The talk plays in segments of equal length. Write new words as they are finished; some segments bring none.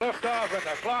liftoff, and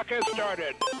the clock has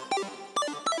started.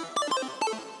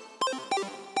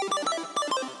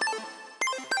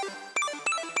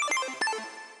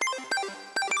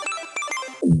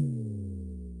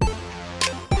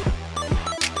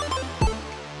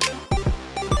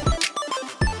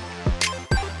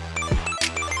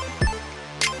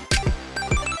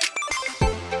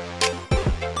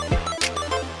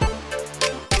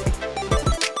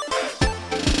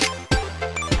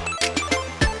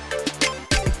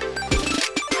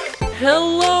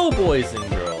 Hello, boys and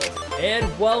girls,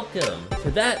 and welcome to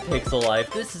That Pixel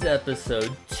Life. This is episode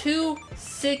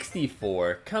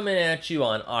 264, coming at you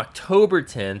on October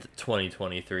 10th,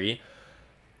 2023.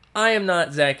 I am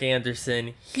not Zach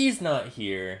Anderson. He's not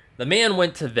here. The man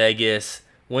went to Vegas,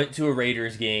 went to a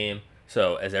Raiders game.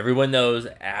 So, as everyone knows,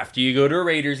 after you go to a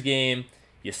Raiders game,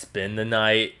 you spend the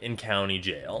night in county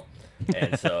jail.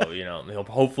 And so, he'll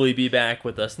hopefully be back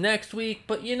with us next week.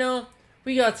 But,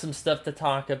 we got some stuff to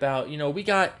talk about. We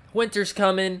got winter's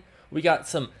coming. We got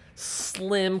some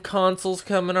slim consoles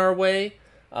coming our way.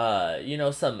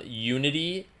 Some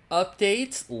Unity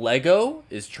updates. Lego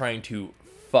is trying to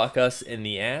fuck us in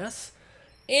the ass.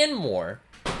 And more.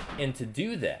 And to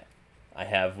do that, I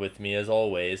have with me, as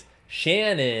always,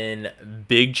 Shannon.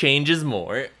 Big changes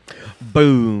more.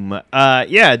 Boom.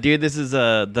 Yeah, dude, this is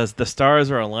the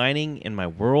stars are aligning in my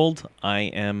world. I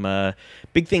am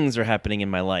big things are happening in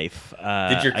my life.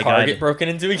 Did your car get broken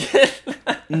into again?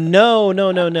 No.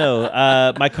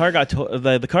 My car got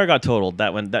the car got totaled.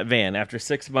 That van, after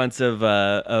 6 months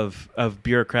of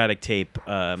bureaucratic tape,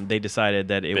 they decided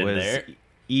that it was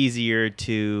easier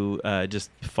to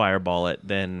just fireball it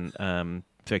than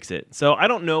fix it. So I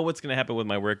don't know what's going to happen with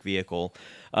my work vehicle.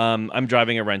 I'm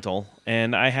driving a rental,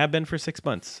 and I have been for 6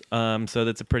 months. So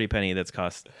that's a pretty penny that's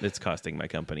costing my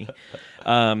company.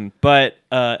 But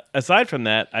aside from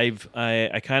that,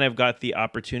 I kind of got the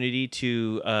opportunity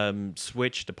to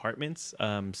switch departments.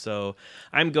 So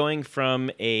I'm going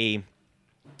from a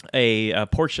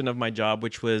portion of my job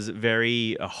which was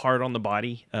very hard on the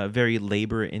body, very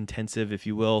labor intensive, if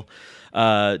you will,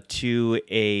 to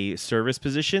a service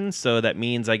position. So that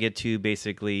means I get to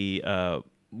basically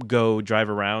go drive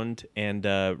around and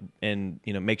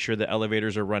make sure the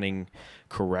elevators are running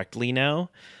correctly now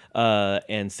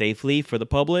and safely for the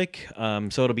public.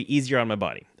 So it'll be easier on my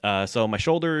body. So my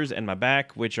shoulders and my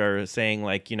back, which are saying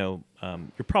you're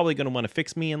probably going to want to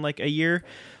fix me in like a year,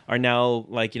 are now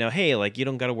hey, you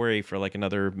don't got to worry for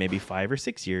another maybe 5 or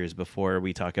 6 years before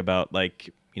we talk about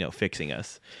fixing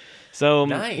us. So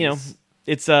nice.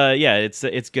 It's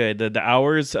it's good. The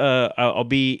hours I'll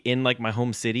be in my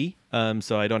home city,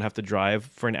 so I don't have to drive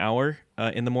for an hour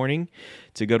in the morning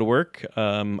to go to work.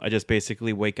 I just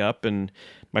basically wake up, and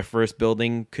my first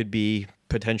building could be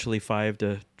potentially 5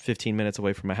 to 15 minutes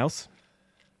away from my house.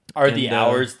 Are the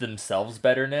hours themselves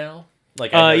better now? I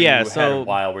know you had a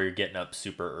while where you're getting up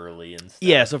super early and stuff.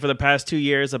 Yeah, so for the past 2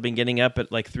 years, I've been getting up at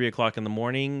 3 o'clock in the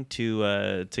morning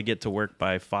to get to work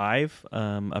by 5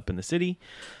 up in the city.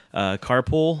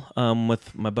 Carpool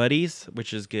with my buddies,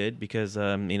 which is good because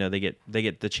they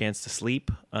get the chance to sleep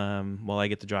while I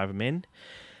get to drive them in.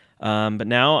 But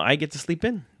now I get to sleep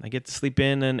in. I get to sleep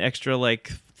in an extra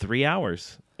 3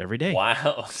 hours every day.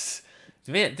 Wow,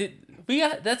 man,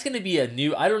 that's gonna be a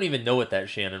new. I don't even know what that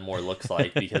Shannon Moore looks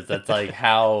like because that's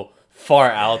how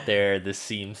far out there this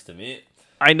seems to me.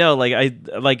 I know, I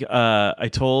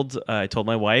told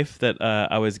my wife that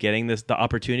I was getting the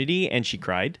opportunity, and she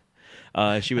cried.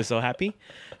 She was so happy.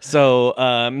 So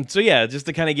yeah, just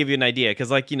to kind of give you an idea,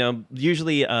 because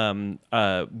usually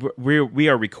we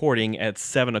are recording at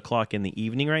 7 o'clock in the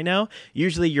evening right now.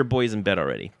 Usually your boy's in bed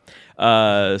already.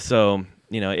 So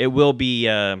it will be.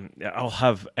 I'll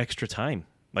have extra time.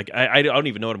 I don't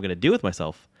even know what I'm gonna do with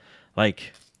myself. You're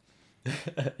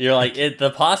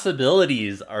the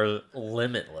possibilities are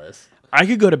limitless. I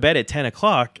could go to bed at 10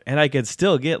 o'clock and I could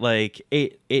still get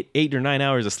 8 or 9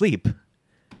 hours of sleep.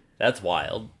 That's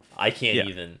wild. I can't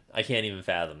even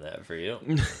fathom that for you.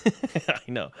 I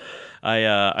know.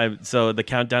 So the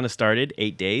countdown has started.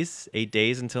 8 days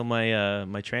until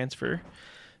my transfer.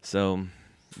 So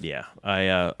yeah,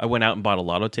 I went out and bought a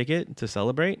lotto ticket to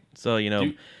celebrate. So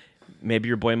Dude. Maybe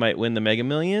your boy might win the Mega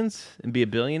Millions and be a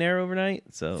billionaire overnight.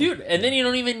 So dude, and then you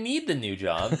don't even need the new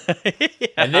job. Yeah.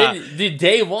 And then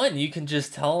day one, you can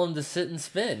just tell him to sit and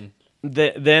spin.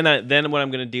 Then what I'm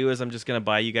gonna do is I'm just gonna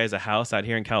buy you guys a house out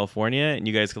here in California, and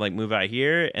you guys can move out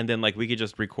here, and then we could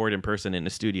just record in person in a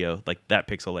studio, That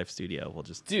Pixel Life studio. We'll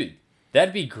just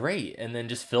that'd be great, and then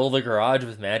just fill the garage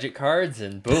with magic cards,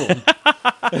 and boom.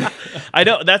 I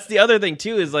know that's the other thing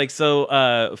too is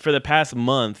for the past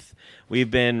month we've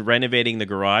been renovating the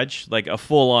garage, like a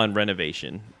full-on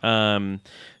renovation.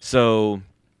 So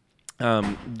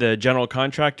the general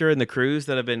contractor and the crews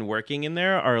that have been working in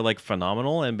there are like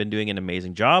phenomenal and been doing an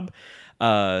amazing job. We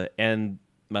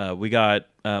got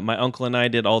my uncle and I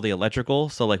did all the electrical,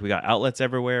 so like we got outlets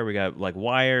everywhere. We got like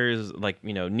wires, like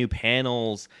new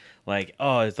panels. Like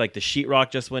it's like the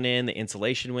sheetrock just went in, the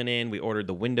insulation went in. We ordered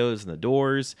the windows and the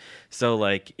doors, so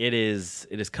like it is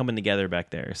coming together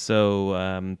back there.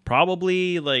 So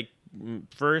probably like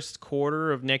first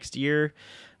quarter of next year,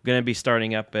 I'm gonna be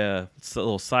starting up a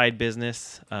little side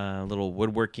business, little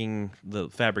woodworking, the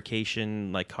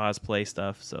fabrication, like cosplay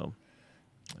stuff. So,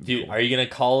 dude, cool. Are you gonna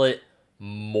call it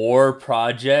More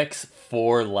Projects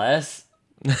for Less?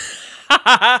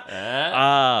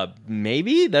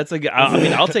 Maybe that's a good. I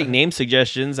mean, I'll take name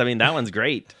suggestions. I mean, that one's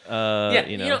great.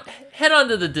 Head on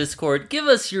to the Discord. Give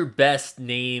us your best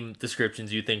name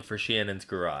descriptions you think for Shannon's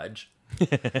garage.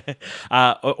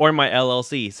 Or my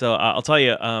LLC. So I'll tell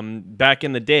you. Back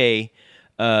in the day,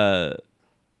 how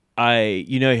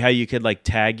you could like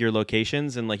tag your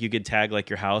locations and like you could tag like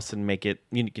your house and make it.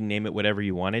 You can name it whatever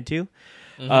you wanted to.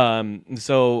 Mm-hmm.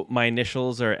 So my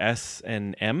initials are S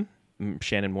and M.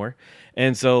 Shannon Moore,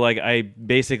 and so like I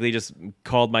basically just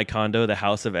called my condo the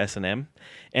House of S&M,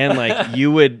 and like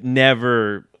you would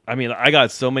never. I mean, I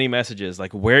got so many messages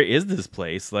like, "Where is this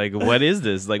place? Like, what is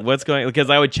this? Like, what's going?"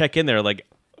 Because I would check in there like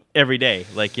every day,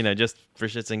 like just for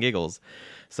shits and giggles.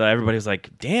 So everybody was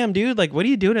like, "Damn, dude! Like, what are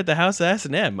you doing at the House of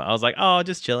S&M?" I was like, "Oh,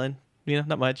 just chilling.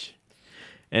 Not much."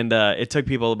 And it took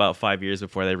people about 5 years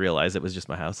before they realized it was just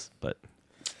my house, but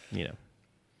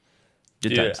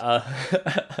Good times.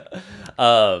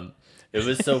 It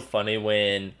was so funny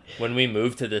when we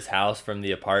moved to this house from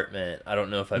the apartment. I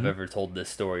don't know if I've ever told this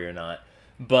story or not,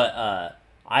 but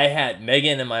I had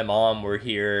Megan and my mom were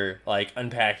here like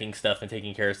unpacking stuff and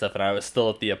taking care of stuff, and I was still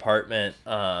at the apartment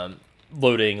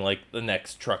loading like the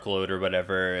next truckload or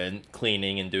whatever and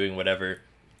cleaning and doing whatever.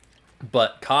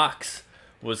 But Cox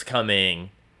was coming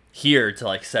here to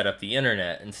like set up the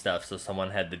internet and stuff, so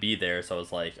someone had to be there. So I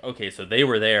was like, okay, so they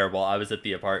were there while I was at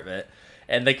the apartment,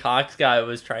 and the Cox guy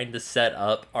was trying to set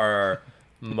up our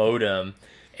modem,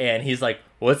 and he's like,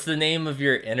 what's the name of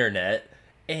your internet?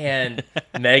 And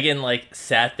Megan like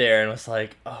sat there and was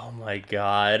like, oh my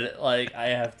god, like I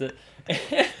have to.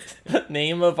 The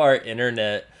name of our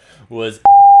internet was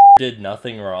did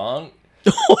nothing wrong.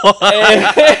 and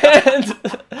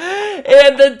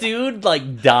the dude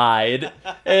like died,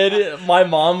 and my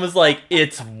mom was like,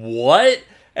 it's what?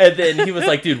 And then he was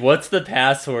like, dude, what's the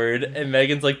password? And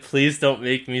Megan's like, please don't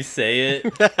make me say it.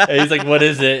 And he's like, what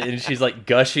is it? And she's like,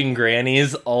 gushing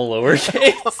grannies, all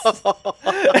lowercase.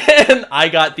 And I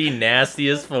got the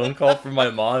nastiest phone call from my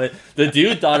mom. The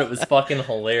dude thought it was fucking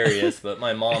hilarious, but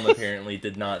my mom apparently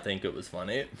did not think it was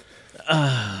funny.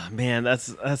 Man,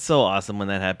 that's so awesome when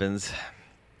that happens.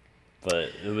 But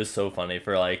it was so funny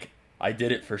for like, I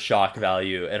did it for shock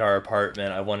value at our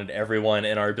apartment. I wanted everyone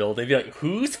in our building to be like,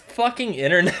 whose fucking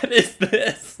internet is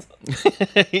this?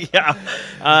 Yeah.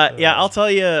 I'll tell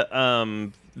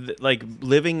you, like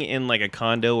living in like a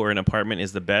condo or an apartment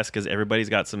is the best because everybody's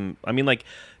got some, I mean, like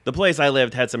the place I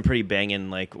lived had some pretty banging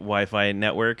like Wi-Fi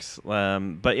networks.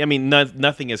 But I mean,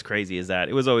 nothing as crazy as that.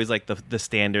 It was always like the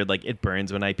standard, like it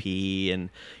burns when I pee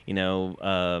and,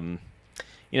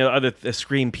 a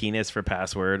scream penis for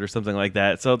password or something like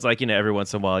that. So it's like, every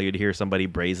once in a while you'd hear somebody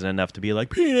brazen enough to be like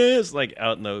penis, like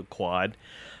out in the quad.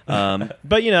 But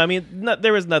I mean,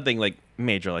 there was nothing like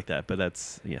major like that, but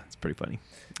it's pretty funny.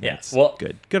 Yeah. It's well,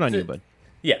 good on you, bud.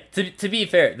 Yeah. To be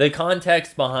fair, the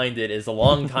context behind it is a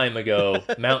long time ago,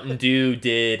 Mountain Dew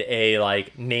did a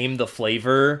like name the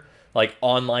flavor, like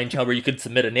online challenge where you could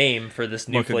submit a name for this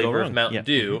new flavor of Mountain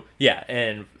Dew. Mm-hmm. Yeah.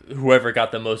 And whoever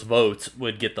got the most votes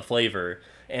would get the flavor.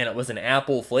 And it was an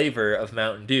apple flavor of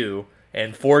Mountain Dew,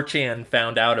 and 4chan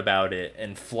found out about it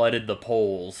and flooded the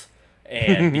polls.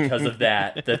 And because of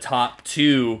that, the top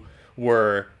two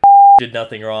were did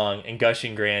nothing wrong and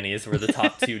gushing grannies were the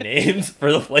top two names for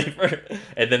the flavor.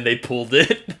 And then they pulled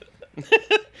it.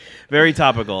 Very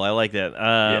topical. I like that.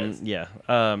 Yes.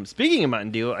 Yeah. Speaking of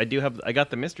Mountain Dew, I got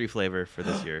the mystery flavor for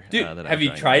this year. Dude, have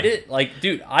you tried it? Like,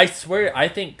 dude, I swear, I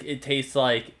think it tastes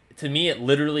like, to me, it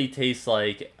literally tastes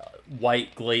like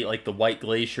like the White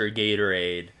Glacier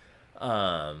Gatorade,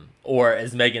 or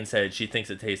as Megan said, she thinks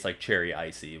it tastes like cherry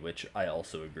icy, which I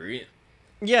also agree.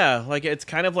 Yeah, like it's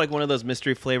kind of like one of those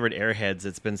mystery flavored Airheads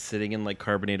that's been sitting in like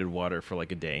carbonated water for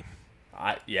like a day.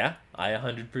 I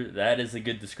 100%. That is a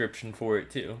good description for it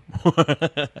too.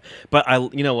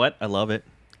 But you know what? I love it.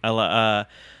 I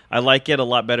like it a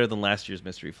lot better than last year's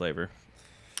mystery flavor.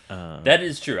 That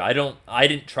is true. I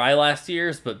didn't try last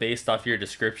year's, but based off your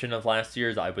description of last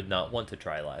year's, I would not want to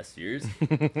try last year's.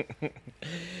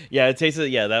 Yeah, it tasted.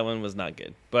 Yeah, that one was not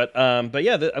good. But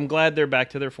yeah, I'm glad they're back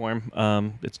to their form.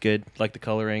 It's good. Like the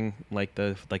coloring, like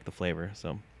the flavor.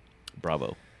 So,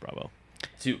 bravo.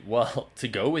 To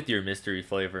go with your mystery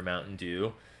flavor Mountain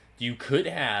Dew, you could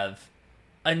have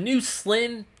a new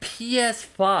slim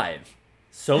PS5.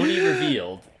 Sony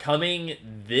revealed coming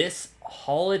this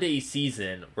holiday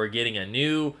season. We're getting a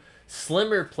new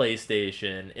slimmer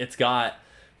PlayStation. It's got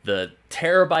the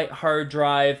terabyte hard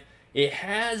drive. It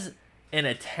has an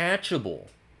attachable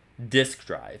disk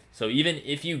drive. So even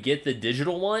if you get the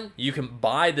digital one, you can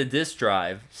buy the disk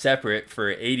drive separate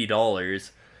for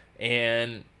 $80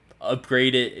 and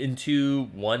upgrade it into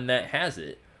one that has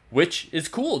it, which is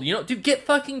cool. You know, dude, get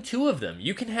fucking 2 of them.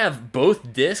 You can have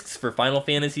both discs for Final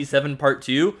Fantasy VII Part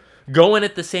 2 going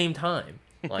at the same time.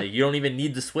 Like, you don't even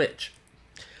need the Switch.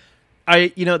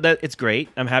 That it's great.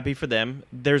 I'm happy for them.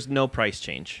 There's no price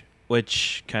change,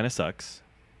 which kind of sucks.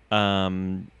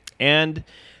 And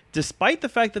despite the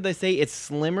fact that they say it's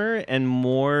slimmer and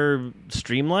more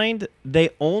streamlined, they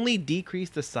only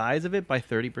decreased the size of it by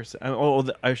 30%. Oh,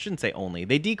 I shouldn't say only.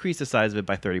 They decreased the size of it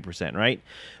by 30%, right?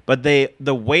 But the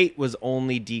weight was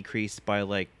only decreased by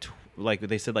like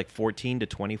they said, like 14 to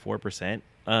 24%.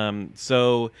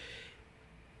 So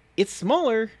it's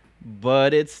smaller,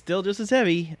 but it's still just as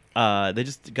heavy. They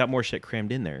just got more shit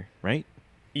crammed in there, right?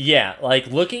 Yeah, like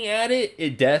looking at it,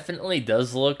 it definitely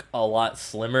does look a lot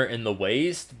slimmer in the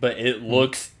waist, but it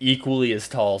looks equally as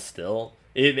tall still.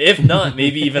 If not,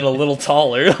 maybe even a little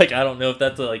taller. Like, I don't know if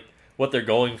that's like what they're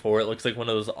going for. It looks like one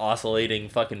of those oscillating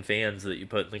fucking fans that you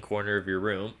put in the corner of your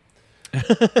room.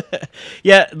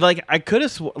 Yeah, like I could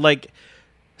have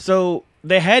so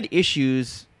they had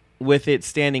issues with it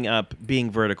standing up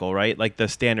being vertical, right? Like the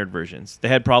standard versions. They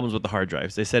had problems with the hard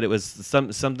drives. They said it was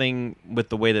something with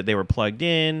the way that they were plugged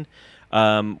in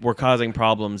were causing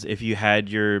problems if you had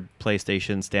your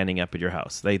PlayStation standing up at your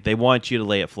house. They want you to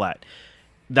lay it flat.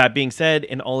 That being said,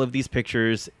 in all of these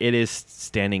pictures, it is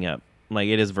standing up. Like,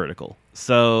 it is vertical.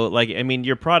 So, like, I mean,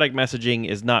 your product messaging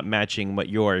is not matching what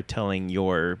you're telling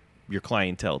your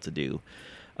clientele to do.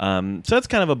 So that's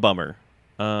kind of a bummer,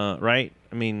 right?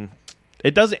 I mean,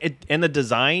 it doesn't, and the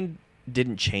design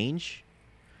didn't change,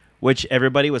 which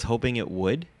everybody was hoping it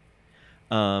would.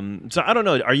 So I don't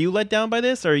know. Are you let down by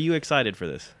this, or are you excited for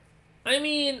this? I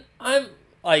mean,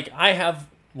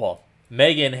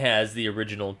 Megan has the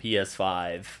original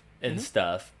PS5 and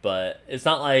stuff, but it's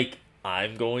not like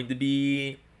I'm going to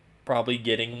be probably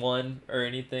getting one or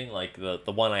anything. Like, the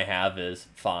one I have is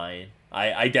fine.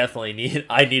 I definitely need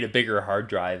a bigger hard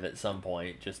drive at some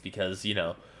point, just because,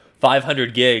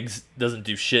 500 gigs doesn't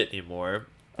do shit anymore.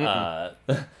 But,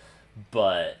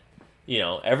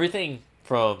 everything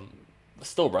from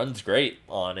still runs great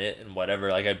on it and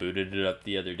whatever. Like, I booted it up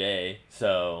the other day,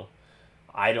 so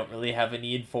I don't really have a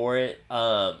need for it.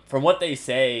 From what they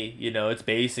say, it's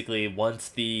basically once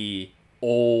the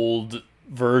old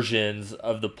versions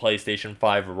of the PlayStation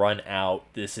 5 run out,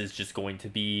 this is just going to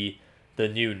be the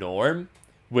new norm,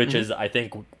 which is, I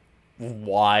think,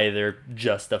 why they're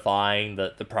justifying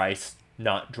the price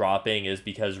not dropping, is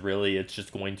because really it's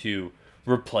just going to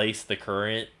replace the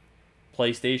current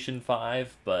PlayStation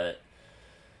 5. But,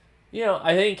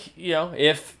 I think,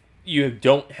 if you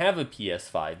don't have a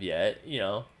PS5 yet,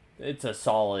 it's a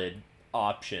solid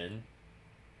option.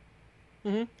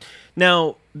 Mm-hmm.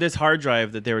 Now, this hard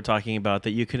drive that they were talking about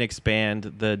that you can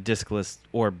expand the diskless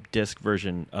or disk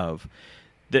version of,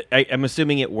 I'm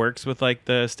assuming it works with like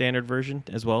the standard version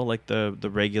as well, like the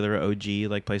regular OG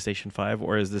like PlayStation 5,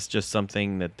 or is this just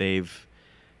something that they've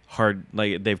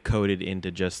coded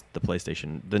into just the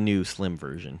PlayStation, the new slim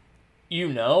version?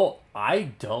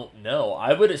 I don't know.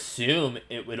 I would assume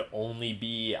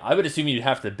you'd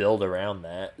have to build around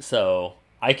that. So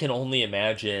I can only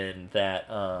imagine that,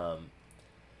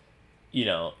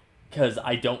 because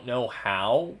I don't know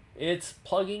how it's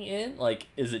plugging in. Like,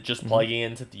 is it just plugging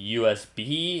into the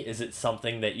USB? Is it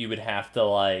something that you would have to,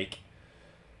 like,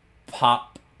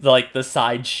 pop, like, the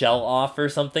side shell off or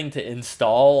something to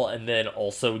install, and then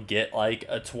also get, like,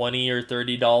 a $20 or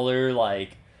 $30,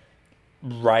 like,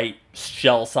 right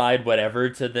shell side, whatever,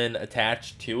 to then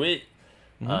attach to it?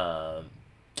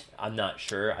 I'm not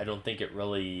sure. I don't think it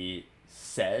really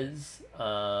says.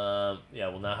 We'll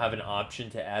now have an option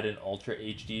to add an Ultra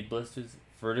HD blisters.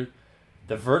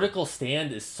 The vertical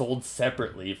stand is sold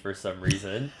separately for some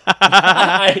reason.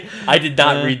 I did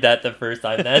not read that the first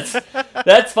time.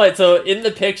 That's fine. So in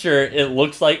the picture, it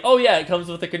looks like, oh yeah, it comes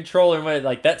with a controller. But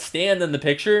like, that stand in the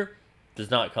picture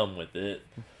does not come with it.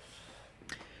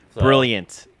 So.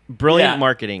 Brilliant. Brilliant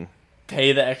marketing.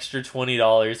 Pay the extra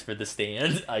 $20 for the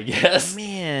stand, I guess.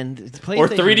 Man, or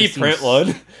 3D print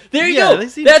one. There you go.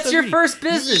 That's your first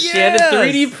business, Shannon.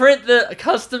 3D print the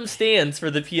custom stands for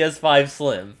the PS5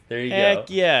 Slim. There you go. Heck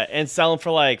yeah, and sell them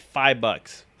for like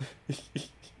 $5.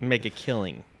 Make a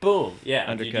killing. Boom.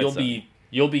 Yeah, dude,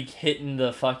 you'll be hitting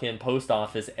the fucking post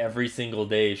office every single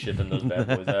day shipping those bad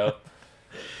boys out.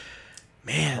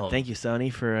 Man, thank you,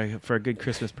 Sony, for a good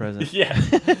Christmas present.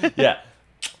 Yeah.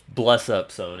 Bless up,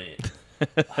 Sony.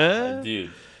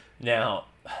 Dude. Now,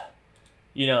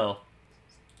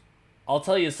 I'll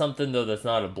tell you something, though, that's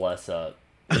not a bless up.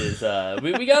 Is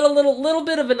we got a little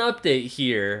bit of an update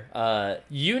here.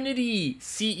 Unity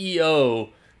CEO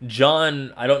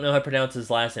John, I don't know how to pronounce his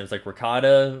last name. It's like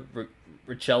Riccello.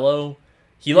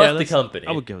 He left the company.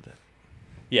 I would go with that.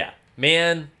 Yeah.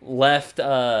 Man left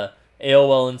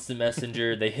AOL Instant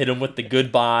Messenger. They hit him with the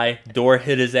goodbye. Door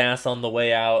hit his ass on the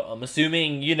way out. I'm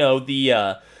assuming,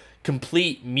 the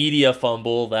complete media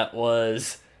fumble that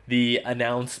was the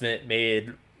announcement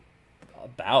made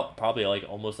about probably like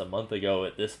almost a month ago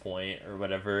at this point or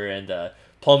whatever, and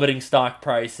plummeting stock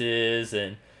prices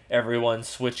and everyone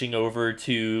switching over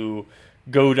to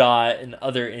Godot and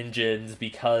other engines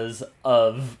because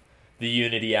of the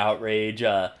Unity outrage.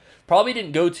 Probably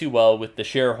didn't go too well with the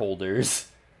shareholders.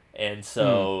 And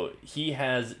so he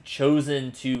has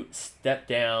chosen to step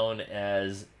down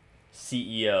as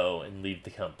CEO and leave the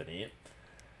company,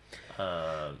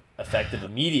 effective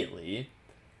immediately.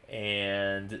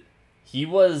 And he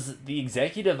was the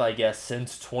executive, I guess,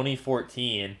 since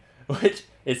 2014, which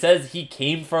it says he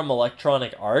came from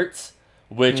Electronic Arts,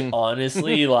 which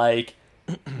honestly, like,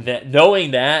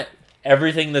 knowing that,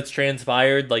 everything that's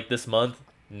transpired, like, this month,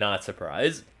 not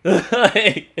surprised. As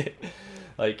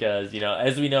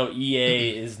we know,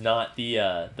 EA is not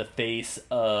the face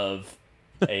of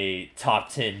a top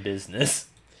 10 business.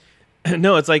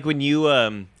 No, it's like when you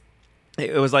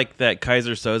it was like that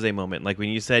Kaiser Soze moment. Like when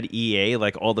you said EA,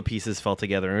 like all the pieces fell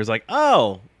together, and it was like,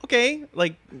 oh, okay,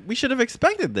 like we should have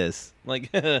expected this. Like,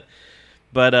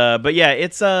 but yeah,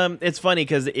 it's funny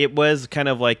because it was kind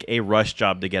of like a rush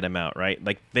job to get him out, right?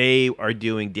 Like they are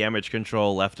doing damage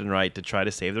control left and right to try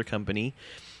to save their company,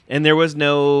 and there was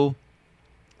no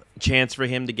chance for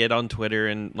him to get on Twitter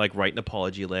and like write an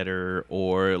apology letter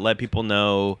or let people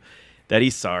know that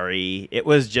he's sorry. It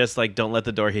was just like, don't let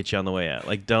the door hit you on the way out.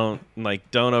 Like don't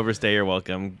overstay your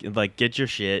welcome. Like get your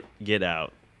shit, get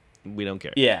out. We don't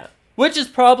care. Yeah, which is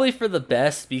probably for the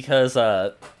best because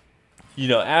after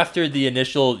the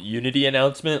initial Unity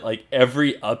announcement, like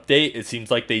every update it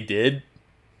seems like they did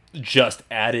just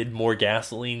added more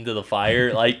gasoline to the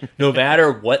fire. Like no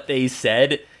matter what they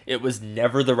said, it was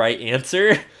never the right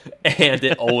answer, and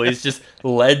it always just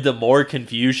led to more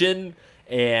confusion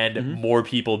and more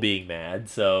people being mad.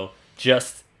 So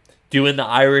just doing the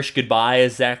Irish goodbye,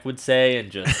 as Zach would say, and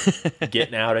just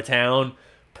getting out of town,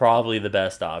 probably the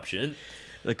best option.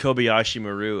 The Kobayashi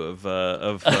Maru of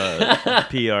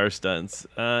PR stunts.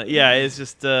 Yeah, it's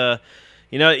just that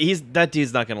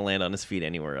dude's not going to land on his feet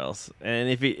anywhere else. And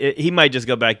if he might just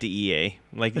go back to EA.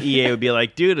 Like EA would be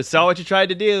like, dude, I saw what you tried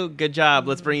to do. Good job.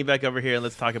 Let's bring you back over here and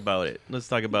let's talk about it. Let's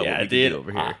talk about what we can do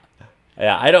over here.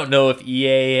 I don't know if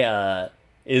EA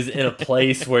is in a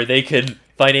place where they could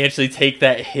financially take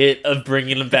that hit of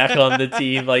bringing him back on the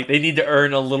team. Like they need to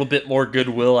earn a little bit more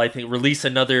goodwill. I think release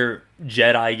another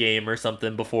Jedi game or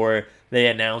something before they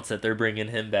announce that they're bringing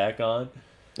him back on.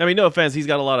 I mean, no offense, he's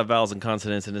got a lot of vowels and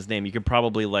consonants in his name. You could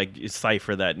probably, like,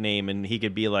 cipher that name, and he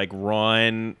could be, like,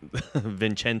 Ron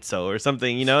Vincenzo or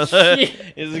something, Let's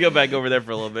go back over there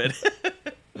for a little bit.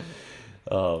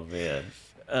 Oh, man.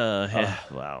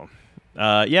 Wow.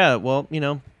 Yeah, well,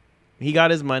 he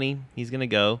got his money. He's going to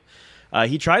go.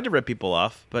 He tried to rip people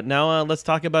off, but now let's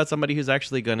talk about somebody who's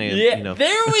actually going to,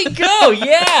 There we go!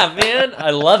 Yeah, man! I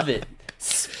love it.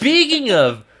 Speaking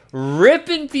of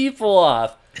ripping people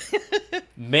off,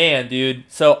 man, dude.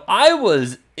 So I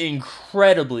was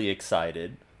incredibly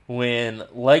excited when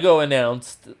Lego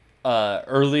announced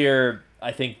earlier,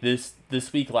 I think this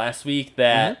week, last week,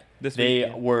 that they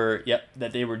were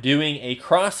doing a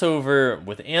crossover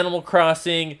with Animal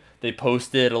Crossing. They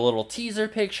posted a little teaser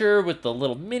picture with the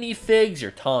little minifigs,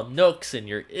 your Tom Nooks and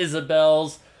your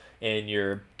Isabels and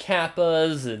your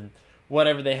Kappas and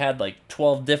whatever. They had like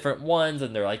 12 different ones,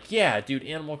 and they're like, yeah, dude,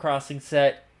 Animal Crossing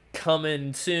set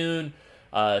coming soon.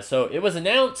 So it was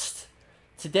announced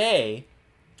today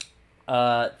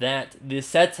that the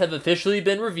sets have officially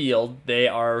been revealed. They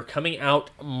are coming out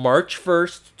March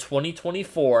 1st,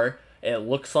 2024. It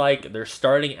looks like they're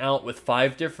starting out with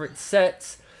 5 different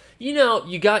sets.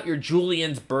 you got your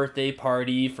Julian's birthday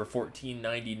party for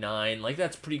 $14.99. Like,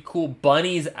 that's pretty cool.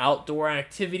 Bunny's outdoor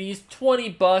activities,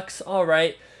 $20. All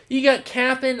right. You got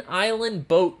Cap'n Island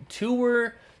Boat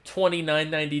Tour,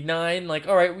 $29.99. Like,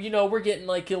 all right, we're getting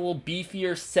like a little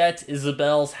beefier set.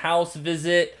 Isabel's house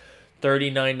visit,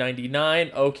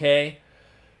 $39.99. Okay.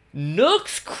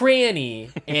 Nook's Cranny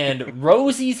and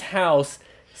Rosie's house,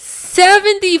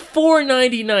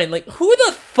 $74.99. Like, who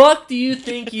the fuck do you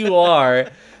think you are?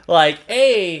 Like,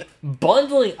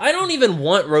 bundling. I don't even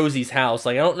want Rosie's house.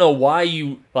 Like, I don't know why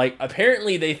you, like,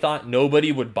 apparently they thought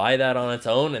nobody would buy that on its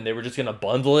own, and they were just gonna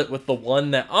bundle it with the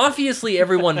one that obviously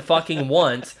everyone fucking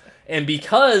wants. And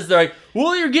because they're like,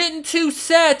 well, you're getting 2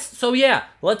 sets, so yeah,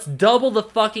 let's double the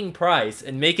fucking price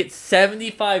and make it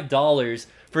 $75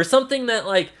 for something that,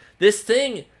 like, this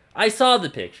thing, I saw the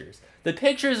pictures. The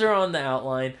pictures are on the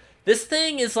outline. This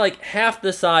thing is like half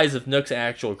the size of Nook's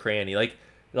actual cranny. Like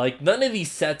none of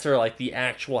these sets are like the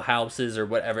actual houses or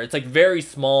whatever. It's like very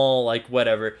small, like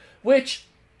whatever. Which,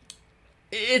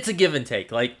 it's a give and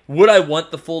take. Like, would I want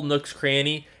the full Nook's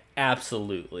Cranny?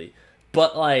 Absolutely.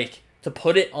 But like, to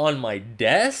put it on my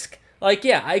desk, like,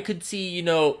 yeah, I could see,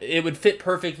 it would fit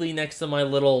perfectly next to my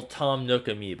little Tom Nook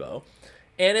amiibo.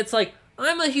 And it's like,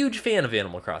 I'm a huge fan of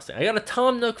Animal Crossing. I got a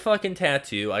Tom Nook fucking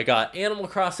tattoo. I got Animal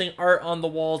Crossing art on the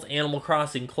walls, Animal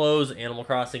Crossing clothes, Animal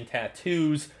Crossing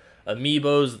tattoos,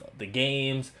 amiibos, the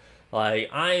games. Like,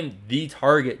 I'm the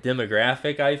target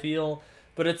demographic, I feel.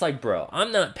 But it's like, bro,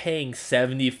 I'm not paying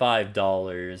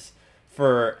 $75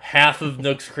 for half of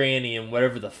Nook's Cranny and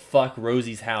whatever the fuck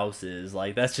Rosie's house is.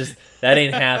 Like, that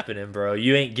ain't happening, bro.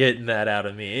 You ain't getting that out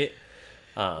of me.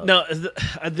 No,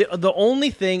 the only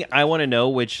thing I want to know,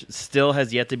 which still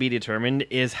has yet to be determined,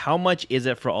 is how much is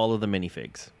it for all of the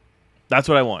minifigs? That's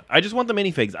what I want. I just want the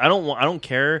minifigs. I don't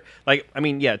care. Like, I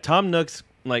mean, yeah, Tom Nook's,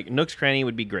 like, Nook's Cranny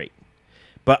would be great,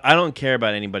 but I don't care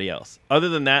about anybody else. Other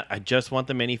than that, I just want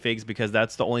the minifigs because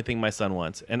that's the only thing my son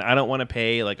wants, and I don't want to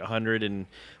pay like $100 and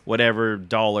whatever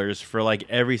dollars for like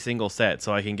every single set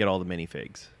so I can get all the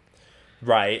minifigs.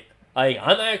 Right.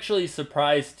 I'm actually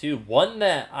surprised too. One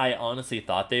that I honestly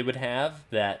thought they would have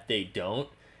that they don't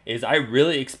is I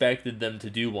really expected them to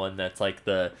do one that's like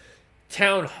the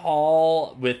town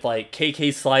hall with like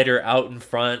KK Slider out in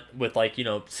front with like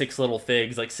 6 little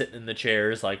figs like sitting in the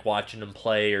chairs like watching them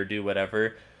play or do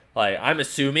whatever. Like, I'm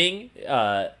assuming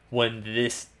when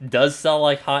this does sell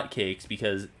like hotcakes,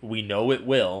 because we know it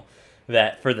will,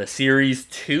 that for the Series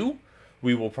 2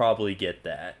 we will probably get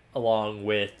that, along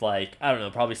with, like, I don't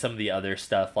know, probably some of the other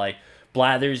stuff. Like,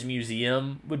 Blather's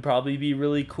Museum would probably be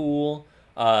really cool.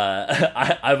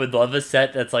 I would love a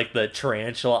set that's like the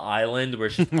Tarantula Island, where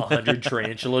it's just 100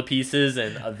 tarantula pieces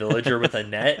and a villager with a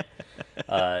net.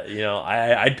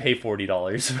 I'd pay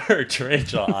 $40 for a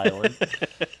Tarantula Island.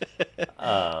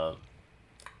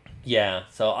 Yeah,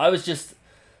 so I was just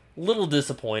a little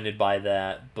disappointed by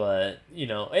that, but,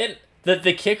 and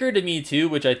the kicker to me, too,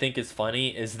 which I think is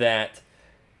funny, is that,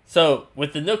 so,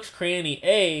 with the Nook's Cranny,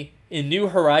 in New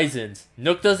Horizons,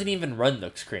 Nook doesn't even run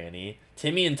Nook's Cranny.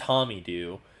 Timmy and Tommy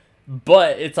do.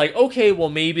 But it's like, okay, well,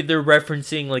 maybe they're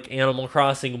referencing, like, Animal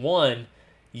Crossing 1,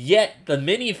 yet the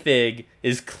minifig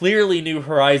is clearly New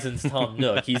Horizons Tom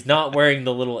Nook. He's not wearing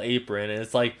the little apron, and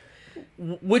it's like,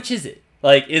 which is it?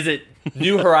 Like, is it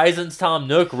New Horizons Tom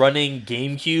Nook running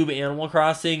GameCube Animal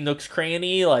Crossing Nook's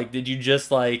Cranny? Like, did you just,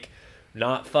 like,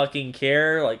 not fucking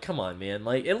care? Like, come on, man.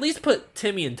 Like, at least put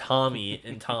Timmy and Tommy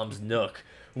in Tom's Nook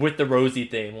with the Rosie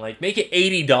thing. Like, make it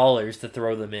 $80 to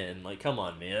throw them in. Like, come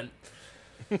on, man.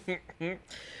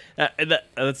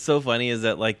 That's so funny, is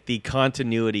that, like, the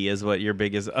continuity is what your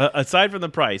biggest, aside from the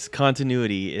price,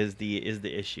 continuity is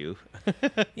the issue.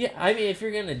 Yeah, I mean, if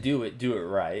you're gonna do it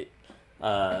right.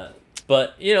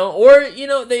 But,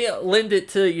 they lend it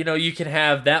to, you can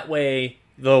have that way.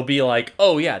 They'll be like,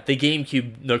 oh yeah, the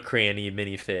GameCube Nook Cranny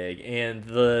minifig and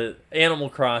the Animal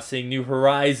Crossing New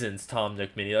Horizons Tom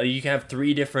Nook mini. Like, you can have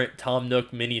 3 different Tom Nook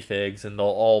minifigs and they'll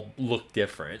all look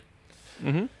different.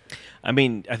 Mm-hmm. I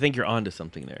mean, I think you're onto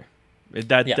something there.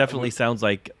 That definitely sounds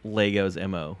like Lego's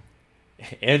MO.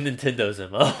 And Nintendo's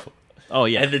MO. Oh,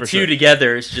 yeah. And the two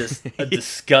together is just a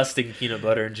disgusting peanut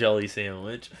butter and jelly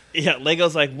sandwich. Yeah,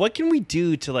 Lego's like, what can we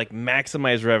do to, like,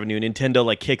 maximize revenue? Nintendo,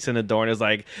 like, kicks in the door and is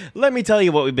like, let me tell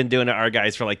you what we've been doing to our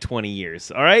guys for, like, 20 years.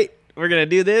 All right? We're going to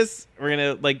do this.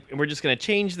 We're just going to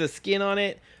change the skin on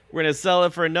it. We're going to sell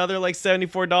it for another, like,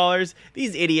 $74.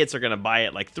 These idiots are going to buy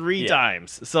it, like, 3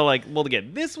 times. So, like, we'll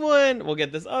get this one. We'll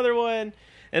get this other one.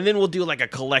 And then we'll do, like, a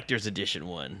collector's edition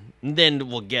one. And then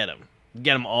we'll get them.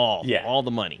 Get them all. Yeah. All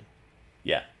the money.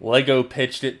 Yeah, Lego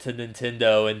pitched it to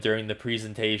Nintendo, and during the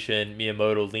presentation,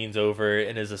 Miyamoto leans over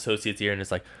in his associate's ear and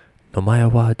is like, "No matter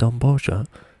what, don't bullshit."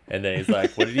 And then he's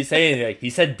like, "What did he say?" And he's like, he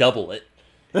said, "Double it,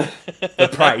 the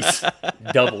price,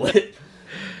 double it."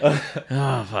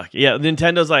 Oh fuck yeah!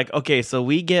 Nintendo's like, okay, so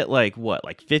we get like what,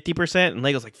 like 50%, and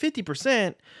Lego's like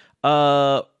 50%.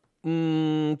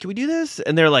 Can we do this?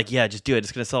 And they're like, yeah, just do it.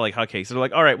 It's gonna sell like hotcakes. So they're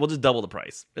like, all right, we'll just double the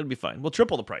price. It'll be fine. We'll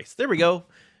triple the price. There we go.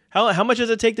 How much does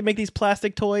it take to make these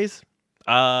plastic toys?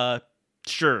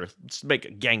 Sure. Just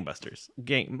make gangbusters.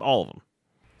 All of them.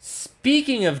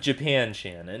 Speaking of Japan,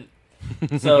 Shannon,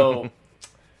 so,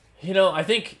 I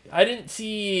think I didn't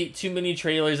see too many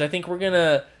trailers. I think we're going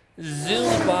to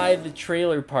zoom by the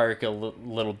trailer park a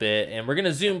little bit, and we're going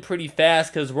to zoom pretty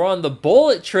fast because we're on the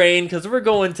bullet train because we're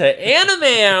going to Anime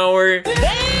Hour.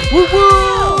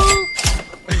 Woo-woo!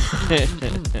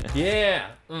 Yeah.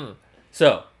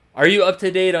 So, are you up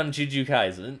to date on Jujutsu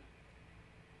Kaisen?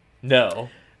 No.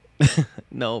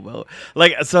 No, bro.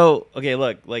 Okay,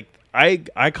 look,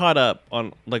 I caught up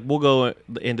on, we'll go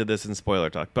into this in spoiler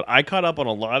talk, but I caught up on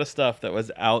a lot of stuff that was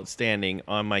outstanding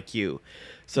on my queue.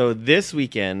 So this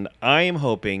weekend, I am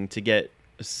hoping to get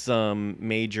some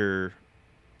major,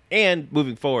 and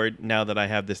moving forward, now that I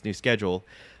have this new schedule,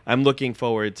 I'm looking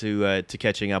forward to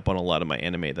catching up on a lot of my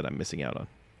anime that I'm missing out on.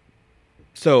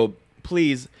 So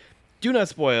please do not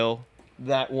spoil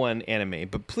that one anime,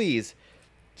 but please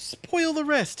spoil the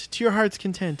rest to your heart's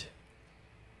content.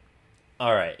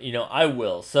 All right, I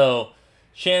will. So,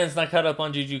 Shannon's not caught up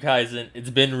on Jujutsu Kaisen. It's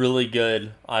been really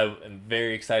good. I am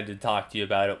very excited to talk to you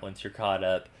about it once you're caught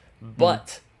up.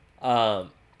 But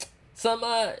some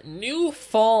new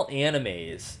fall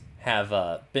animes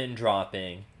have been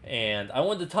dropping, and I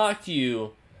wanted to talk to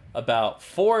you about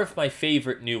 4 of my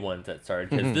favorite new ones that started.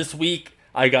 Because this week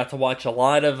I got to watch a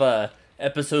lot of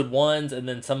episode 1s, and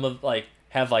then some of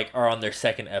are on their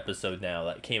second episode now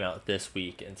that came out this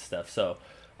week and stuff. So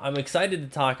I'm excited to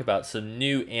talk about some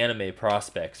new anime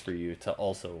prospects for you to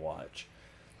also watch.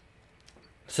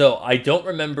 So I don't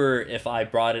remember if I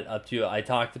brought it up to you. I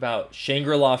talked about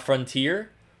Shangri-La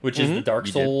Frontier, which is the Dark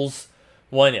Souls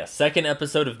one. Yeah, second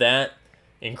episode of that.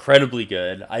 Incredibly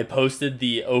good. I posted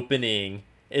the opening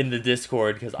in the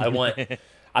Discord because I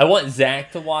want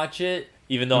Zach to watch it,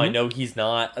 even though I know he's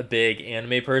not a big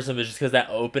anime person, but just because that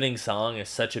opening song is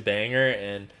such a banger,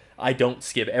 and I don't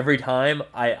skip. Every time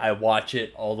I watch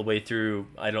it all the way through,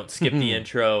 I don't skip the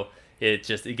intro. It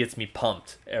gets me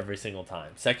pumped every single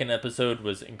time. Second episode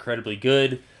was incredibly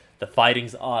good. The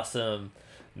fighting's awesome.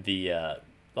 The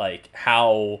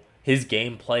how his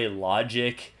gameplay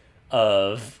logic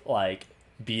of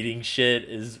beating shit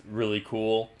is really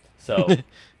cool. So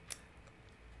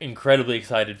incredibly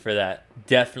excited for that.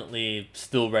 Definitely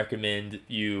still recommend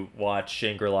you watch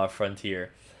Shangri-La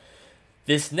Frontier.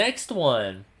 This next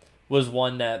one was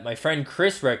one that my friend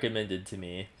Chris recommended to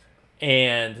me,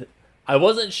 and I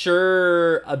wasn't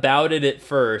sure about it at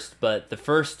first, but the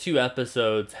first 2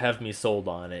 episodes have me sold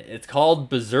on it. It's called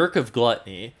Berserk of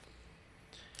Gluttony,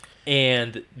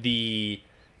 and the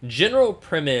general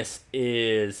premise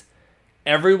is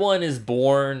everyone is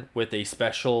born with a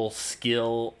special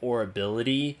skill or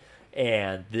ability,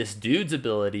 and this dude's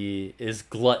ability is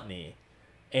gluttony,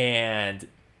 and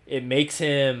it makes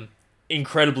him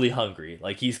incredibly hungry.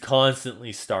 He's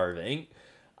constantly starving,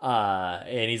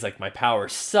 and he's like, my power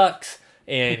sucks,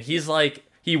 and he's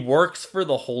he works for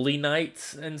the Holy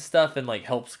Knights and stuff, and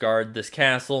helps guard this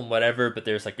castle and whatever, but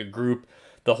there's a group,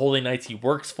 the Holy Knights he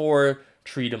works for,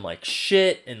 treat him like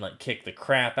shit and kick the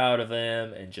crap out of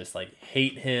him and just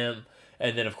hate him.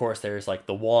 And then of course there's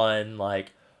the one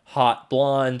hot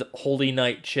blonde Holy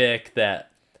Knight chick that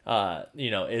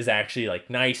is actually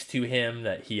nice to him,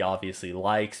 that he obviously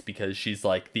likes because she's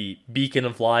the beacon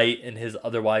of light in his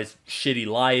otherwise shitty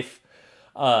life.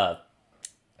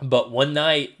 But one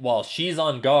night while she's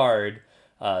on guard,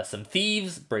 some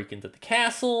thieves break into the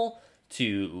castle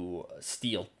to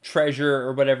steal treasure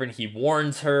or whatever, and he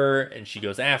warns her and she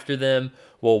goes after them.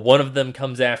 Well, one of them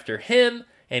comes after him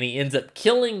and he ends up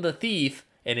killing the thief,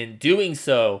 and in doing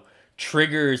so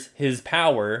triggers his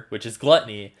power, which is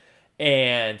gluttony,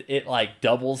 and it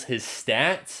doubles his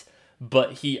stats,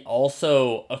 but he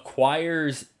also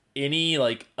acquires any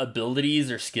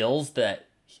abilities or skills that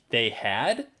they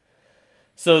had.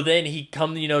 So then he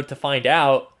come to find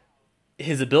out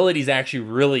his ability is actually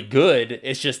really good.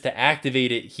 It's just to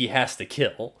activate it, he has to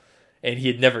kill. And he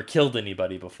had never killed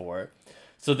anybody before.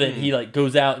 So then he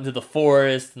goes out into the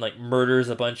forest and murders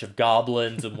a bunch of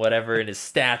goblins and whatever. And his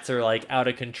stats are out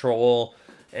of control.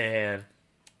 And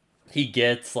he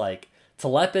gets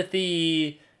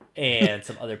telepathy and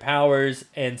some other powers.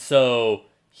 And so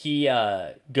he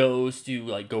goes to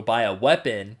like go buy a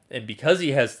weapon, and because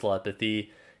he has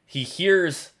telepathy, he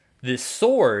hears this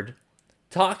sword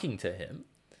talking to him.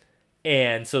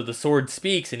 And so the sword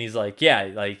speaks, and he's like,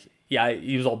 yeah,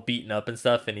 he was all beaten up and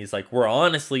stuff, and he's like, we're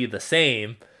honestly the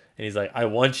same. And he's like, I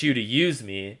want you to use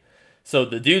me. So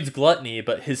the dude's gluttony,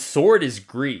 but his sword is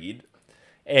greed.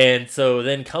 And so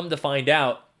then come to find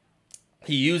out,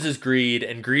 he uses greed,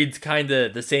 and greed's kind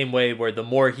of the same way where the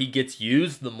more he gets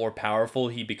used, the more powerful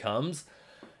he becomes.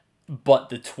 But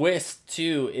the twist,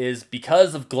 too, is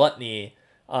because of gluttony,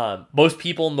 most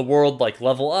people in the world like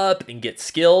level up and get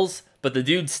skills, but the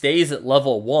dude stays at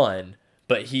level 1,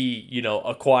 but he,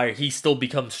 he still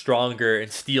becomes stronger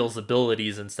and steals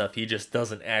abilities and stuff. He just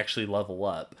doesn't actually level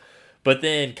up. But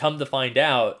then come to find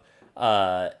out,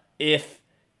 if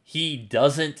he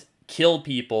doesn't kill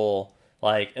people,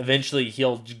 like eventually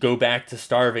he'll go back to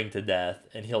starving to death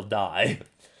and he'll die.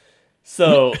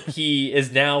 So he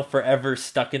is now forever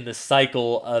stuck in the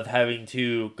cycle of having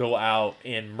to go out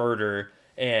and murder,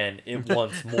 and it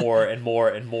wants more and more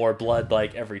and more blood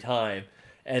like every time.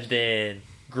 And then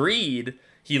greed,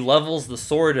 he levels the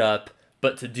sword up,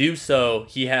 but to do so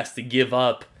he has to give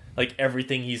up like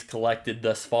everything he's collected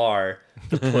thus far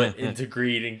to put into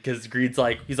greed. And because greed's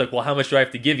like, he's like, well, how much do I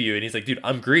have to give you? And he's like, dude,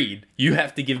 I'm greed, you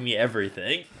have to give me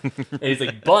everything. And he's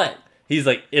like, but he's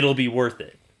like, it'll be worth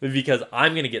it because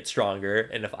I'm gonna get stronger,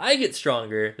 and if I get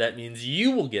stronger, that means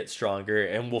you will get stronger,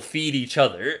 and we'll feed each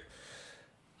other.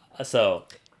 So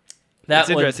that's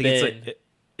interesting.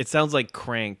 It sounds like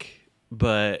Crank,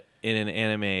 but in an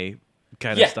anime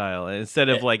kind of style. And instead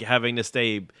of like having to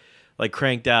stay like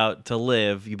cranked out to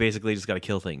live, you basically just got to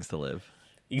kill things to live.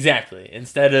 Exactly.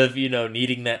 Instead of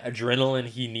needing that adrenaline,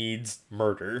 he needs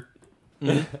murder.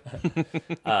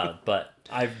 But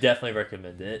I definitely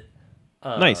recommend it.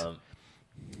 Nice.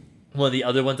 One of the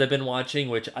other ones I've been watching,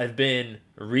 which I've been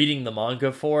reading the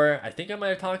manga for, I think I might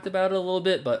have talked about it a little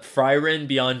bit, but Frieren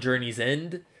Beyond Journey's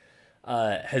End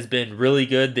has been really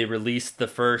good. They released the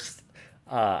first,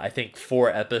 I think, 4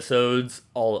 episodes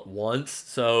all at once.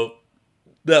 So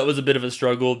that was a bit of a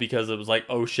struggle because it was like,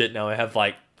 oh shit, now I have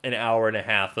like an hour and a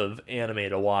half of anime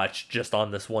to watch just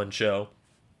on this one show.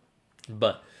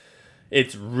 But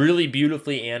it's really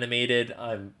beautifully animated.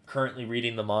 I'm currently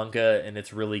reading the manga, and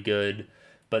it's really good.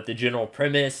 But the general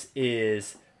premise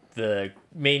is the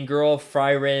main girl,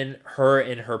 Frieren, her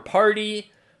and her party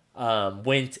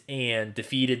went and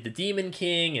defeated the Demon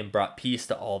King and brought peace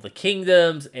to all the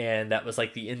kingdoms. And that was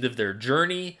like the end of their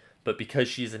journey. But because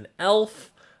she's an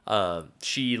elf,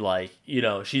 she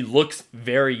she looks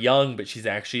very young, but she's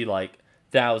actually like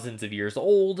thousands of years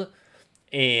old.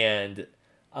 And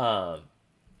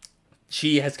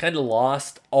she has kind of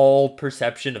lost all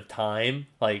perception of time.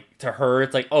 Like, to her,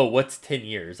 it's like, oh, what's 10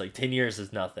 years? Like, 10 years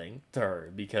is nothing to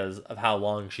her because of how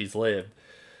long she's lived.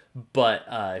 But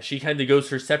she kind of goes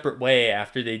her separate way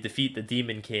after they defeat the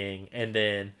Demon King. And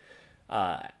then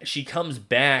she comes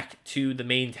back to the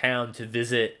main town to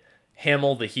visit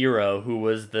Hamel the hero, who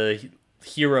was the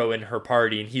hero in her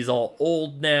party. And he's all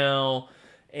old now.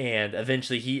 And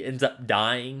eventually he ends up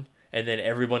dying. And then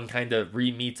everyone kind of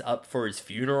re-meets up for his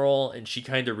funeral, and she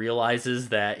kind of realizes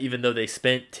that even though they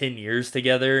spent 10 years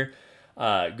together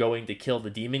going to kill the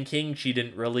Demon King, she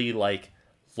didn't really, like,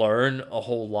 learn a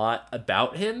whole lot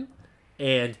about him.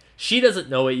 And she doesn't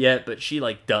know it yet, but she,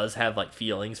 like, does have, like,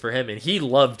 feelings for him. And he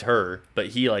loved her, but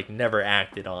he, like, never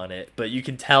acted on it. But you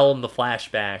can tell in the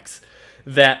flashbacks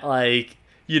that, like,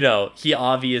 he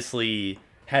obviously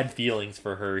had feelings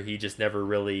for her. He just never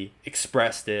really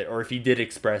expressed it, or if he did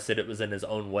express it, it was in his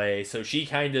own way. So she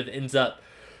kind of ends up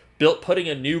putting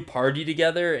a new party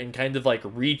together and kind of like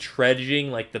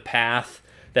retreading like the path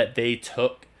that they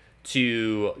took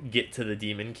to get to the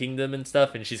Demon Kingdom and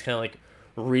stuff. And she's kind of like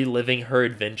reliving her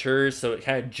adventures. So it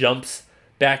kind of jumps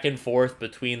back and forth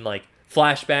between like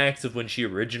flashbacks of when she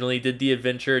originally did the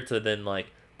adventure to then like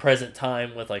present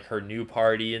time with like her new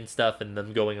party and stuff, and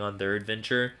them going on their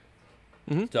adventure.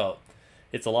 Mm-hmm. So,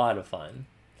 it's a lot of fun.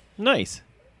 Nice.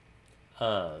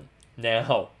 Now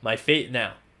my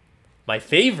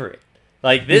favorite.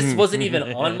 Like, this wasn't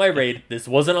even on my radar. This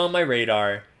wasn't on my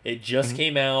radar. It just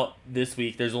came out this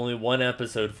week. There's only one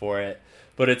episode for it,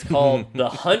 but it's called "The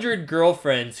 100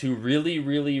 Girlfriends Who Really,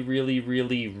 Really, Really,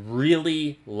 Really,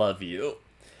 Really Love You."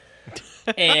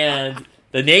 And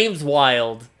the name's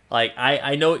wild. Like,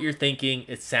 I know what you're thinking.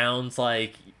 It sounds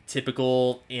like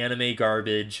typical anime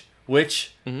garbage.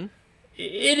 Which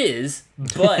it is,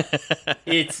 but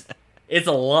it's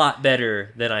a lot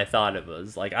better than I thought it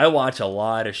was. Like, I watch a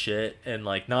lot of shit, and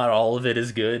like not all of it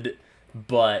is good.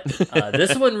 But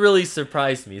this one really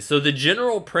surprised me. So the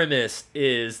general premise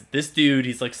is this dude,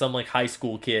 he's like some like high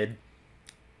school kid.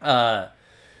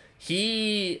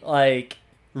 He like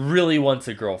really wants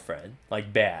a girlfriend,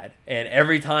 like bad. And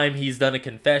every time he's done a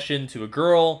confession to a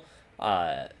girl,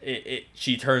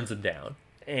 she turns him down.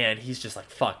 And he's just like,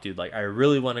 fuck, dude, like I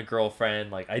really want a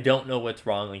girlfriend. Like I don't know what's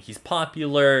wrong. Like he's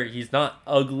popular, he's not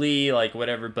ugly, like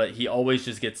whatever, but he always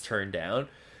just gets turned down.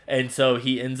 And so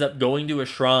he ends up going to a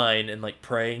shrine and like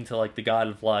praying to like the god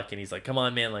of luck, and he's like, come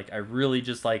on man, like I really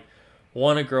just like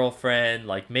want a girlfriend,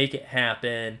 like make it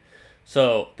happen.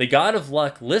 So the god of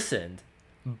luck listened,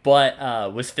 but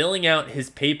was filling out his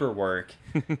paperwork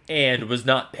and was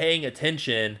not paying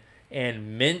attention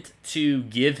and meant to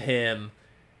give him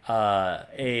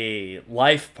a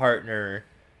life partner,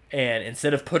 and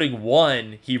instead of putting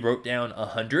 1, he wrote down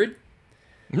 100.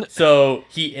 So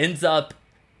he ends up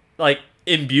like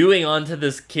imbuing onto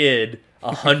this kid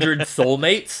 100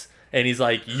 soulmates, and he's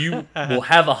like, you will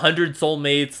have 100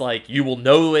 soulmates, like you will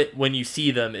know it when you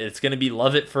see them, it's gonna be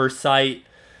love at first sight,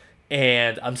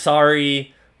 and I'm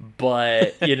sorry,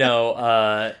 but you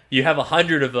know, you have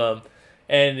 100 of them.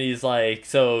 And he's like,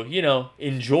 so you know,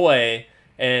 enjoy.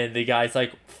 And the guy's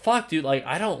like, fuck dude, like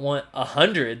I don't want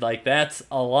 100, like that's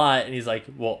a lot. And he's like,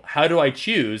 well, how do I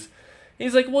choose? And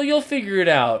he's like, well, you'll figure it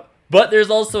out, but there's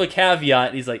also a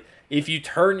caveat. He's like, if you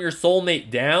turn your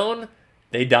soulmate down,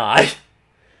 they die.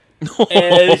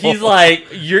 And he's like,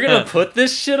 you're going to put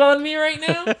this shit on me right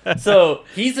now? So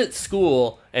he's at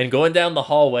school and going down the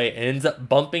hallway and ends up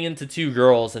bumping into 2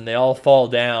 girls, and they all fall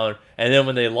down. And then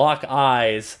when they lock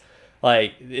eyes,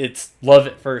 like it's love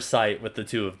at first sight with the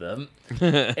 2 of them.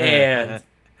 And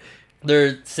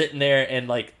they're sitting there and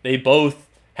like they both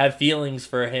have feelings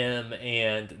for him,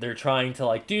 and they're trying to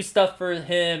like do stuff for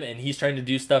him, and he's trying to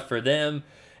do stuff for them.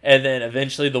 And then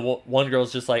eventually the one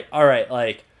girl's just like, all right,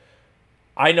 like,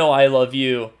 I know I love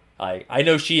you. I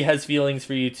know she has feelings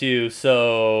for you too.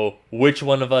 So which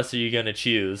one of us are you going to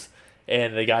choose?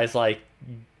 And the guy's like,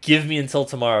 give me until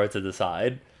tomorrow to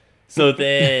decide. So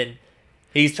then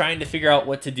he's trying to figure out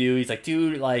what to do. He's like,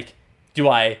 dude, like, do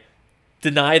I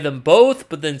deny them both,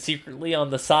 but then secretly on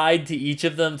the side to each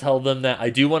of them tell them that I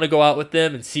do want to go out with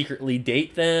them and secretly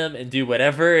date them and do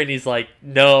whatever? And he's like,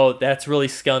 no, that's really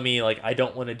scummy, like I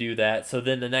don't want to do that. So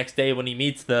then the next day when he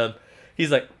meets them,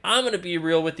 he's like, I'm gonna be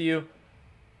real with you,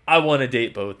 I want to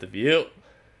date both of you.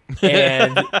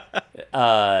 And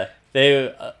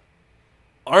they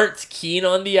aren't keen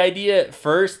on the idea at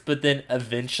first, but then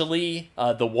eventually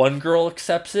the one girl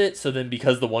accepts it. So then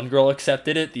because the one girl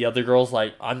accepted it, the other girl's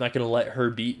like, I'm not going to let her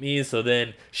beat me. So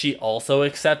then she also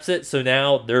accepts it. So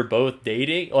now they're both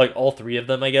dating. Like all 3 of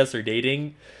them, I guess, are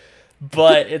dating.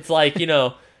 But it's like, you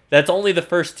know, that's only the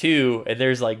first 2, and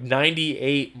there's like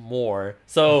 98 more.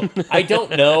 So I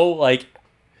don't know, like,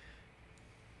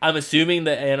 I'm assuming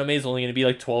the anime is only going to be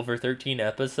like 12 or 13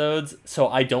 episodes. So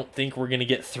I don't think we're going to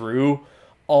get through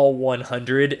all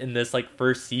 100 in this like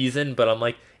first season, but I'm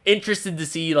like interested to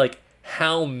see like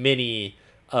how many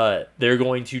they're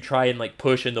going to try and like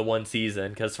push into one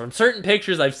season, because from certain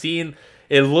pictures I've seen,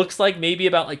 it looks like maybe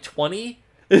about like 20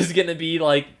 is going to be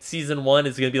like season 1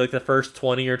 is going to be like the first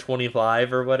 20 or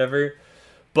 25 or whatever.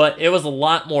 But it was a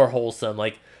lot more wholesome.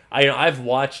 Like I've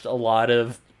watched a lot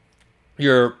of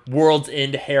your World's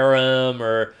End Harem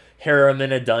or Harem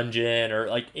in a Dungeon or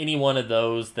like any one of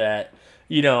those that,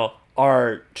 you know,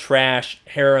 are trash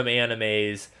harem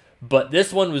animes, but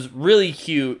this one was really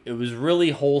cute. It was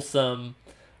really wholesome.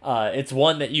 It's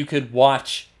one that you could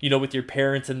watch, you know, with your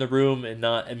parents in the room and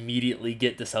not immediately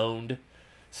get disowned.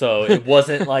 So it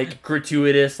wasn't like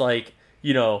gratuitous, like,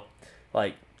 you know,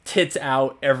 like tits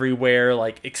out everywhere,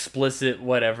 like explicit,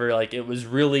 whatever. Like it was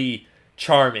really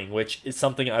charming, which is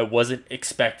something I wasn't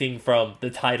expecting from the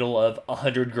title of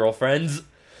 100 Girlfriends.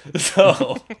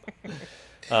 So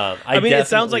I mean, it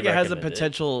sounds like it has a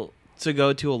potential to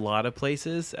go to a lot of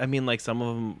places. I mean, like some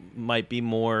of them might be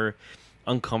more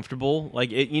uncomfortable.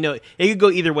 Like it, you know, it could go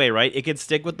either way, right? It could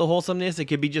stick with the wholesomeness. It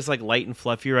could be just like light and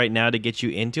fluffy right now to get you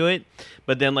into it.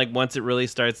 But then like once it really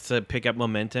starts to pick up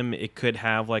momentum, it could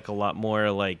have like a lot more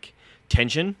like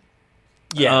tension.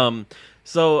 Yeah.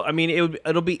 So I mean,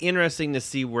 it'll be interesting to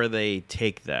see where they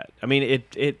take that. I mean,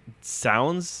 it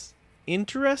sounds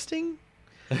interesting.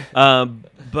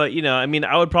 But you know, I mean,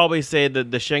 I would probably say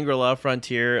that the Shangri-La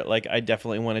Frontier, like, I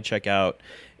definitely want to check out,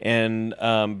 and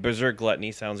Berserk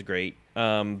Gluttony sounds great.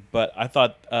 But I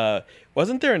thought,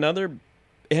 wasn't there another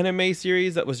anime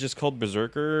series that was just called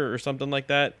Berserker or something like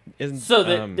that?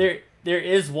 There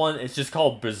is one. It's just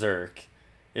called Berserk,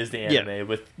 is the anime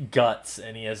with guts,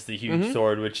 and he has the huge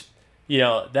sword. Which, you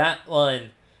know, that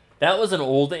one, that was an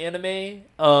old anime.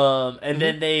 And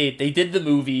then they did the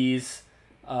movies,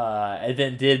 and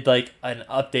then did like an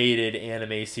updated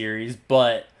anime series.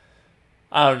 But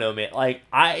I don't know, man. Like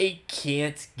I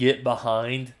can't get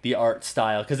behind the art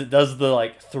style because it does the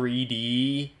like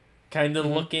 3D kind of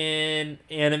looking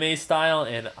anime style,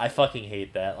 and I fucking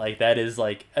hate that. Like that is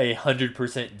like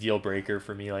 100% deal breaker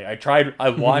for me. Like I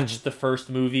watched the first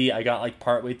movie, I got like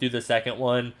partway through the second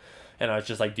one, and I was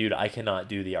just like, dude, I cannot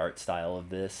do the art style of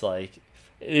this. Like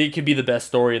it could be the best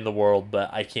story in the world,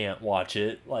 but I can't watch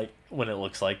it like when it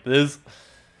looks like this.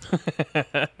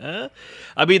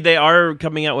 I mean, they are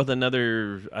coming out with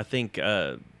another, I think,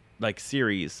 like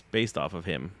series based off of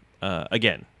him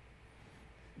again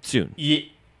soon.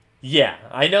 Yeah,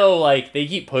 I know, like, they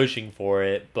keep pushing for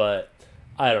it, but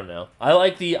I don't know.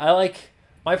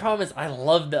 My problem is I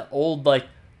love the old, like,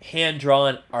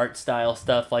 hand-drawn art style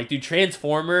stuff. Like, dude,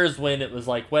 Transformers, when it was,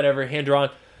 like, whatever, hand-drawn,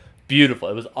 beautiful.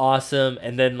 It was awesome.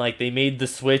 And then, like, they made the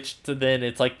switch to then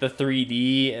it's, like, the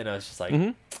 3D, and I was just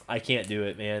like, I can't do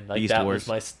it, man. Like, Beast that Wars.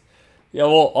 was my... Yeah,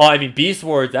 well, I mean, Beast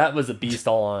Wars, that was a beast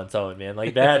all on its own, man.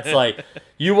 Like, that's like,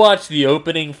 you watch the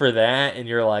opening for that, and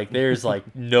you're like, there's,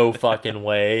 like, no fucking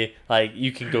way. Like,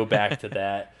 you can go back to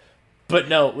that. But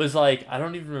no, it was like, I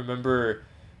don't even remember,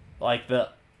 like, the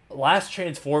last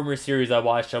Transformers series I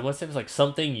watched, I want to say it was, like,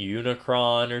 something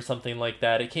Unicron or something like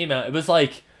that. It came out, it was,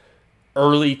 like,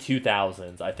 early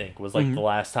 2000s, I think, was, like, the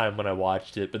last time when I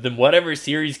watched it. But then whatever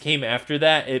series came after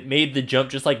that, it made the jump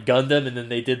just like Gundam, and then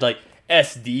they did, like,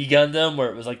 SD Gundam, where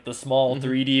it was like the small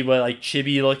 3D but like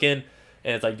chibi looking,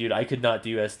 and it's like, dude, I could not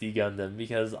do SD Gundam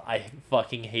because I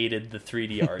fucking hated the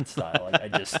 3D art style.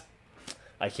 Like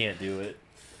I can't do it.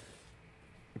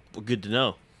 Well, good to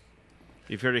know.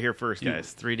 You've heard it here first,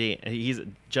 guys. 3D.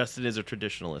 Justin is a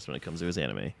traditionalist when it comes to his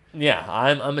anime. Yeah,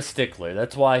 I'm a stickler.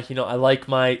 That's why, I like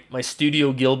my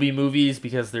Studio Gilby movies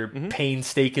because they're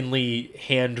painstakingly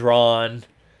hand drawn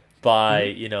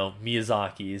by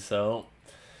Miyazaki. So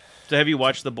have you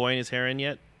watched The Boy and His Heron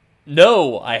yet?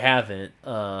 No, I haven't.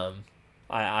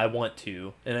 I want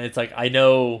to, and it's like I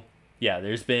know. Yeah,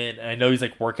 I know he's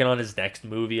like working on his next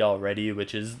movie already,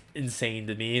 which is insane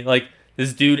to me. Like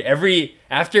this dude,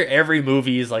 after every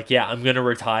movie, he's like, "Yeah, I'm gonna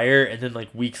retire," and then like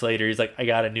weeks later, he's like, "I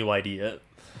got a new idea."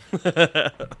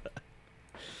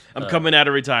 I'm coming out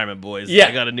of retirement, boys. Yeah,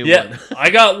 I got a new one. I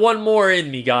got one more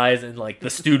in me, guys, and like the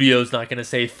studio's not gonna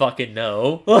say fucking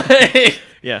no. Like,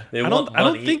 yeah, they I want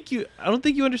don't money. think you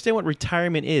understand what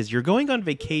retirement is. You're going on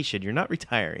vacation. You're not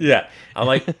retiring. Yeah, I'm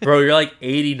like, bro, you're like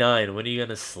 89. When are you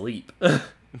gonna sleep?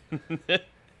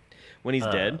 When he's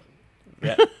dead.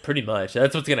 Yeah, pretty much.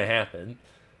 That's what's gonna happen.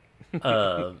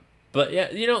 But yeah,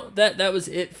 that was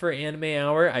it for Anime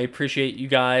Hour. I appreciate you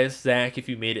guys, Zach. If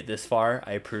you made it this far,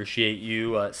 I appreciate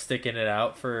you sticking it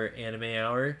out for Anime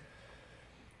Hour.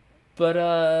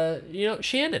 But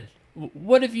Shannon,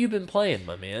 what have you been playing,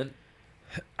 my man?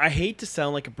 I hate to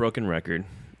sound like a broken record,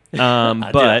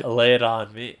 but lay it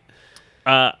on me.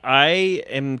 I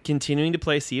am continuing to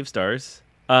play Sea of Stars.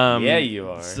 Yeah, you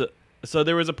are. So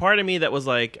there was a part of me that was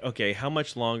like, okay, how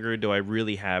much longer do I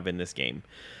really have in this game?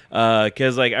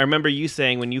 Because like I remember you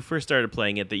saying when you first started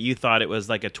playing it that you thought it was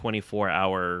like a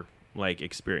 24-hour like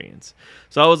experience.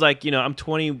 So I was like, I'm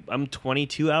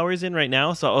 22 hours in right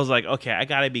now. So I was like, okay, I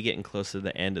gotta be getting close to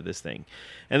the end of this thing.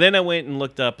 And then I went and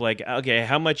looked up like, okay,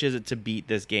 how much is it to beat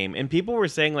this game? And people were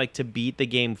saying like to beat the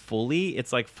game fully,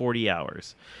 it's like 40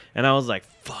 hours. And I was like,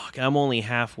 fuck, I'm only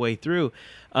halfway through.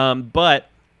 But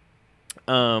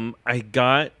I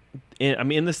got in.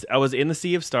 I was in the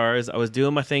Sea of Stars. I was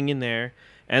doing my thing in there,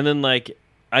 and then like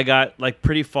I got like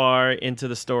pretty far into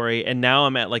the story, and now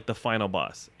I'm at like the final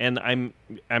boss, and I'm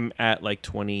at like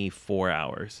 24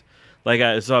 hours.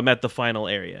 So I'm at the final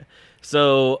area.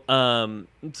 So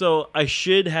I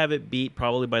should have it beat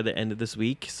probably by the end of this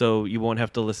week. So you won't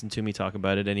have to listen to me talk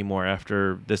about it anymore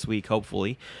after this week,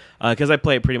 hopefully, because I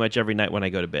play it pretty much every night when I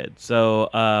go to bed. So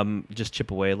just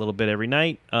chip away a little bit every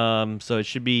night. So it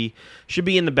should be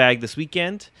in the bag this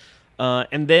weekend.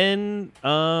 And then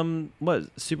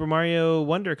Super Mario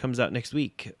Wonder comes out next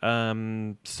week.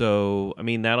 So I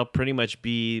mean that'll pretty much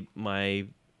be my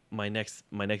next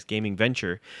gaming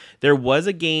venture. There was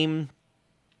a game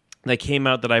that came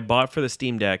out that I bought for the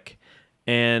Steam Deck,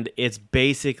 and it's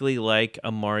basically like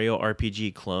a Mario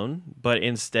RPG clone, but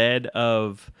instead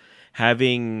of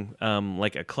having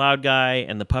like a Cloud guy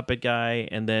and the Puppet guy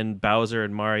and then Bowser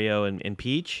and Mario and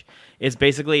Peach, it's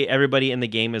basically everybody in the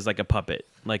game is like a puppet,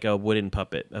 like a wooden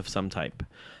puppet of some type.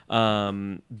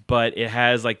 But it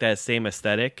has like that same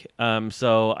aesthetic.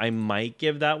 So I might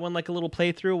give that one like a little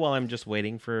playthrough while I'm just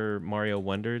waiting for Mario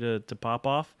Wonder to pop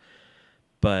off.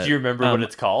 But do you remember what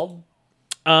it's called?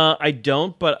 I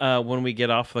don't, but when we get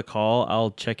off the call,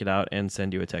 I'll check it out and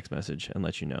send you a text message and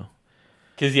let you know.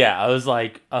 Cause yeah, I was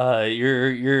like,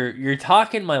 you're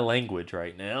talking my language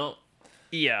right now.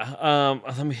 Yeah.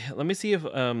 Let me see if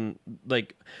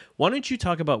like, why don't you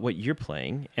talk about what you're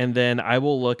playing, and then I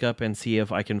will look up and see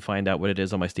if I can find out what it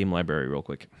is on my Steam library real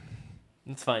quick.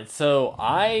 It's fine. So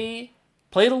I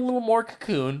played a little more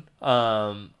Cocoon,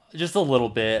 just a little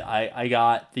bit. I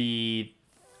got the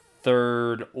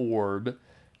third orb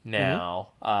now.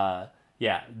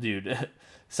 Yeah, dude.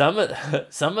 Some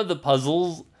of the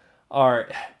puzzles are,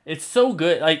 it's so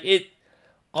good. Like, it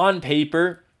on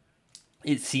paper,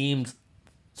 it seems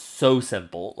so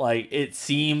simple. Like, it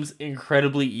seems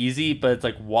incredibly easy, but it's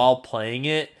like while playing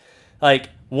it, like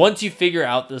once you figure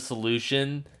out the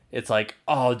solution, it's like,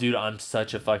 oh dude, I'm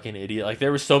such a fucking idiot. Like,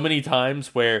 there were so many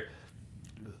times where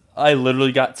I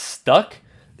literally got stuck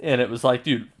and it was like,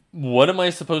 dude, what am I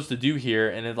supposed to do here?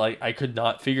 And it's like, I could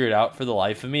not figure it out for the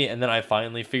life of me. And then I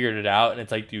finally figured it out, and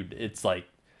it's like, dude, it's like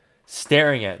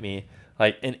staring at me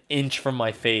like an inch from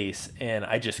my face, and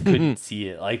I just couldn't see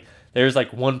it. Like, there's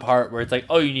like one part where it's like,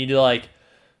 oh, you need to like,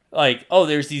 oh,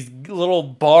 there's these little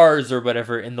bars or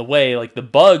whatever in the way, like the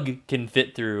bug can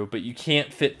fit through, but you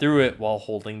can't fit through it while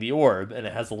holding the orb. And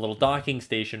it has a little docking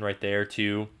station right there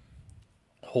to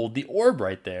hold the orb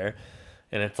right there.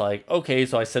 And it's like, okay,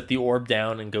 so I set the orb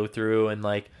down and go through and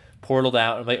like portaled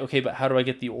out. I'm like, okay, but how do I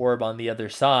get the orb on the other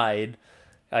side?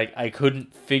 I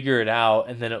couldn't figure it out.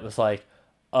 And then it was like,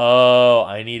 oh,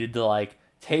 I needed to like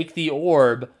take the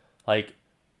orb, like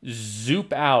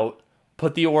zoop out,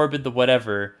 put the orb into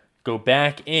whatever, go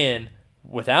back in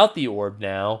without the orb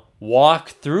now, walk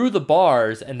through the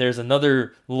bars, and there's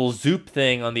another little zoop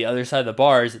thing on the other side of the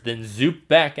bars, then zoop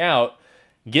back out,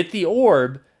 get the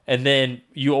orb, and then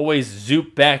you always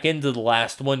zoop back into the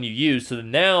last one you use. So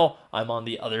now I'm on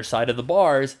the other side of the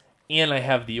bars and I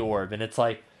have the orb. And it's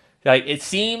like it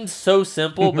seems so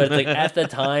simple, but it's like at the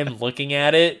time looking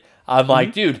at it, I'm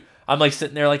like, dude, I'm like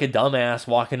sitting there like a dumbass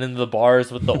walking into the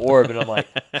bars with the orb. And I'm like,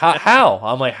 how?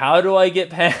 I'm like, how do I get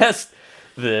past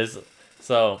this?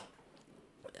 So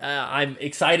I'm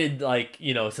excited, like,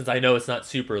 you know, since I know it's not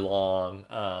super long,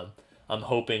 I'm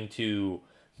hoping to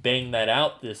bang that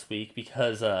out this week,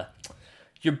 because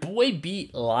your boy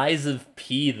beat Lies of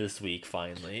P this week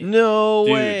finally. No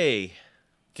way.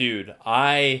 Dude,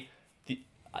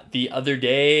 the other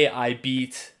day I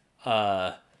beat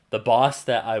the boss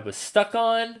that I was stuck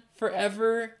on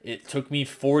forever. It took me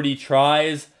 40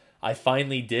 tries. I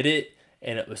finally did it,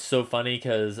 and it was so funny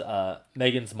because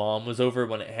Megan's mom was over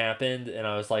when it happened, and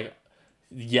I was like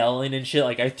yelling and shit.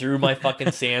 Like, I threw my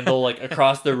fucking sandal like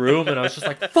across the room, and I was just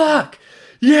like, fuck!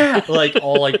 Yeah, like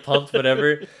all like pumped,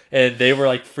 whatever. And they were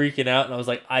like freaking out, and I was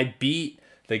like, I beat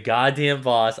the goddamn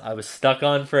boss I was stuck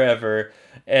on forever.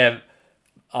 And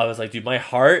I was like, dude, my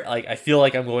heart, like, I feel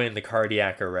like I'm going into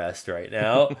cardiac arrest right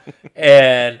now.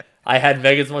 And I had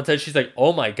Megan's one touch. She's like,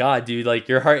 oh my god, dude, like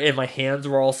your heart, and my hands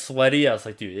were all sweaty. I was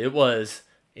like, dude, it was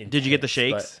intense. Did you get the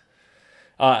shakes?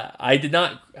 I did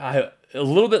not. A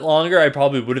little bit longer, I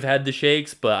probably would have had the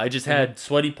shakes, but I just had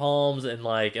sweaty palms, and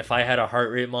like if I had a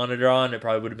heart rate monitor on, it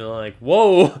probably would have been like,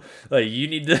 whoa, like you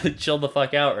need to chill the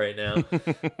fuck out right now.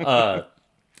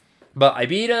 But I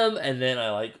beat him, and then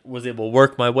I like was able to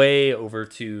work my way over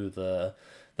to the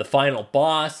final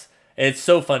boss. And it's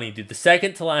so funny, dude. The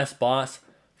second to last boss,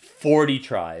 40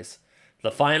 tries.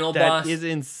 The final boss, that is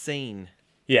insane.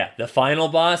 Yeah, the final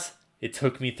boss, it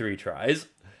took me 3 tries.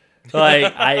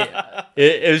 Like,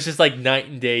 it was just like night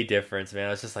and day difference, man.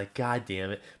 I was just like, god damn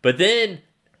it. But then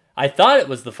I thought it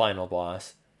was the final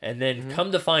boss, and then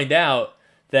come to find out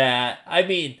that, I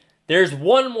mean, there's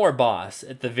one more boss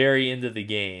at the very end of the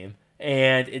game,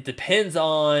 and it depends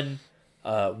on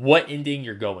what ending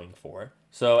you're going for.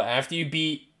 So after you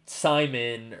beat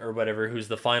Simon or whatever, who's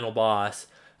the final boss,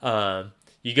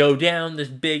 you go down this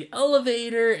big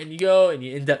elevator, and you go and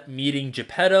you end up meeting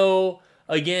Geppetto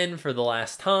again for the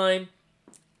last time.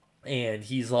 And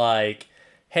he's like,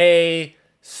 hey,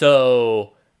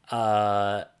 so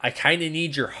I kind of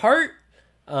need your heart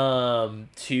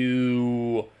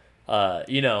to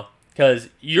you know, because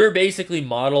you're basically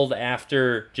modeled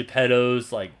after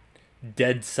Geppetto's like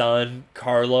dead son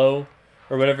Carlo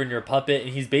or whatever in your puppet, and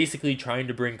he's basically trying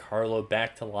to bring Carlo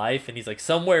back to life. And he's like,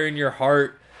 somewhere in your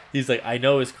heart, he's like, I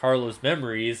know is Carlo's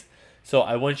memories, so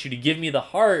I want you to give me the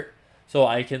heart so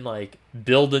I can like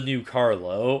build a new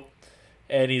Carlo.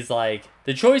 And he's like,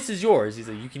 the choice is yours. He's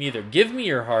like, you can either give me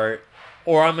your heart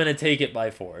or I'm gonna take it by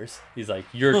force. He's like,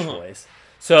 your choice.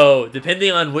 So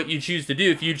depending on what you choose to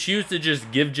do, if you choose to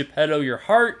just give Geppetto your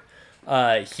heart,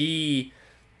 he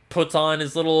puts on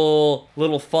his little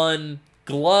fun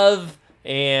glove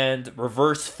and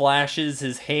reverse flashes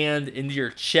his hand into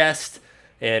your chest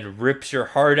and rips your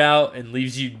heart out and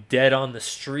leaves you dead on the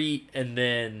street, and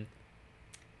then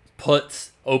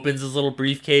opens his little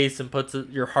briefcase and puts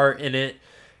your heart in it,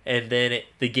 and then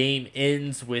the game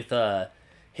ends with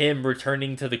him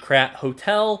returning to the Krat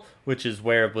Hotel, which is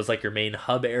where it was like your main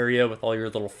hub area with all your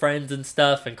little friends and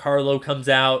stuff, and Carlo comes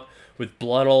out with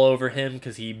blood all over him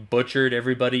because he butchered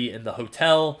everybody in the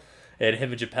hotel, and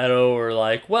him and Geppetto are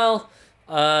like, well,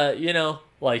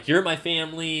 like, you're my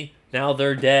family, now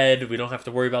they're dead, we don't have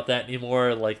to worry about that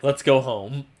anymore, like, let's go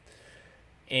home.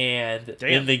 And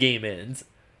then the game ends.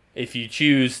 If you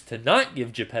choose to not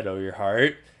give Geppetto your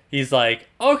heart, he's like,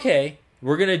 okay,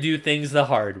 we're going to do things the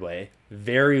hard way.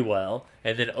 Very well.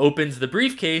 And then opens the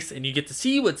briefcase, and you get to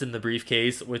see what's in the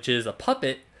briefcase, which is a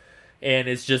puppet. And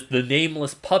it's just the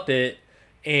nameless puppet.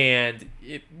 And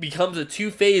it becomes a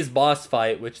 2-phase boss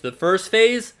fight, which the first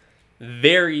phase,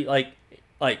 very,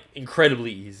 like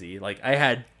incredibly easy. Like, I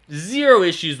had 0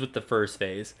 issues with the first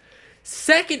phase.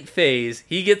 Second phase,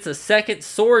 he gets a second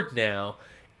sword now.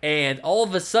 And all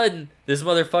of a sudden, this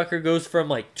motherfucker goes from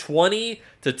like 20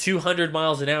 to 200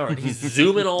 miles an hour. And he's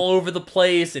zooming all over the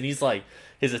place. And he's like,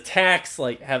 his attacks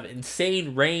like have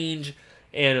insane range.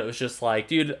 And it was just like,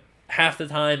 dude, half the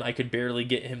time I could barely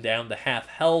get him down to half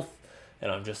health.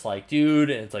 And I'm just like,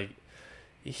 dude. And it's like,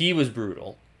 he was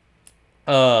brutal.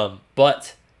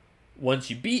 But once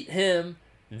you beat him,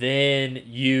 then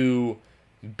you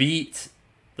beat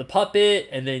the puppet.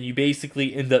 And then you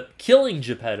basically end up killing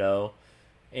Geppetto.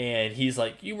 And he's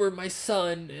like, you were my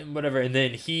son, and whatever. And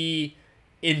then he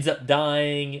ends up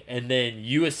dying, and then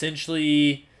you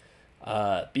essentially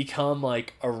become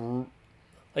like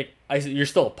you're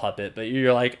still a puppet, but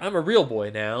you're like, I'm a real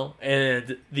boy now.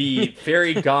 And the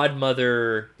fairy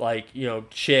godmother,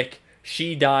 chick,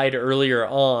 she died earlier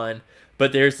on,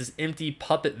 but there's this empty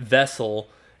puppet vessel,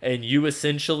 and you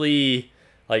essentially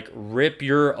like rip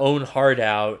your own heart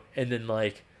out, and then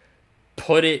like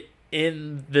put it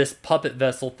in this puppet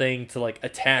vessel thing to like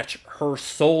attach her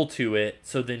soul to it,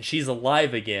 so then she's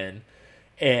alive again.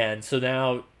 And so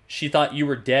now she thought you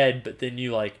were dead, but then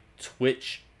you like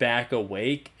twitch back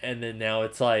awake, and then now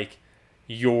it's like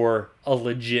you're a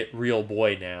legit real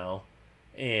boy now,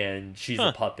 and she's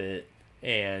a puppet,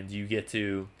 and you get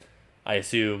to, I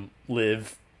assume,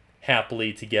 live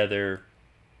happily together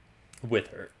with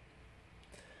her.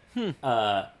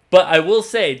 But I will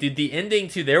say, dude, the ending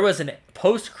too, there was a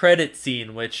post-credit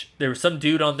scene, which there was some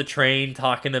dude on the train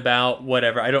talking about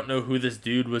whatever. I don't know who this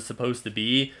dude was supposed to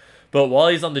be, but while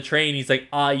he's on the train, he's like,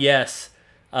 yes.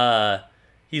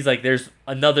 He's like, there's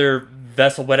another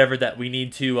vessel, whatever, that we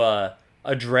need to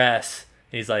address.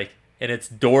 And he's like, and it's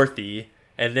Dorothy.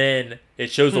 And then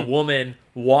it shows a woman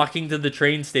walking to the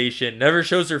train station, never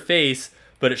shows her face,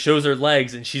 but it shows her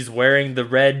legs, and she's wearing the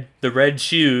red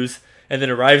shoes. And then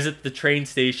arrives at the train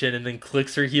station and then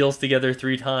clicks her heels together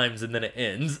 3 times, and then it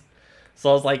ends. So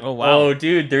I was like, oh,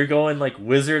 dude, they're going like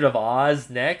Wizard of Oz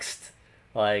next.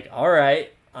 Like, all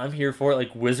right, I'm here for it.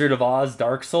 Like Wizard of Oz,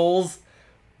 Dark Souls.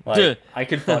 Like, dude. I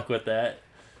could fuck with that.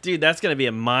 Dude, that's gonna be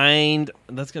a mind.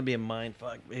 That's gonna be a mind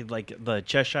fuck. Like the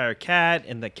Cheshire Cat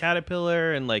and the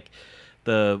Caterpillar and like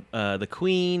the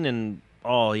Queen and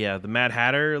the Mad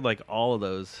Hatter. Like all of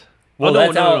those. Well,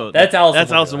 that's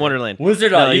Alice in Wonderland.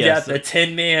 Wizard of Oz, you got the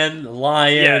Tin Man, the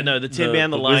Lion. Yeah, no, the Tin Man,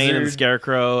 the Lion, Wizard. And the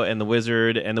Scarecrow, and the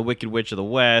Wizard, and the Wicked Witch of the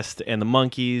West, and the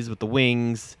monkeys with the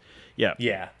wings. Yeah.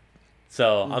 Yeah.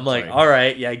 So I'm like, all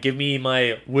right, yeah, give me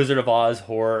my Wizard of Oz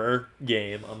horror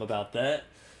game. I'm about that.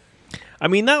 I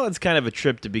mean, that one's kind of a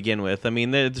trip to begin with. I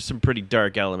mean, there's some pretty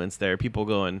dark elements there. People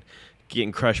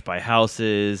getting crushed by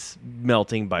houses,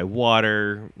 melting by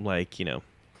water, like,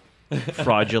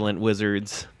 fraudulent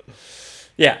wizards.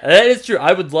 Yeah, that is true.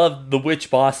 I would love the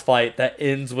witch boss fight that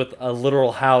ends with a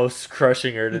literal house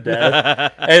crushing her to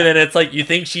death. And then it's like, you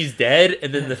think she's dead,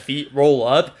 and then the feet roll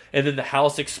up, and then the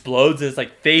house explodes, and it's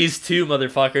like phase 2,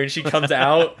 motherfucker, and she comes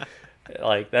out.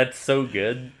 Like, that's so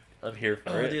good. I'm here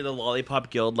for it. Dude, the Lollipop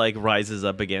Guild like rises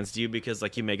up against you because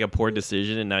like you make a poor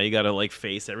decision, and now you gotta like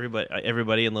face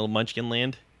everybody in Little Munchkin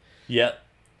Land. Yep.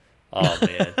 Oh,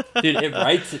 man. Dude, it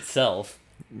writes itself.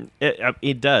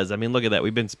 It does. I mean, look at that.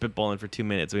 We've been spitballing for 2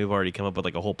 minutes, and we've already come up with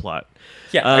like a whole plot.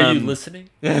 Yeah, are you listening?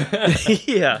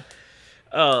 Yeah.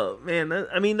 Oh man,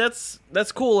 that's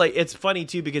cool. Like, it's funny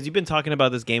too because you've been talking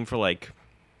about this game for like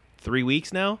 3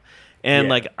 weeks now, and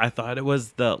like I thought it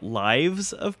was the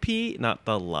Lives of P, not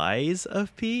the Lies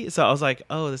of P. So I was like,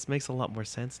 oh, this makes a lot more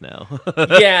sense now.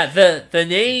 Yeah, the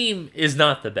name is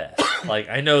not the best. Like,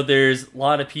 I know there's a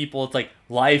lot of people. It's like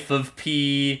Life of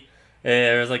P.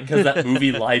 And it was like, because that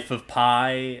movie Life of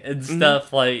Pi and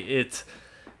stuff, like, it's,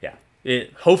 yeah.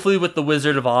 hopefully with the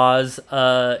Wizard of Oz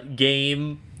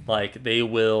game, like they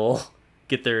will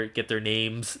get their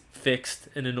names fixed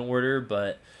and in order.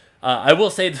 But I will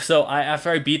say, so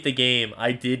after I beat the game,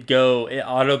 I did go. It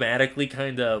automatically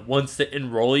kind of wants to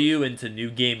enroll you into New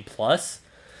Game Plus,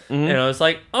 and I was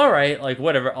like, all right, like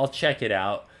whatever, I'll check it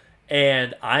out.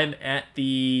 And I'm at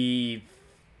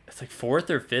it's like fourth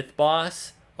or fifth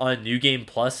boss on New Game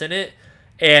Plus in it,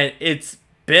 and it's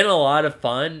been a lot of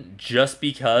fun just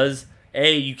because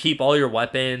you keep all your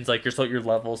weapons, like you're still at your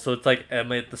level, so it's like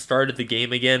I'm at the start of the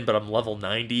game again, but I'm level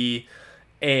 90,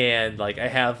 and like I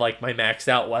have like my maxed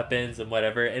out weapons and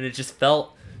whatever, and it just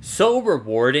felt so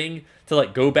rewarding to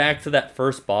like go back to that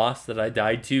first boss that I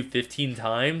died to 15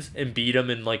 times and beat him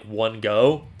in like one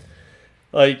go.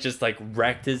 Like, just, like,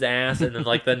 wrecked his ass, and then,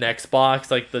 like, the next box,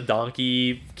 like, the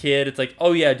donkey kid, it's like,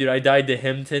 oh, yeah, dude, I died to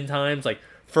him 10 times, like,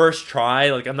 first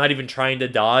try, like, I'm not even trying to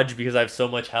dodge because I have so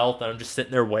much health, and I'm just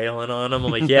sitting there wailing on him.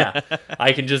 I'm like, yeah,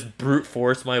 I can just brute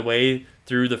force my way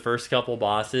through the first couple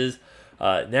bosses.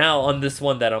 Now, on this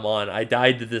one that I'm on, I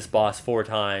died to this boss 4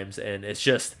 times, and it's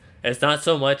not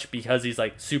so much because he's,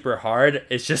 like, super hard,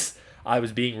 it's just I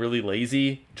was being really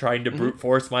lazy trying to brute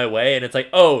force my way, and it's like,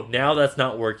 oh, now that's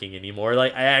not working anymore.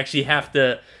 Like, I actually have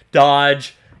to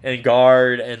dodge and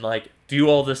guard and like do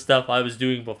all the stuff I was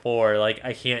doing before. Like,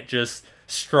 I can't just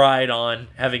stride on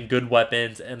having good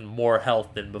weapons and more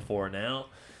health than before now.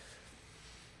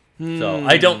 So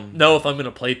I don't know if I'm gonna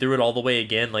play through it all the way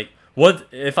again. Like,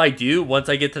 if I do, once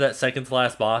I get to that second to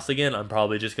last boss again, I'm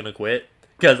probably just gonna quit.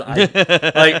 Because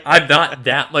I'm not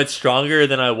that much stronger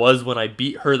than I was when I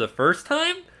beat her the first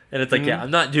time, and it's like, yeah,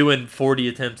 I'm not doing 40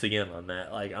 attempts again on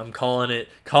that. Like, I'm calling it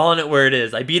where it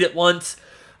is. I beat it once.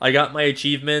 I got my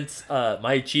achievements.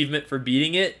 My achievement for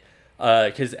beating it,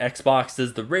 because Xbox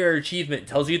does the rare achievement,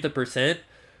 tells you the percent.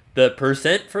 The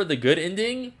percent for the good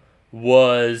ending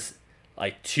was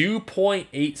like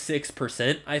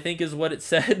 2.86%. I think is what it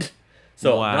said.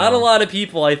 So not a lot of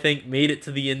people, I think, made it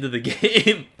to the end of the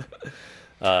game.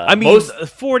 I mean,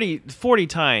 40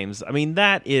 times. I mean,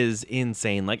 that is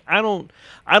insane. Like, I don't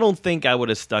think I would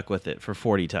have stuck with it for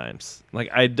 40 times.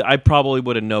 Like, I probably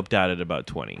would have noped out at about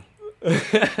 20.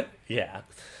 Yeah.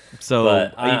 So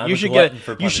you should get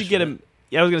a.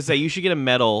 Yeah, I was gonna say you should get a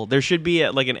medal. There should be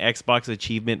like an Xbox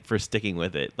achievement for sticking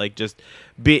with it. Like, just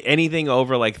be anything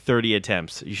over like 30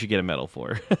 attempts, you should get a medal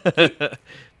for.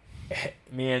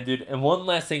 Man, dude. And one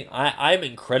last thing, I'm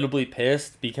incredibly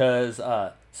pissed because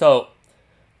so.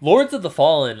 Lords of the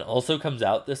Fallen also comes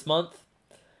out this month,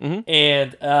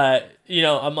 and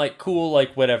I'm like, cool,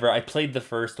 like whatever. I played the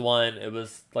first one; it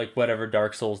was like whatever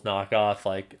Dark Souls knockoff.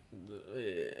 Like,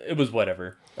 it was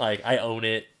whatever. Like, I own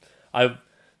it. I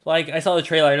saw the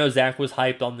trailer. I know Zach was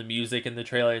hyped on the music in the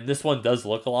trailer, and this one does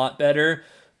look a lot better.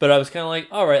 But I was kind of like,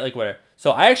 all right, like whatever.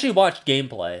 So I actually watched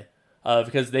gameplay.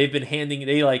 Because they've been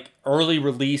they like early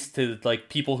release to like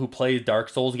people who play Dark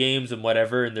Souls games and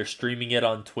whatever, and they're streaming it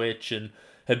on Twitch and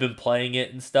have been playing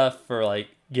it and stuff for like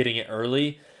getting it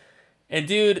early. And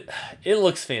dude, it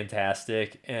looks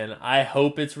fantastic, and I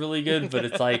hope it's really good, but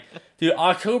it's like, dude,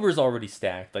 October's already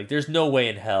stacked. Like, there's no way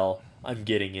in hell I'm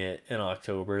getting it in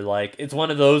October. Like, it's one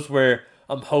of those where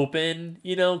I'm hoping,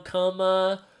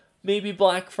 come maybe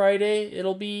Black Friday,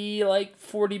 it'll be like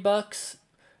 $40,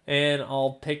 and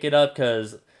I'll pick it up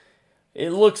because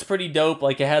it looks pretty dope.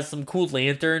 Like, it has some cool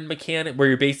lantern mechanic where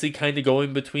you're basically kind of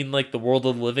going between like the world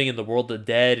of the living and the world of the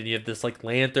dead, and you have this like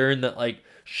lantern that like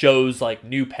shows like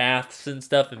new paths and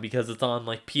stuff, and because it's on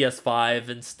like PS5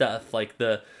 and stuff, like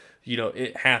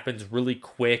it happens really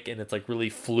quick and it's like really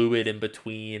fluid in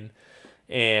between,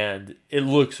 and it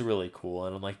looks really cool.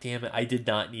 And I'm like, damn it, I did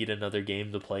not need another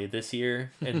game to play this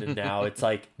year, and then now it's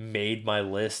like made my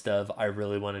list of I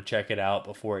really want to check it out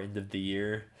before end of the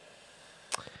year.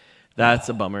 That's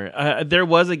a bummer. There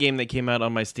was a game that came out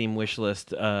on my Steam wish list,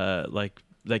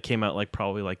 that came out like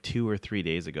probably like 2 or 3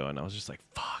 days ago, and I was just like,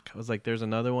 fuck. I was like, there's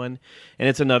another one, and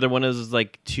it's another one is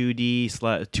like 2D /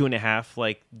 2.5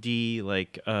 like D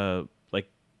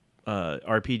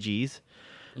RPGs.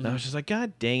 And I was just like,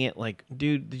 God dang it, like,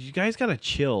 dude, you guys gotta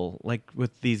chill like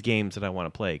with these games that I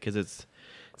want to play, because it's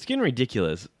getting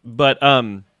ridiculous. But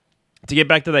to get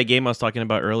back to that game I was talking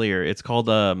about earlier, it's called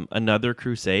Another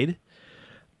Crusade.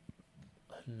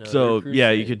 You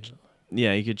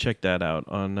could check that out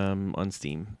on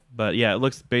Steam. But yeah, it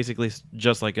looks basically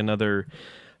just like another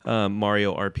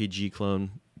Mario RPG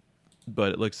clone,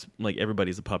 but it looks like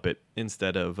everybody's a puppet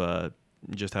instead of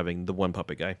just having the one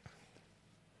puppet guy.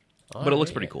 But it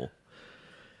looks pretty cool.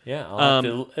 Yeah,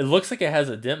 it looks like it has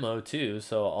a demo too,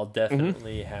 so I'll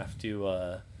definitely have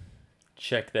to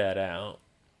check that out.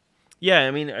 Yeah,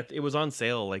 I mean, it was on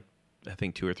sale like I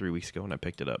think 2 or 3 weeks ago when I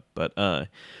picked it up. But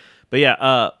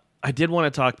yeah, I did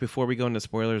want to talk before we go into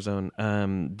spoiler zone.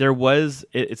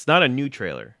 It's not a new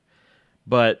trailer,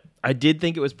 but I did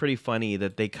think it was pretty funny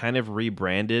that they kind of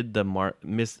rebranded the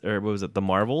the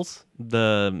Marvels,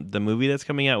 the movie that's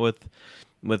coming out with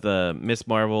Miss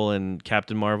Marvel and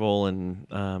Captain Marvel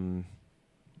and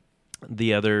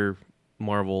the other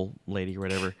Marvel lady or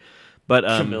whatever. But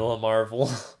Camilla Marvel.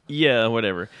 Yeah,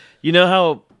 whatever. You know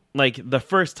how like the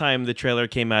first time the trailer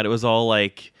came out, it was all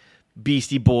like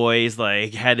Beastie Boys,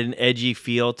 like had an edgy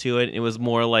feel to it. It was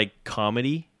more like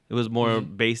comedy. It was more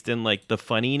based in like the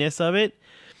funniness of it.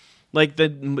 Like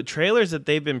the trailers that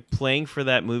they've been playing for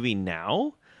that movie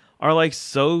now are like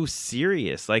so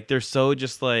serious. Like they're so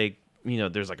just like, you know,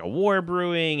 there's like a war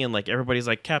brewing and like everybody's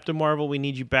like, Captain Marvel, we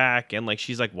need you back. And like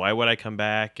she's like, why would I come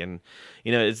back? And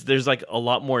you know, there's like a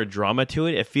lot more drama to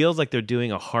it. It feels like they're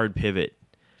doing a hard pivot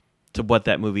to what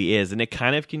that movie is, and it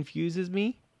kind of confuses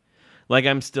me. Like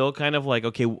I'm still kind of like,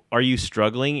 okay, are you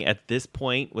struggling at this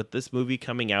point with this movie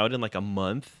coming out in like a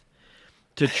month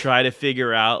to try to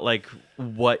figure out like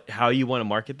how you want to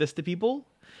market this to people?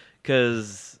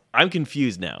 Because I'm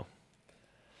confused now.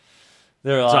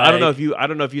 They're so like, I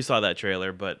don't know if you saw that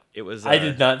trailer, but it was. I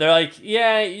did not. They're like,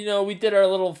 yeah, you know, we did our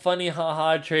little funny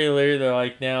haha trailer. They're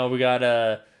like, now we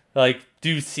gotta like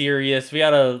do serious. We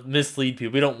gotta mislead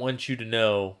people. We don't want you to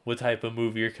know what type of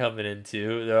movie you're coming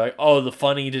into. They're like, oh, the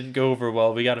funny didn't go over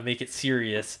well. We gotta make it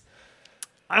serious.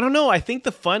 I don't know. I think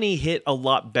the funny hit a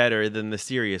lot better than the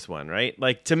serious one, right?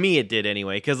 Like to me, it did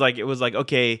anyway. Because like it was like,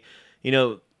 okay, you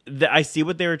know, I see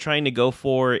what they were trying to go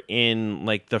for in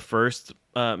like the first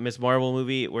Miss Marvel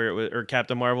movie where it was, or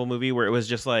Captain Marvel movie where it was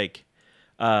just like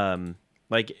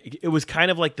it was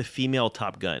kind of like the female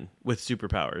Top Gun with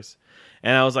superpowers.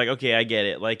 And I was like, okay, I get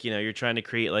it. Like, you know, you're trying to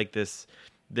create like this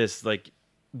like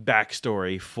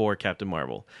backstory for Captain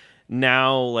Marvel.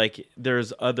 Now, like,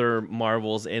 there's other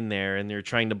Marvels in there, and they're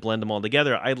trying to blend them all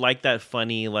together. I like that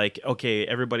funny, like, okay,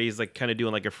 everybody's like kind of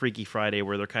doing like a Freaky Friday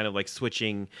where they're kind of like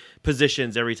switching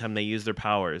positions every time they use their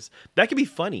powers. That could be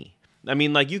funny. I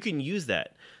mean, like, you can use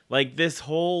that. Like this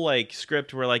whole like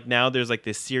script where like now there's like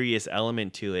this serious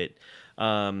element to it.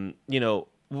 You know,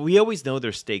 we always know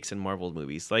there's stakes in Marvel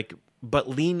movies, like, but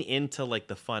lean into like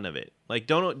the fun of it. Like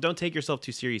don't take yourself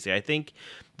too seriously. I think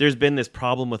there's been this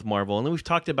problem with Marvel, and we've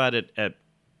talked about it at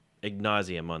ad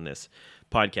nauseum on this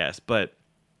podcast, but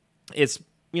it's,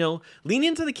 you know, lean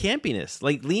into the campiness.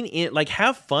 Like lean in, like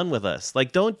have fun with us.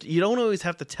 Like you don't always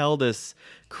have to tell this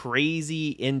crazy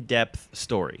in-depth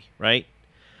story, right?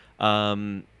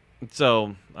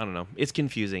 So I don't know. It's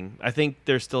confusing. I think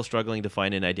they're still struggling to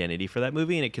find an identity for that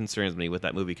movie, and it concerns me with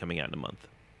that movie coming out in a month.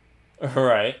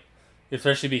 Right.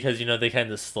 Especially because, you know, they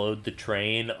kind of slowed the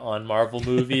train on Marvel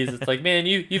movies. It's like, man,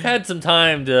 you've had some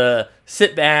time to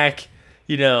sit back,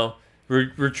 you know,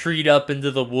 retreat up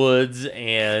into the woods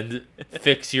and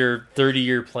fix your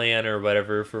 30-year plan or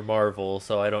whatever for Marvel.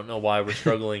 So I don't know why we're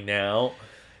struggling now.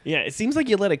 Yeah, it seems like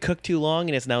you let it cook too long,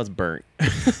 and it's burnt.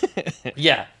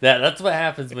 Yeah, that's what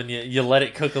happens when you let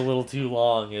it cook a little too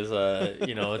long. Is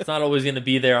you know, it's not always going to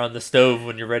be there on the stove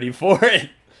when you're ready for it.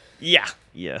 Yeah,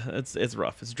 it's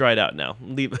rough. It's dried out now.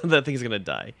 That thing's gonna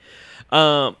die.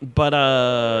 But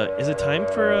is it time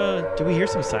for? Do we hear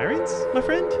some sirens, my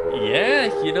friend?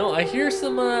 Yeah, you know, I hear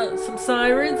some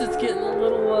sirens. It's getting a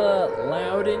little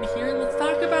loud in here. Let's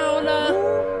talk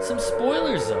about some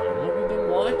spoiler zone. What we've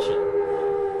been watching.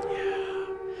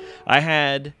 I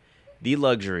had the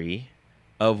luxury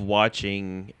of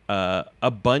watching a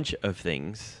bunch of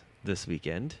things this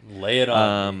weekend. Lay it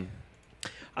on.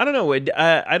 I don't know.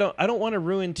 I don't want to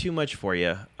ruin too much for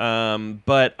you.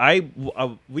 But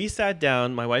we sat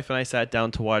down. My wife and I sat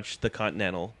down to watch The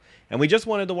Continental, and we just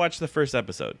wanted to watch the first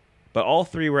episode. But all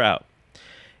three were out.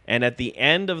 And at the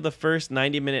end of the first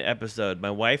 90-minute episode,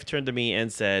 my wife turned to me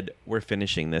and said, "We're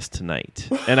finishing this tonight."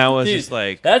 And I was Dude, just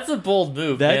like, "That's a bold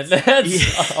move, man.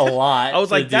 That's a lot." I was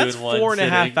like, "That's 4.5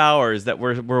 sitting. hours that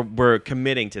we're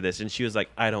committing to this." And she was like,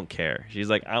 "I don't care." She's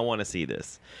like, "I want to see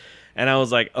this." And I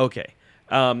was like, "Okay."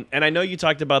 And I know you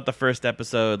talked about the first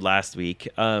episode last week,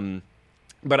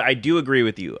 but I do agree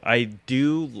with you. I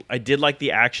did like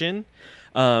the action.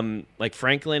 Like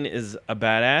Franklin is a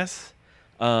badass.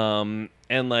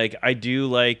 And like I do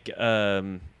like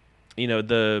you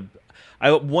know,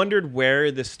 I wondered where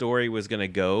the story was going to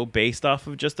go based off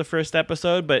of just the first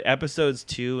episode, but episodes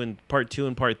 2 and part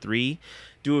 3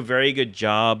 do a very good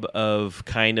job of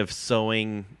kind of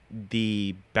sewing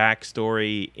the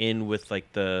backstory in with like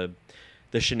the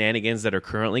shenanigans that are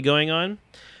currently going on.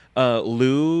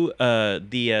 Lou,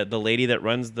 the lady that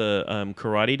runs the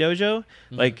karate dojo,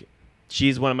 like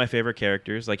she's one of my favorite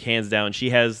characters, like hands down. She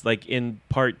has like in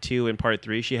part 2 and part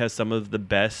 3, she has some of the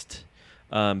best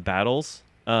battles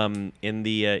in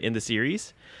the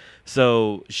series.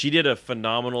 So she did a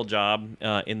phenomenal job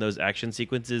in those action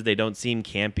sequences. They don't seem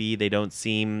campy. They don't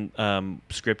seem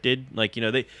scripted. Like, you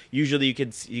know, they usually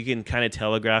you can kind of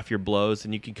telegraph your blows,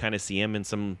 and you can kind of see them in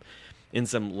some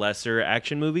lesser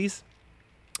action movies.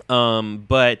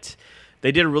 But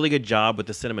they did a really good job with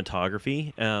the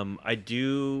cinematography.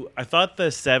 I thought the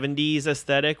 70s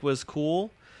aesthetic was cool.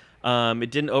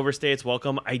 It didn't overstay its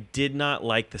welcome. I did not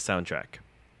like the soundtrack.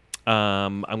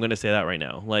 I'm going to say that right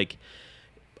now. Like,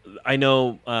 I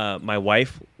know my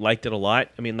wife liked it a lot.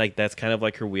 I mean, like, that's kind of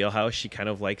like her wheelhouse. She kind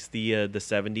of likes the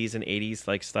 70s and 80s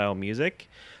like style music.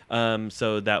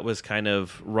 So that was kind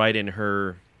of right in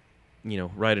her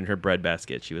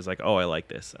breadbasket. She was like, "Oh, I like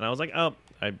this," and I was like, "Oh,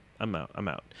 I'm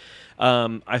out."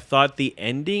 I thought the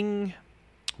ending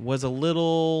was a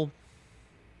little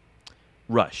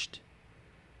rushed,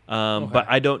 but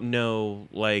I don't know.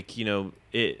 Like, you know,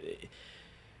 it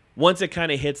once it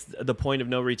kind of hits the point of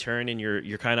no return, and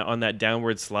you're kind of on that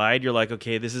downward slide, you're like,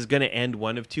 okay, this is going to end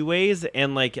one of two ways,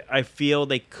 and like I feel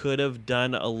they could have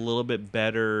done a little bit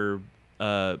better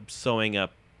sewing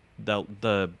up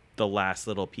the last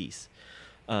little piece.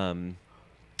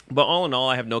 But all in all,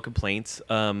 I have no complaints.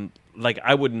 Like,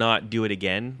 I would not do it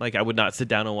again. Like, I would not sit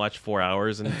down and watch 4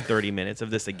 hours and 30 minutes of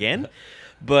this again.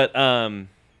 But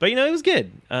you know, it was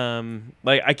good.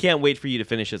 Like, I can't wait for you to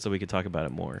finish it so we can talk about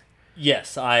it more.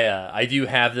 Yes, I do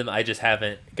have them. I just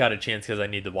haven't got a chance because I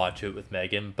need to watch it with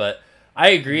Megan. But I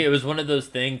agree. It was one of those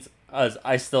things. As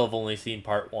I still have only seen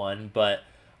part 1, but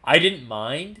I didn't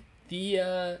mind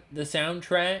the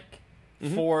soundtrack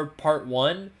for part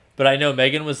 1. But I know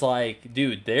Megan was like,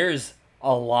 dude, there's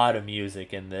a lot of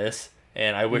music in this,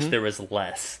 and I wish there was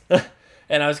less.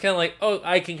 And I was kind of like, oh,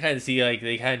 I can kind of see, like,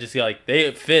 they kind of just feel like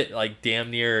they fit, like, damn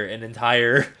near an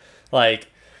entire, like,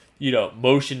 you know,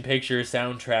 motion picture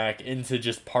soundtrack into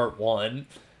just part 1.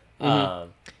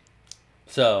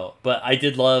 So, but I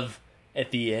did love at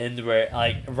the end where,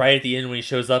 like, right at the end when he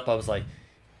shows up, I was like,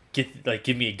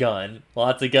 give me a gun.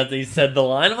 Lots of guns. He said the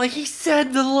line. I'm like, he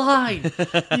said the line.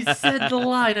 He said the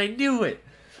line. I knew it.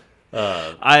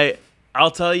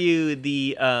 I'll tell you,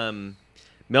 the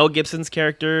Mel Gibson's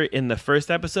character in the first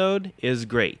episode is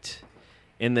great.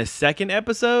 In the second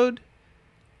episode,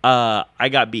 I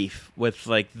got beef with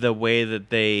like the way that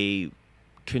they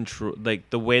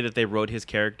wrote his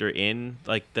character in,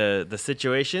 like the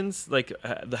situations, like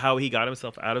how he got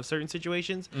himself out of certain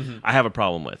situations. I have a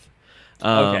problem with.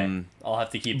 Okay, I'll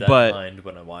have to keep that in mind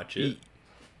when I watch it.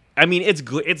 I mean, it's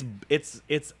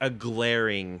a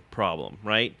glaring problem,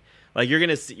 right? Like, you're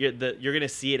gonna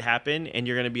see it happen, and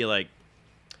you're gonna be like,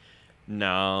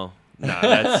 no,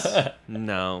 that's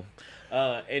no,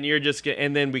 and you're just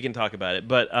and then we can talk about it.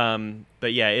 But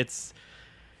yeah,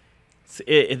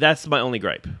 that's my only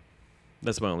gripe.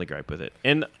 That's my only gripe with it.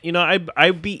 And you know,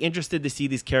 I'd be interested to see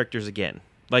these characters again.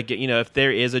 Like, you know, if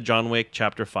there is a John Wick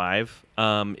Chapter 5,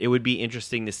 it would be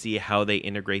interesting to see how they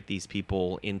integrate these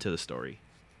people into the story.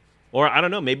 Or, I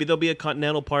don't know, maybe there'll be a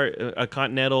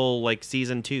Continental like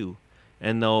season 2,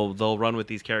 and they'll run with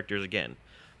these characters again.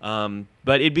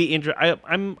 But it'd be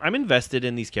I'm invested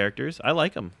in these characters. I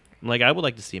like them. Like, I would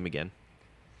like to see them again.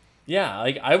 Yeah,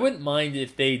 like, I wouldn't mind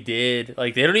if they did.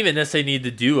 Like, they don't even necessarily need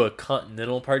to do a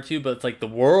Continental Part 2, but it's like the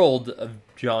world of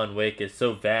John Wick is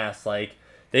so vast. Like,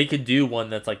 they could do one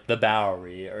that's like the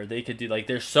Bowery, or they could do, like,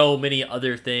 there's so many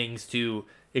other things to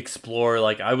explore.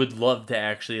 Like, I would love to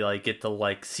actually, like, get to,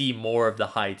 like, see more of the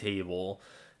High Table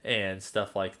and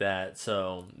stuff like that.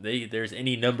 So there's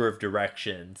any number of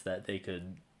directions that they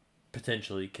could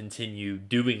potentially continue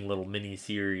doing little mini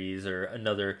series, or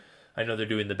another. I know they're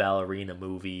doing the ballerina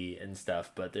movie and stuff,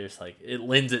 but there's, like, it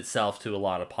lends itself to a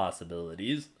lot of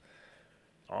possibilities.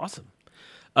 Awesome.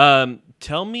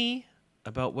 Tell me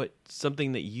about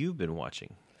something that you've been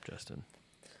watching, Justin.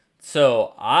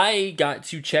 So I got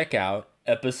to check out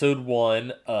episode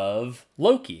 1 of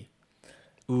Loki.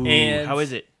 Ooh, and how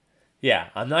is it? Yeah,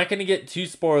 I'm not going to get too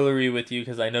spoilery with you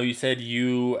because I know you said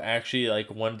you actually,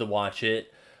 like, wanted to watch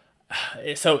it.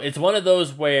 So it's one of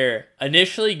those where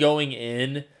initially going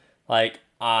in, like,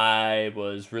 I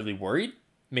was really worried,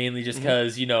 mainly just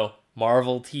because, you know,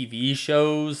 Marvel TV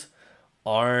shows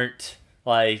aren't,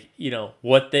 like, you know,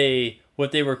 what they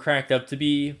were cracked up to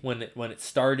be when it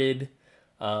started.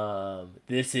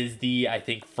 This is the, I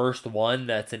think, first one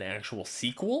that's an actual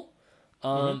sequel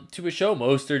to a show.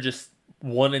 Most are just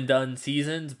one and done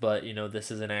seasons, but, you know, this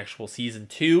is an actual season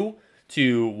 2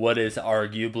 to what is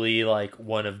arguably, like,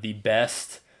 one of the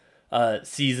best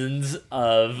seasons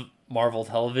of Marvel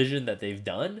television that they've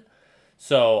done.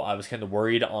 So I was kind of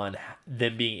worried on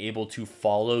them being able to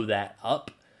follow that up.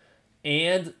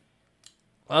 And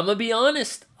I'm going to be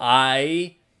honest,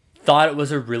 I thought it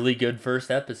was a really good first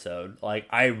episode. Like,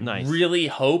 I really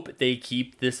hope they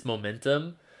keep this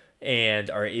momentum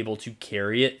and are able to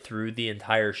carry it through the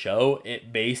entire show.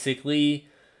 It basically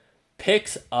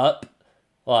picks up,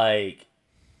 like,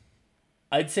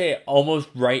 I'd say almost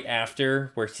right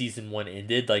after where season 1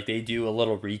 ended. Like, they do a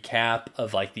little recap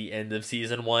of, like, the end of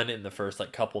season 1 in the first,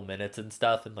 like, couple minutes and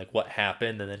stuff, and, like, what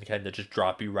happened, and then kind of just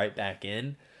drop you right back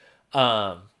in.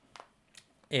 And,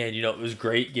 you know, it was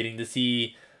great getting to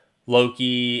see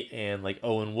Loki and, like,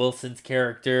 Owen Wilson's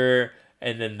character,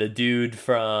 and then the dude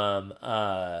from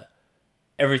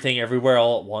Everything Everywhere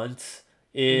All at Once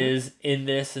is in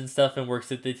this and stuff and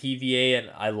works at the TVA, and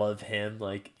I love him.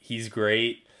 Like, he's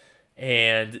great.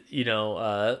 And, you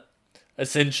know,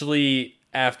 essentially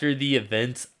after the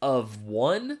events of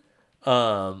 1,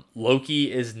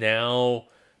 Loki is now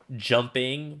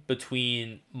jumping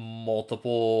between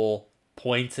multiple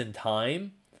points in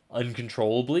time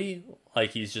uncontrollably.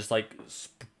 Like, he's just, like,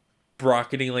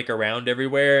 rocketing, like, around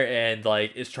everywhere, and,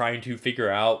 like, is trying to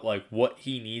figure out, like, what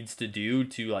he needs to do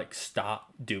to, like,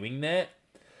 stop doing that.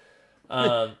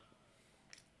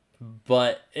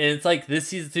 But, and it's like this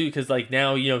season 2, because, like,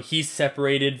 now, you know, he's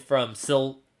separated from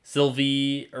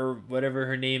Sylvie or whatever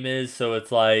her name is, so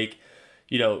it's like,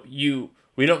 you know,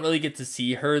 we don't really get to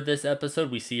see her this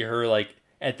episode. We see her, like,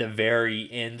 at the very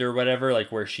end or whatever,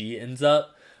 like, where she ends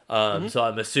up. So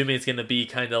I'm assuming it's going to be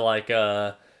kind of like,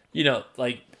 you know,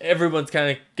 like, everyone's kind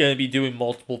of going to be doing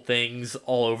multiple things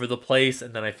all over the place,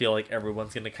 and then I feel like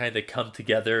everyone's going to kind of come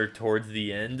together towards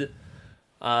the end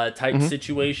type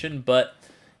situation. But,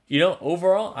 you know,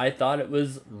 overall, I thought it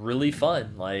was really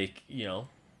fun. Like, you know,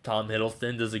 Tom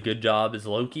Hiddleston does a good job as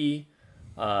Loki.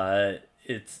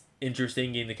 It's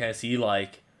interesting getting to kind of see,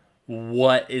 like,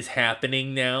 what is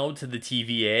happening now to the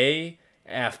TVA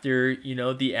after, you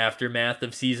know, the aftermath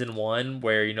of season 1,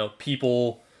 where, you know,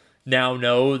 people now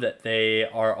know that they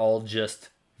are all just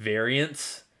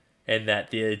variants, and that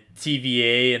the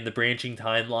TVA and the branching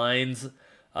timelines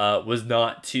was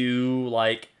not to,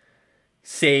 like,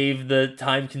 save the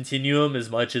time continuum as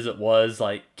much as it was,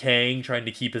 like, Kang trying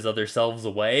to keep his other selves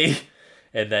away,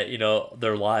 and that, you know,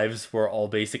 their lives were all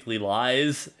basically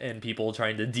lies, and people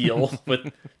trying to deal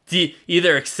with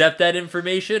either accept that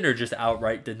information or just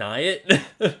outright deny it.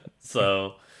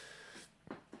 So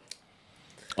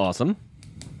awesome.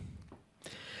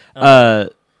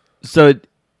 So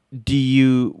do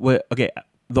you okay,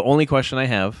 the only question I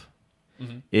have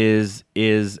is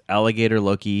alligator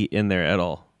Loki in there at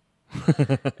all?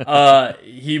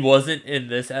 He wasn't in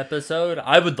this episode.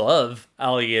 I would love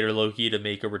alligator Loki to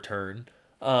make a return.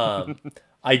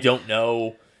 I don't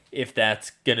know if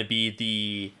that's gonna be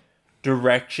the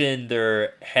direction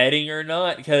they're heading or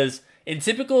not, because in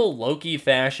typical Loki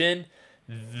fashion,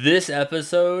 this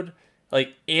episode,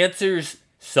 like, answers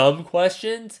some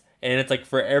questions, and it's like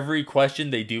for every question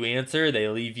they do answer, they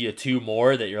leave you 2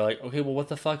 more that you're like, okay, well, what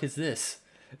the fuck is this?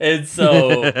 And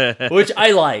so, which I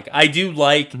like. I do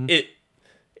like it.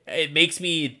 It makes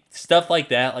me, stuff like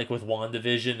that, like with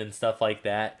WandaVision and stuff like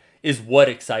that, is what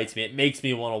excites me. It makes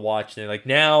me want to watch it. Like,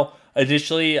 now,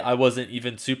 initially, I wasn't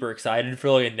even super excited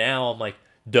for Loki, and now I'm like,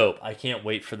 dope. I can't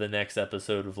wait for the next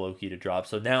episode of Loki to drop.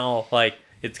 So now, like,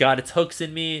 it's got its hooks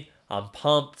in me. I'm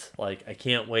pumped. Like, I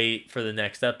can't wait for the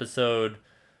next episode.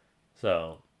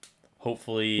 So,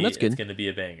 hopefully, it's going to be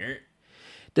a banger.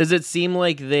 Does it seem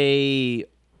like they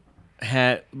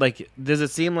had, like, does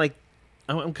it seem like,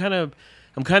 I'm kind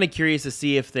of curious to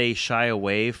see if they shy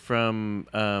away from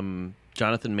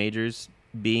Jonathan Majors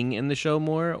being in the show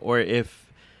more, or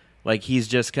if, like, he's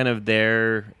just kind of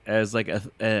there as like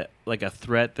a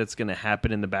threat that's going to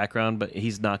happen in the background, but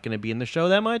he's not going to be in the show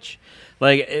that much,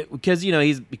 like, because, you know,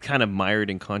 he's kind of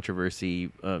mired in controversy,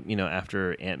 you know,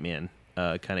 after Ant-Man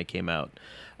kind of came out.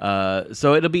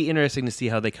 So it'll be interesting to see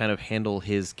how they kind of handle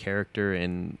his character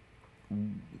and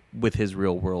with his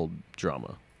real world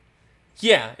drama.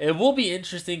 Yeah, it will be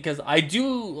interesting, because I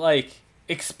do, like,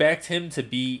 expect him to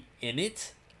be in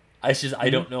it. I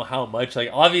don't know how much. Like,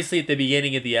 obviously at the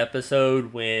beginning of the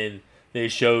episode, when they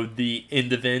showed the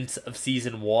end events of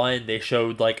season 1, they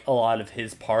showed, like, a lot of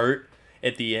his part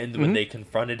at the end when they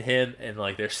confronted him, and,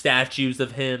 like, there's statues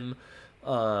of him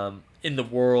in the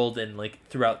world and, like,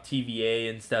 throughout TVA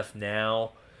and stuff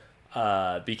now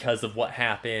because of what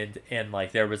happened, and,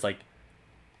 like, there was, like,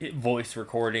 voice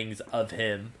recordings of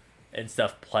him and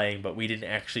stuff playing, but we didn't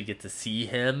actually get to see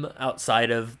him outside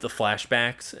of the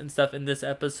flashbacks and stuff in this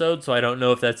episode. So I don't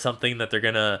know if that's something that they're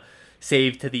gonna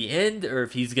saved to the end, or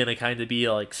if he's gonna kind of be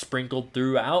like sprinkled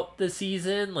throughout the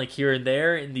season, like here and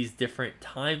there in these different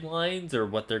timelines, or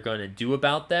what they're gonna do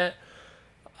about that.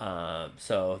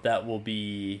 So that will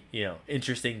be,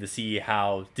 interesting to see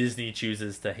how Disney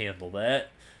chooses to handle that.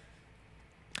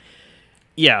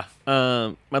 Yeah,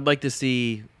 I'd like to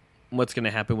see what's going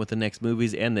to happen with the next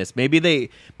movies and this. Maybe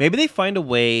they find a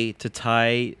way to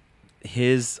tie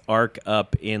his arc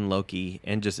up in Loki,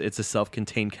 and just it's a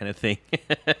self-contained kind of thing.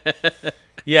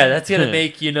 Yeah, that's gonna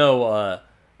make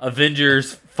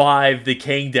Avengers 5: The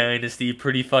Kang Dynasty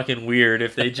pretty fucking weird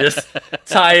if they just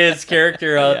tie his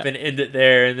character up and end it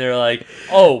there, and they're like,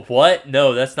 oh, what?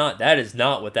 No, that is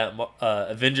not what that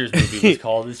Avengers movie was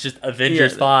called. It's just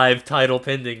Avengers 5 title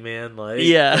pending, man. Like,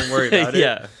 don't worry about it.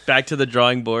 Yeah, back to the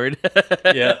drawing board.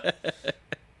 Yeah.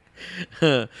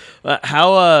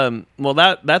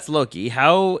 That's Loki.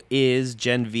 How is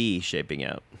Gen V shaping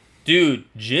out? Dude,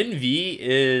 Gen V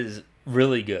is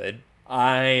really good.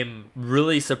 I'm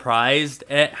really surprised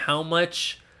at how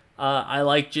much I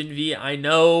like Gen V. I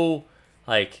know,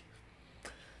 like,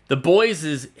 The Boys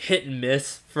is hit and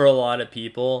miss for a lot of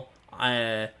people.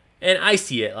 And I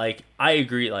see it. Like, I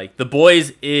agree. Like, The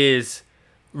Boys is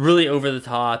really over the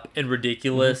top and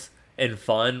ridiculous and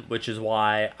fun, which is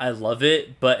why I love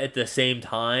it. But at the same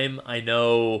time, I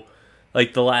know,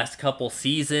 like, the last couple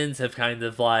seasons have kind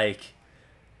of, like,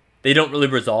 they don't really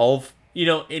resolve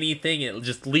anything. It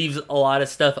just leaves a lot of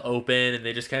stuff open, and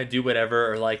they just kind of do whatever,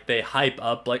 or like they hype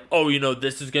up like, oh,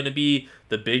 this is going to be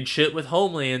the big shit with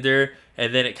Homelander,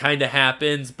 and then it kind of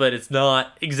happens, but it's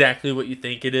not exactly what you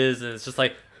think it is, and it's just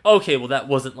like, okay, well, that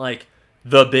wasn't like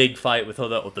the big fight with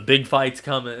the big fight's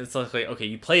coming. It's like, okay,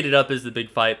 you played it up as the big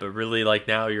fight, but really, like,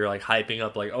 now you're like hyping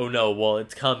up like, oh no, well,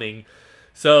 it's coming.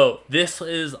 So this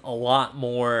is a lot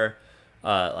more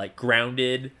like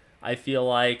grounded. I feel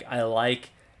like I like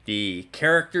the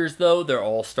characters, though. They're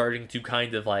all starting to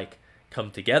kind of like come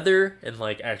together and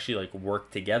like actually like work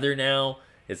together now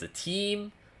as a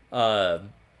team. They're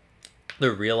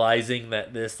realizing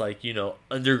that this like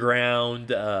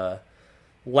underground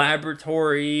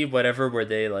laboratory, whatever, where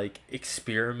they like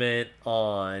experiment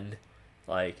on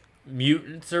like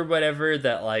mutants or whatever,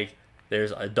 that like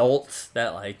there's adults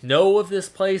that like know of this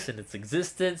place and its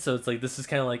existence. So it's like this is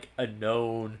kind of like a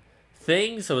known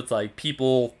thing. So it's like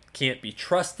people can't be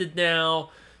trusted now,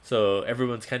 so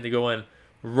everyone's kind of going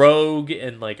rogue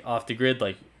and like off the grid,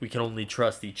 like we can only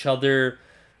trust each other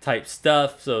type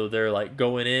stuff. So they're like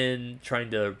going in trying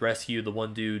to rescue the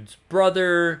one dude's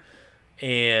brother,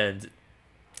 and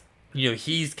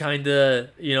he's kind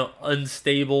of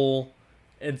unstable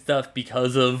and stuff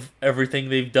because of everything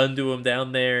they've done to him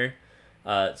down there.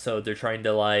 So they're trying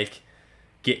to like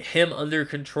get him under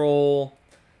control.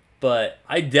 But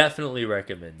I definitely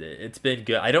recommend it. It's been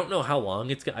good. I don't know how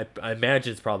long it's going to... I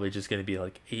imagine it's probably just going to be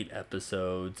like 8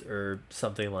 episodes or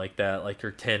something like that. Like, or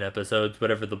 10 episodes,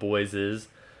 whatever The Boys is.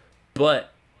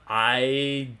 But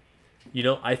I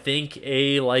think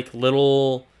a like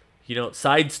little,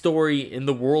 side story in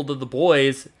the world of The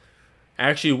Boys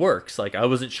actually works. Like, I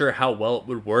wasn't sure how well it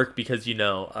would work because,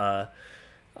 like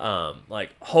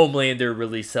Homelander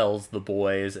really sells The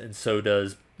Boys, and so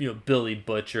does Billy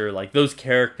Butcher. Like, those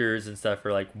characters and stuff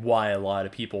are like why a lot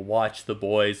of people watch The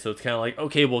Boys. So it's kind of like,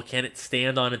 okay, well, can it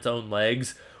stand on its own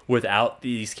legs without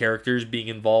these characters being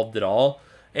involved at all?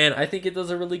 And I think it does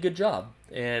a really good job,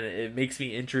 and it makes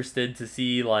me interested to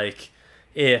see like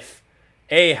if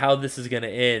A, how this is going to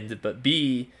end, but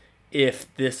B, if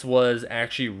this was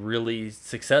actually really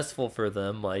successful for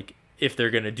them, like if they're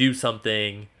going to do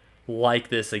something like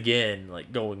this again,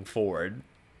 like going forward.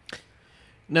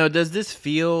 Now, does this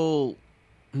feel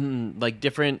like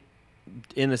different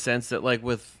in the sense that, like,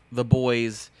 with The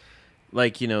Boys,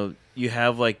 like, you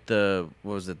have like the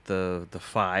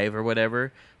 5 or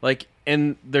whatever, like,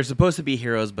 and they're supposed to be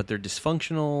heroes, but they're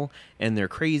dysfunctional and they're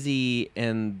crazy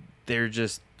and they're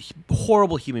just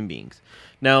horrible human beings.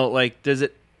 Now, like, does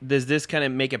this kind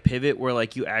of make a pivot where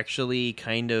like you actually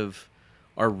kind of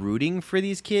are rooting for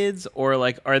these kids, or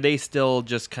like are they still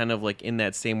just kind of like in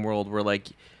that same world where like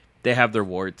they have their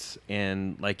warts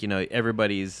and like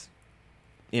everybody's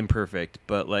imperfect,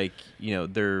 but like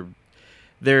they're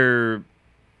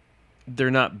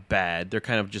not bad, they're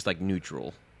kind of just like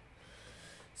neutral?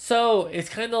 So it's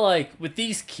kind of like with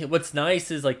these kids, what's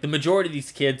nice is like the majority of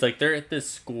these kids, like they're at this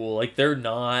school, like they're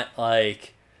not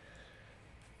like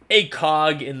a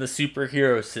cog in the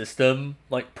superhero system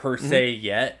like per se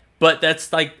yet, but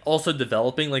that's like also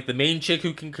developing. Like the main chick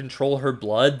who can control her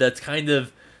blood, that's kind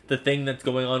of the thing that's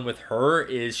going on with her,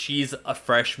 is she's a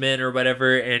freshman or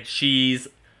whatever, and she's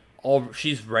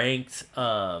ranked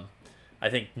I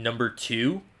think number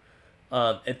 2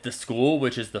 at the school,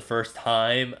 which is the first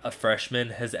time a freshman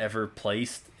has ever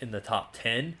placed in the top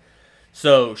 10.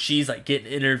 So she's like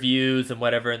getting interviews and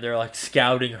whatever, and they're like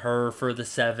scouting her for the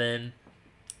 7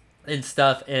 and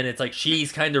stuff. And it's like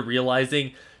she's kind of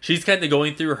realizing, she's kind of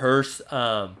going through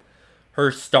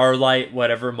her starlight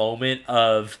whatever moment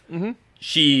of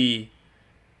she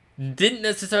didn't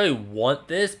necessarily want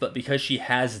this, but because she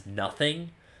has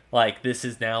nothing, like this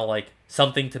is now like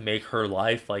something to make her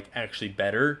life like actually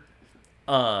better,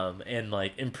 and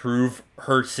like improve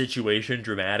her situation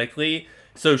dramatically.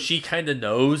 So she kind of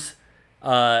knows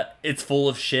it's full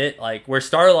of shit. Like where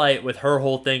Starlight with her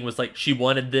whole thing was like she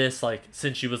wanted this like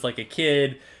since she was like a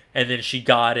kid, and then she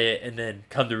got it, and then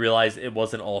come to realize it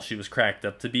wasn't all she was cracked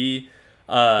up to be.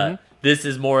 This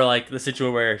is more like the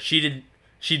situation where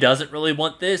she doesn't really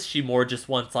want this. She more just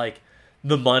wants like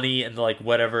the money and the, like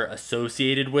whatever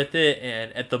associated with it.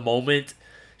 And at the moment,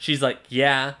 she's like,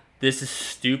 yeah, this is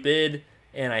stupid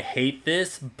and I hate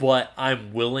this, but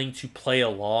I'm willing to play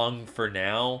along for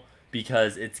now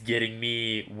because it's getting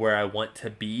me where I want to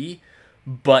be.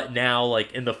 But now,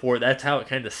 like in the fourth, that's how it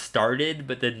kind of started.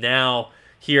 But then now,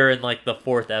 here in like the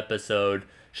 4th episode,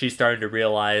 she's starting to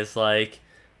realize like,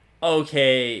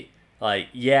 okay, like,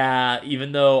 yeah,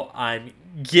 even though I'm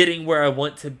getting where I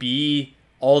want to be,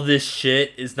 all this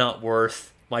shit is not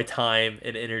worth my time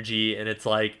and energy, and it's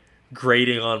like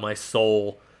grating on my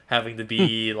soul having to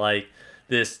be like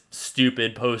this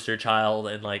stupid poster child,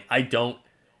 and like I don't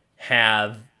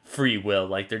have free will.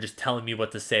 Like they're just telling me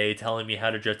what to say, telling me how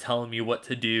to dress, telling me what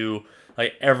to do.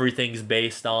 Like everything's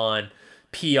based on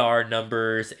PR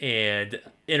numbers and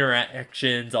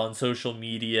interactions on social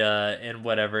media and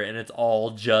whatever, and it's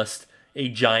all just a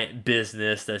giant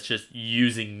business that's just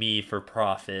using me for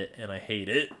profit, and I hate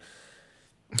it.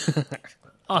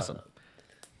 Awesome.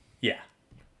 Yeah.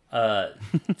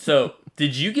 So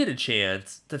did you get a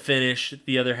chance to finish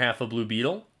the other half of Blue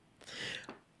Beetle?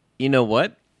 You know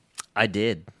what? I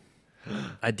did.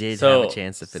 I did have a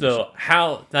chance to finish. So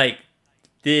how, like,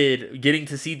 did getting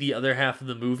to see the other half of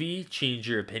the movie change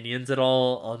your opinions at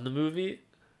all on the movie?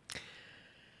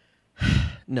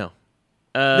 No.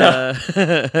 No.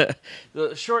 The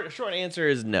short answer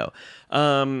is no.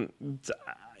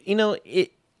 You know,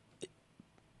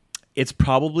 it's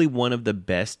probably one of the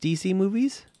best DC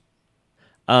movies.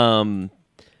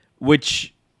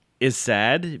 Which is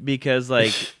sad because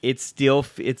like it still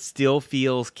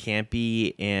feels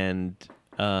campy, and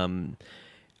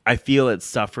I feel it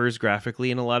suffers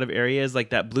graphically in a lot of areas.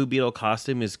 Like that Blue Beetle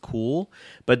costume is cool,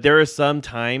 but there are some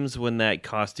times when that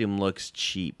costume looks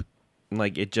cheap.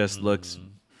 Like it just looks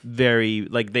very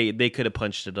like they could have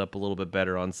punched it up a little bit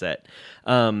better on set.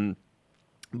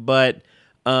 But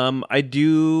I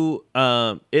do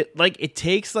it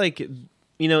takes like,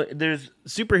 you know, there's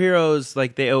superheroes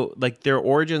like their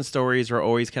origin stories are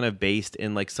always kind of based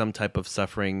in like some type of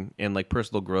suffering and like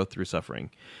personal growth through suffering.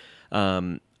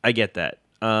 I get that.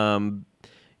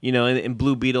 You know, and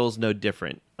Blue Beetle's no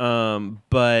different.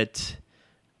 But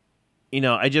you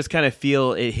know, I just kind of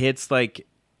feel it hits like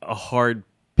a hard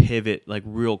pivot like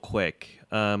real quick.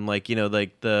 Like, you know,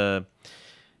 like the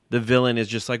villain is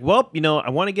just like, well, you know,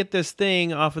 I want to get this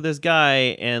thing off of this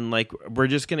guy, and like we're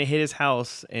just gonna hit his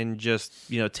house and just,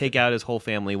 you know, take out his whole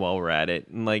family while we're at it,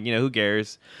 and like, you know, who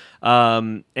cares?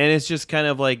 And it's just kind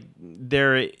of like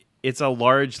it's a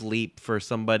large leap for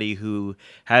somebody who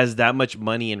has that much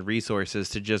money and resources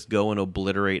to just go and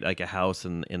obliterate like a house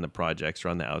in the projects or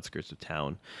on the outskirts of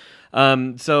town.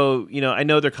 So, you know, I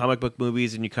know they're comic book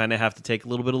movies and you kind of have to take a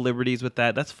little bit of liberties with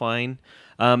that. That's fine.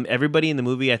 Everybody in the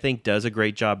movie, I think, does a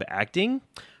great job acting.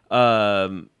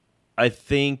 I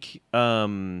think,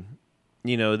 you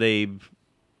know,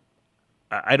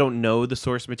 I don't know the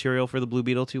source material for the Blue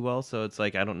Beetle too well, so it's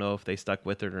like I don't know if they stuck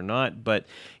with it or not. But,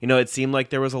 you know, it seemed like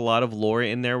there was a lot of lore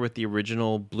in there with the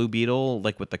original Blue Beetle,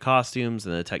 like with the costumes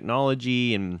and the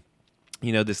technology, and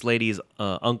you know, this lady's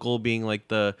uncle being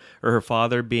like or her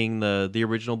father being the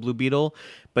original Blue Beetle,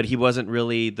 but he wasn't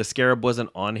really, the scarab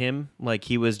wasn't on him. Like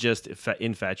he was just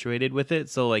infatuated with it.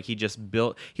 So like he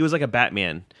was like a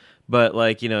Batman, but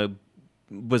like, you know,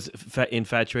 was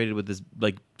infatuated with this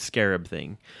like scarab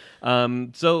thing.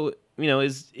 So, you know,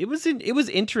 it was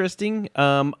interesting.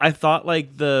 I thought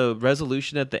like the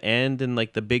resolution at the end and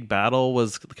like the big battle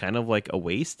was kind of like a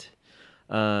waste.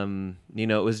 You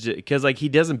know, it was just because like he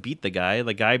doesn't beat the guy.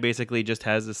 The guy basically just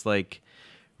has this like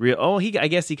I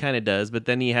guess he kind of does, but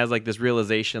then he has like this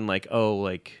realization like, oh,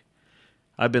 like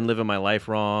I've been living my life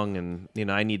wrong, and you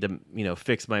know I need to, you know,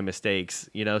 fix my mistakes.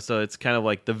 You know, so it's kind of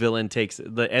like the villain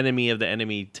the enemy of the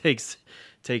enemy takes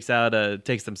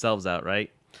themselves out,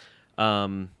 right?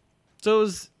 So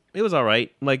it was all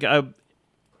right. Like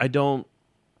I don't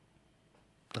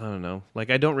know.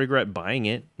 Like, I don't regret buying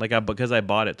it. Like, because I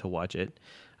bought it to watch it.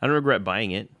 I don't regret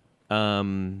buying it.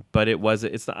 But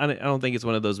it's not, I don't think it's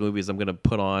one of those movies I'm going to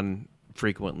put on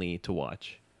frequently to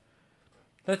watch.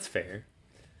 That's fair.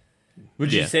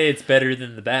 Would you say it's better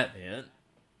than the Batman?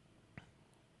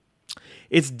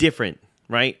 It's different,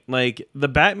 right? Like, the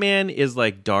Batman is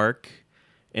like dark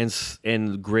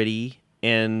and gritty,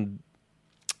 and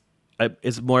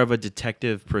it's more of a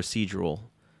detective procedural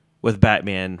with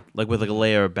Batman, like with like a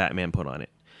layer of Batman put on it.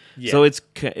 Yeah. So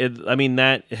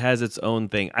that has its own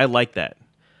thing. I like that.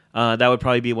 That would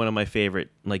probably be one of my favorite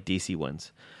like DC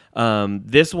ones.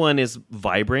 This one is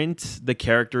vibrant. The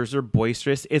characters are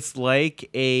boisterous. It's like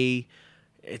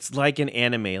an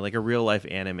anime, like a real life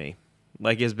anime.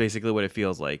 Like, is basically what it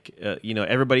feels like.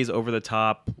 Everybody's over the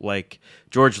top. Like,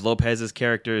 George Lopez's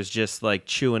character is just like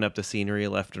chewing up the scenery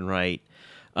left and right.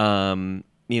 A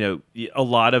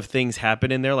lot of things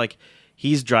happen in there. Like,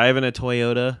 he's driving a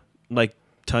Toyota, like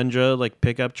Tundra, like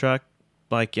pickup truck,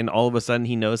 like, and all of a sudden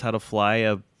he knows how to fly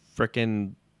a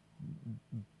frickin'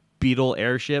 Beetle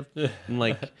airship, and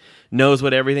like knows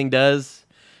what everything does.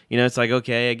 It's like,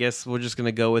 okay, I guess we're just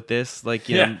gonna go with this. Like,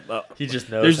 he just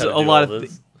knows. There's how to a do lot all of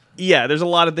this. There's a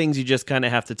lot of things you just kind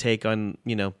of have to take on,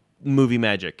 movie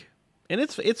magic, and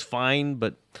it's fine,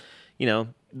 but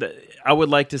I would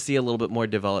like to see a little bit more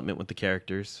development with the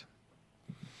characters.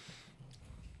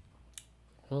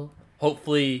 Well,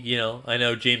 hopefully, I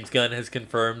know James Gunn has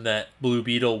confirmed that Blue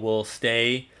Beetle will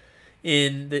stay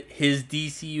in his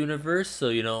DC universe,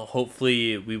 so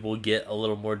hopefully we will get a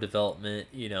little more development,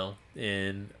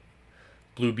 in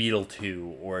Blue Beetle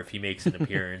 2, or if he makes an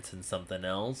appearance in something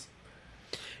else.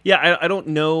 Yeah, I don't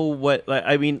know what. Like,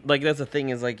 I mean, like, that's the thing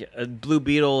is, like, Blue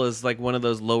Beetle is like one of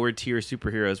those lower tier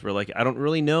superheroes where, like, I don't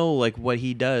really know like what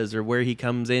he does or where he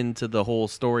comes into the whole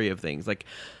story of things. Like,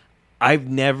 I've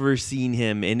never seen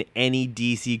him in any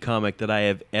DC comic that I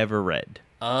have ever read.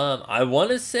 I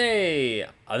want to say,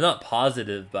 I'm not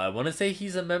positive, but I want to say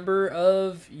he's a member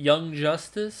of Young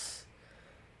Justice,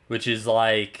 which is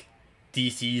like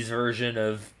DC's version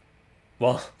of,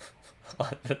 well,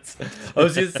 I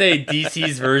was going to say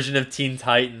DC's version of Teen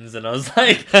Titans, and I was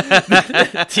like,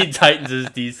 Teen Titans is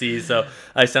DC, so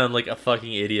I sound like a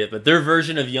fucking idiot, but their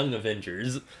version of Young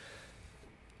Avengers.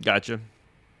 Gotcha.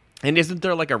 And isn't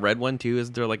there like a red one too?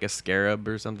 Isn't there like a Scarab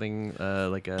or something?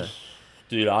 Like a...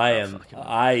 Dude,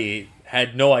 I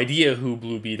had no idea who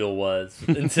Blue Beetle was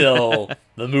until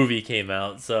the movie came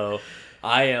out, so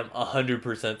I am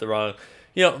 100% the wrong.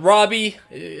 Robbie,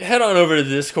 head on over to the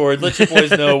Discord. Let your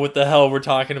boys know what the hell we're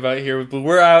talking about here.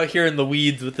 We're out here in the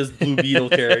weeds with this Blue Beetle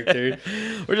character.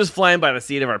 We're just flying by the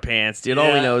seat of our pants, dude. Yeah.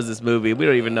 All we know is this movie. We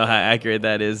don't even know how accurate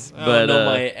that is. I don't know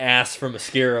my ass from a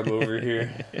scarab over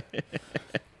here.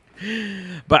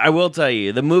 But I will tell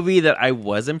you, the movie that I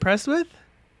was impressed with,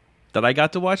 that I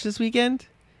got to watch this weekend,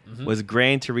 was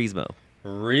Gran Turismo.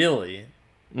 Really?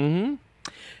 Mm-hmm.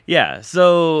 Yeah,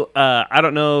 so I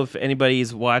don't know if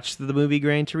anybody's watched the movie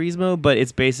Gran Turismo, but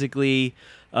it's basically,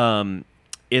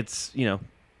 it's, a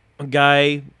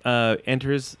guy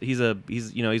enters. He's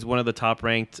one of the top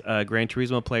ranked Gran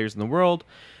Turismo players in the world.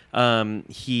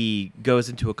 He goes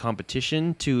into a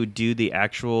competition to do the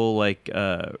actual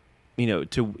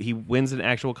he wins an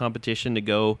actual competition to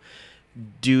go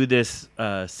do this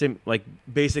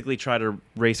basically try to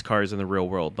race cars in the real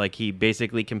world. Like, he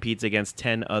basically competes against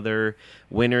 10 other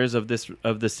winners of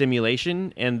the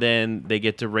simulation, and then they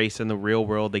get to race in the real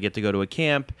world. They get to go to a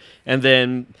camp, and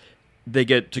then they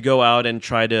get to go out and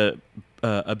try to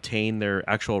obtain their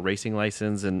actual racing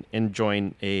license and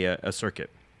join a circuit.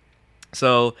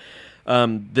 So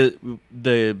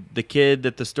the kid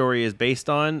that the story is based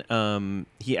on,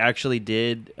 he actually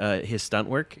did his stunt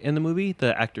work in the movie,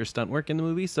 the actor's stunt work in the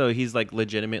movie. So he's like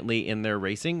legitimately in there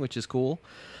racing, which is cool.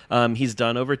 He's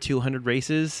done over 200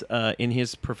 races in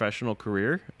his professional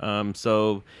career.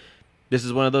 So this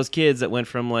is one of those kids that went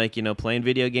from playing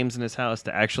video games in his house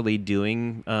to actually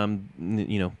doing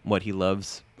what he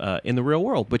loves in the real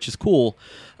world, which is cool.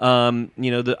 I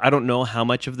don't know how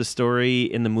much of the story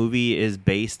in the movie is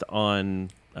based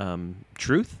on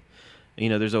truth.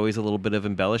 There's always a little bit of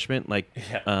embellishment, as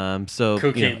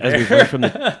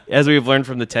we've learned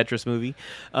from the Tetris movie.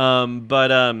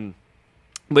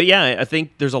 But yeah, I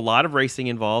think there's a lot of racing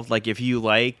involved. Like, if you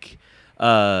like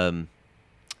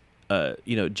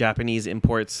Japanese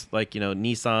imports,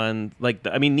 Nissan,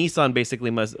 Nissan basically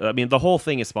the whole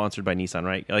thing is sponsored by Nissan,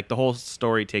 right? Like, the whole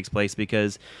story takes place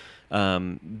because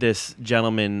this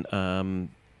gentleman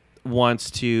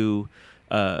wants to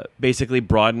basically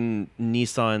broaden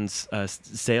Nissan's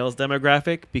sales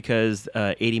demographic because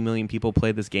 80 million people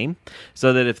play this game,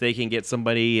 so that if they can get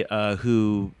somebody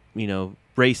who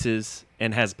races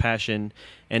and has passion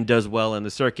and does well in the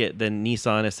circuit, then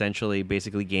Nissan essentially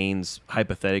basically gains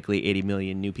hypothetically 80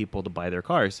 million new people to buy their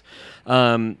cars,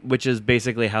 which is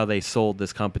basically how they sold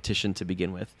this competition to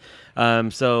begin with.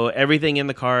 So everything in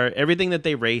the car, everything that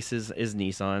they race is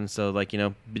Nissan. So like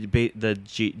the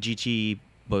GT.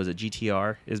 What was it?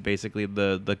 GTR is basically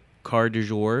the car du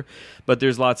jour, but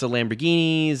there's lots of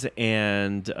Lamborghinis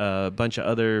and a bunch of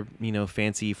other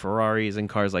fancy Ferraris and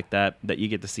cars like that you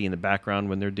get to see in the background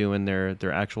when they're doing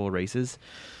their actual races.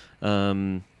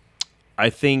 I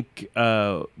think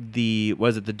the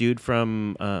dude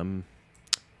from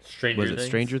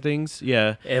Stranger Things?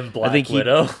 Yeah, and Black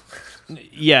Widow.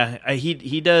 Yeah,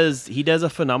 he does a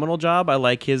phenomenal job. I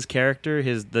like his character,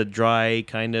 the dry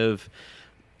kind of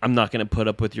I'm not going to put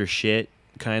up with your shit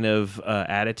kind of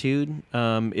attitude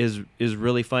is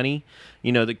really funny.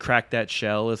 The crack that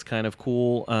shell is kind of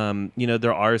cool.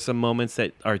 There are some moments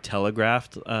that are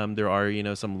telegraphed. There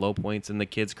are, some low points in the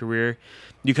kid's career.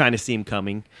 You kind of see him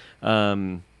coming.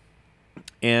 Other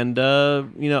than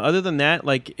that,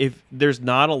 like if there's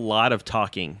not a lot of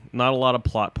talking, not a lot of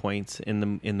plot points in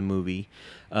the movie,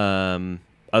 other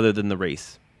than the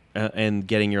race. And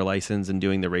getting your license and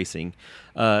doing the racing.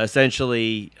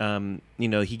 Essentially,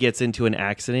 he gets into an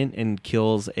accident and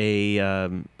kills a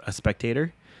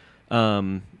spectator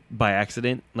by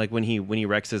accident. Like when he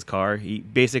wrecks his car, he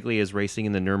basically is racing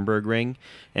in the Nürburgring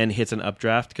and hits an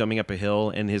updraft coming up a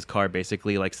hill, and his car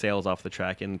basically like sails off the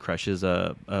track and crushes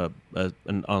an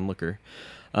onlooker.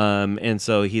 And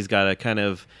so he's got to kind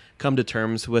of come to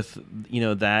terms with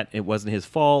that it wasn't his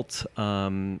fault,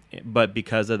 but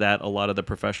because of that, a lot of the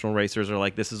professional racers are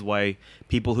like, this is why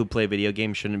people who play video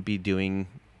games shouldn't be doing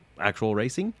actual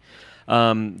racing.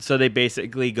 So they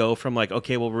basically go from like,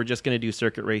 okay, well, we're just going to do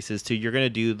circuit races to you're going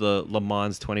to do the Le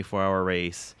Mans 24-hour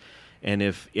race, and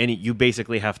you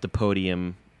basically have to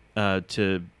podium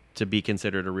to be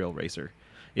considered a real racer.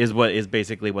 Is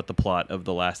basically what the plot of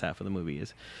the last half of the movie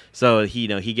is. So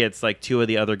he gets like two of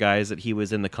the other guys that he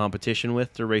was in the competition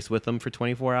with to race with him for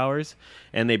 24 hours,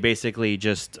 and they basically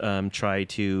just try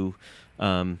to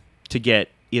get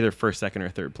either first, second, or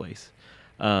third place.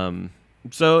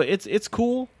 So it's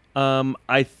cool.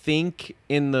 I think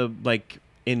in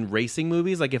racing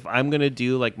movies, like if I'm gonna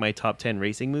do like my top 10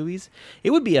 racing movies,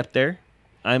 it would be up there.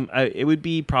 It would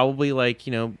be probably like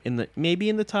maybe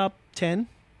in the top 10.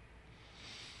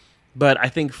 But I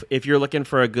think if you're looking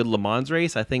for a good Le Mans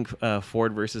race, I think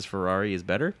Ford versus Ferrari is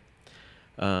better.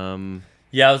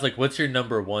 Yeah, I was like, what's your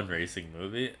number one racing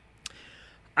movie?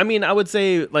 I mean, I would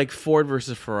say like Ford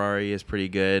versus Ferrari is pretty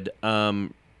good.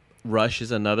 Rush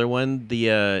is another one. The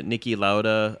Niki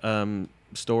Lauda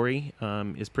story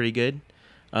is pretty good.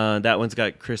 That one's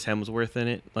got Chris Hemsworth in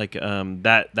it. Like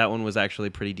that one was actually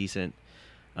pretty decent.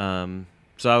 So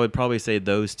I would probably say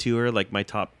those two are like my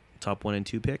top 1 and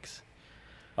 2 picks.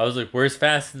 I was like, where's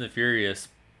Fast and the Furious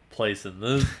place in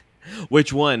this?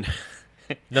 Which one?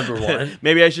 Number one.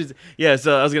 Maybe I should. Yeah.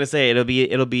 So I was gonna say it'll be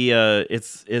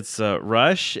it's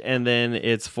Rush, and then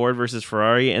it's Ford versus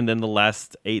Ferrari, and then the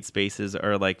last 8 spaces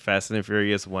are like Fast and the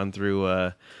Furious 1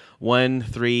 through 1,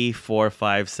 3, 4,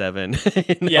 5, 7.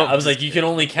 Yeah, I was like, you can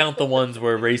only count the ones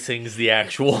where racing's the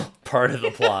actual part of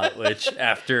the plot. Which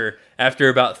after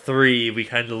about 3, we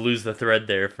kind of lose the thread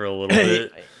there for a little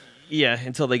bit. Yeah,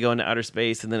 until they go into outer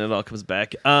space, and then it all comes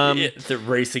back. The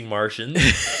racing Martians.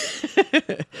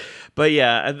 But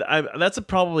yeah, that's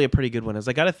probably a pretty good one. Is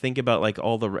I got to think about like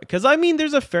all the because I mean,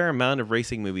 there's a fair amount of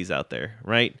racing movies out there,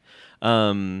 right?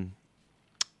 But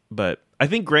I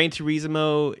think Gran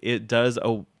Turismo it does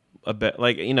a bit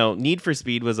like Need for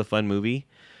Speed was a fun movie,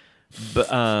 but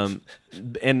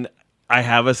and I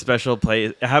have a special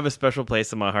place. I have a special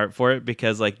place in my heart for it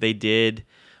because like they did.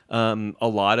 A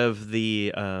lot of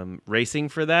the racing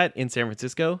for that in San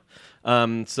Francisco.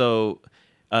 So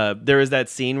there is that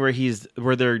scene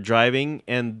where they're driving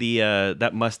and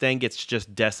that Mustang gets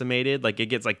just decimated, like it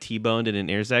gets like T-boned in an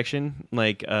intersection,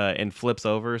 like and flips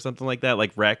over or something like that,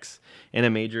 like wrecks in a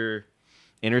major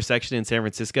intersection in San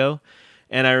Francisco.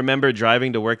 And I remember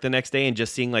driving to work the next day and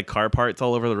just seeing like car parts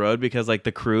all over the road because like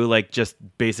the crew like just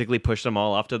basically pushed them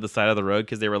all off to the side of the road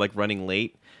because they were like running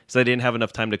late. So they didn't have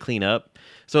enough time to clean up.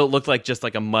 So it looked like just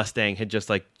like a Mustang had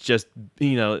I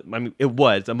mean, it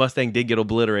was. A Mustang did get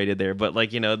obliterated there, but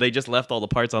like, they just left all the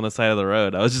parts on the side of the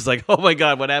road. I was just like, oh my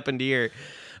God, what happened here?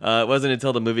 It wasn't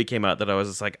until the movie came out that I was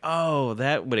just like, oh,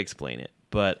 that would explain it.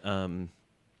 But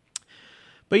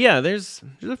yeah, there's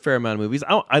a fair amount of movies.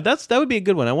 That would be a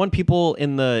good one. I want people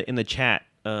in the chat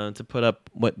to put up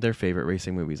what their favorite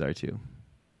racing movies are too.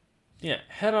 Yeah,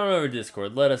 head on over to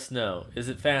Discord. Let us know. Is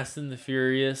it Fast and the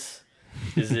Furious?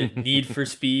 Is it Need for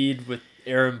Speed with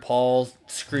Aaron Paul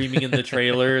screaming in the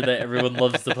trailer that everyone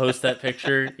loves to post that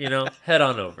picture? Head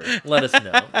on over. Let us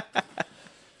know.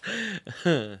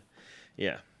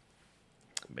 Yeah.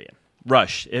 But yeah.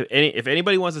 Rush. If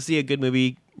anybody wants to see a good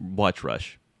movie, watch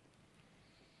Rush.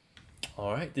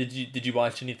 All right. Did you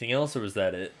watch anything else, or was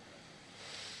that it?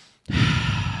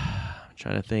 I'm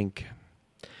trying to think.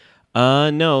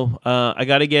 No. I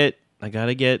gotta get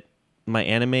my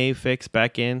anime fix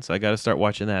back in, so I gotta start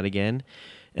watching that again,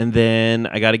 and then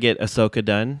I gotta get Ahsoka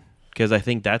done because I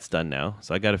think that's done now.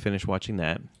 So I gotta finish watching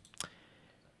that,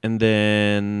 and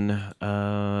then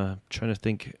trying to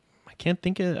think. I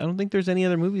don't think there's any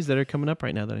other movies that are coming up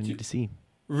right now that I need to see.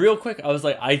 Real quick, I was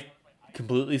like, I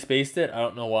completely spaced it. I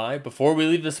don't know why. Before we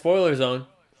leave the spoiler zone,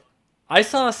 I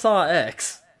Saw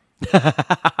X.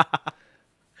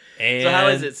 And so how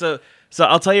is it? So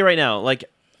I'll tell you right now. Like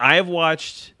I've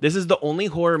watched. This is the only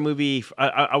horror movie.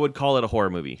 I would call it a horror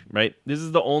movie, right? This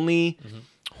is the only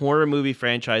horror movie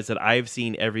franchise that I've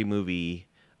seen every movie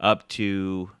up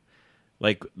to,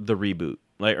 like the reboot,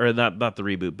 or not the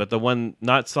reboot, but the one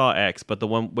not Saw X, but the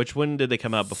one. Which one did they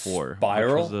come out before?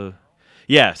 Spiral.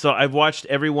 Yeah. So I've watched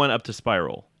everyone up to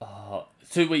Spiral.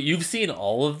 So wait, you've seen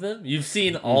all of them? You've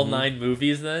seen all 9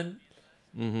 movies then?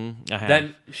 Mm-hmm. I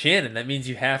have. Shannon, that means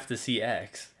you have to see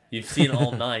X. You've seen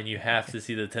all 9. You have to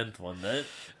see the 10th one. Then.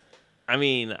 I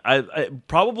mean, I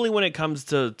probably when it comes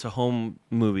to home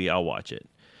movie, I'll watch it,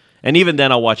 and even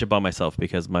then, I'll watch it by myself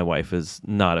because my wife is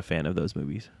not a fan of those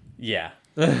movies. Yeah,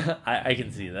 I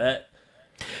can see that.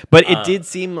 But it did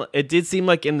seem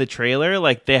like in the trailer,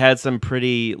 like they had some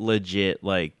pretty legit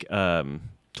like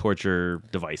torture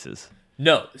devices.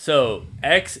 No, so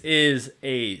X is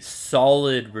a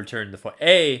solid return to form.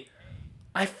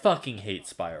 I fucking hate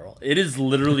Spiral. It is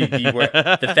literally the worst.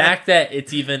 The fact that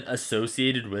it's even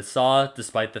associated with Saw,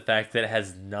 despite the fact that it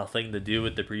has nothing to do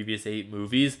with the previous 8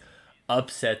 movies,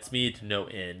 upsets me to no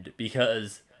end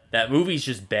because that movie's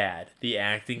just bad. The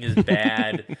acting is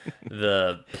bad.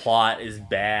 The plot is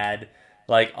bad.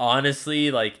 Like, honestly,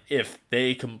 like, if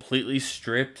they completely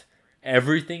stripped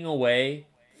everything away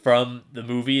from the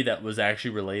movie that was actually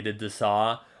related to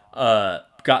Saw,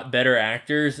 got better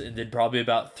actors, and did probably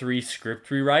about 3 script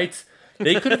rewrites,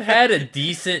 they could have had a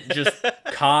decent just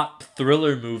cop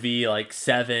thriller movie like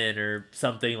Seven or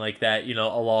something like that,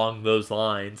 along those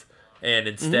lines. And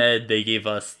instead, they gave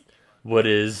us what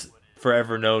is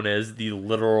forever known as the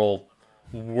literal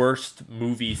worst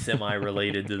movie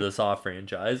semi-related to the Saw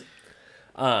franchise.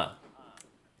 But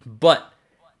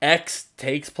X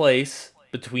takes place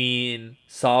between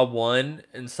Saw 1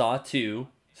 and Saw 2,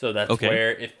 so that's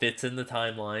where it fits in the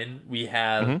timeline. We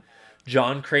have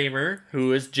John Kramer,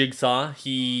 who is Jigsaw.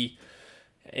 He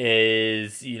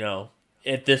is,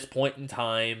 at this point in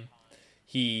time,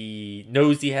 he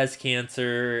knows he has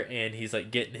cancer, and he's like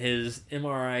getting his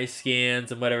MRI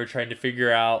scans and whatever, trying to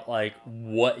figure out like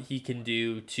what he can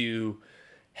do to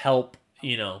help,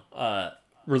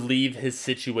 relieve his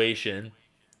situation.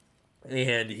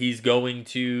 And he's going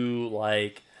to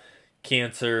like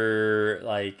cancer,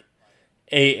 like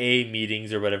AA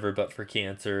meetings or whatever, but for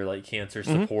cancer, like cancer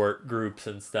support groups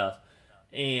and stuff.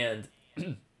 And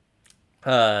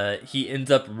he ends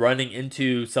up running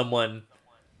into someone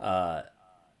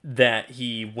that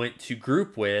he went to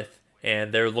group with,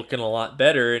 and they're looking a lot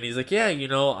better. And he's like, yeah,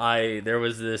 there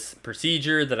was this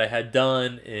procedure that I had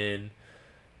done in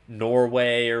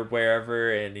Norway or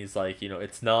wherever. And he's like,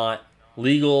 it's not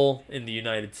legal in the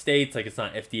United States, like it's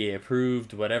not FDA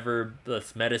approved, whatever,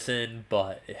 this medicine,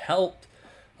 but it helped.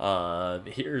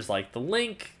 Here's like the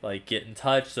link, like get in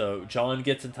touch. So John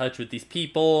gets in touch with these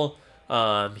people.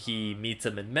 He meets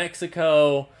them in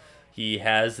Mexico. He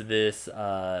has this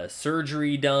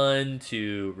surgery done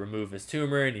to remove his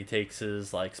tumor, and he takes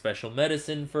his like special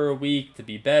medicine for a week to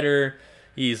be better.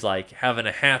 He's like having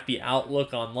a happy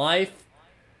outlook on life.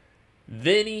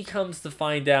 Then he comes to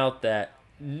find out that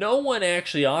no one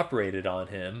actually operated on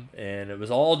him, and it was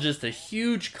all just a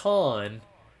huge con,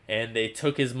 and they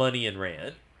took his money and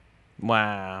ran.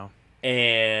 Wow.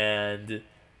 And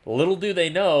little do they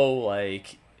know,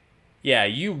 like, yeah,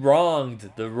 you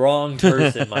wronged the wrong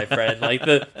person, my friend. Like,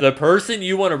 the person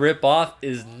you want to rip off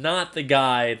is not the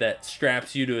guy that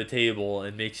straps you to a table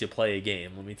and makes you play a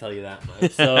game. Let me tell you that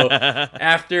much. So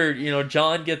after,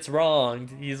 John gets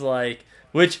wronged, he's like,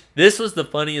 which this was the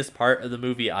funniest part of the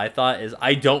movie, I thought, is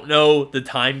I don't know the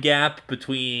time gap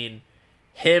between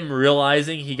him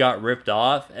realizing he got ripped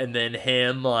off and then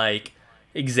him, like,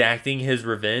 exacting his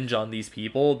revenge on these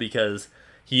people, because,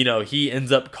 he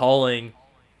ends up calling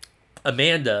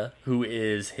Amanda, who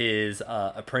is his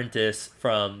apprentice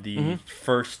from the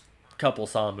first couple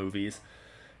Saw movies,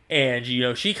 and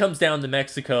she comes down to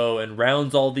Mexico and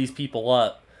rounds all these people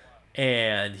up,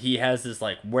 and he has this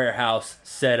like warehouse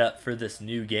set up for this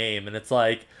new game, and it's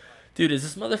like, dude, is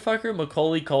this motherfucker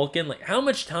Macaulay Culkin? Like, how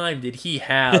much time did he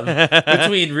have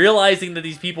between realizing that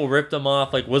these people ripped him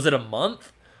off? Like, was it a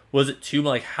month? Was it 2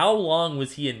 months? Like, how long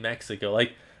was he in Mexico?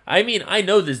 Like, I mean, I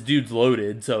know this dude's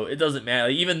loaded, so it doesn't matter.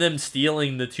 Like, even them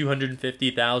stealing the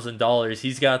 $250,000,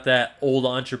 he's got that old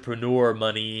entrepreneur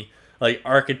money, like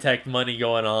architect money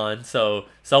going on. So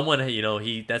someone,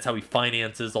 that's how he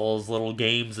finances all his little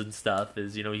games and stuff.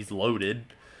 Is he's loaded.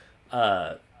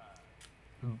 But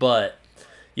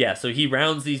yeah, so he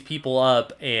rounds these people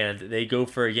up and they go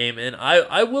for a game. And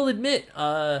I will admit,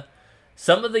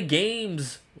 some of the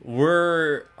games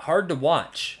were hard to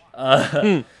watch.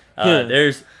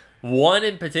 There's one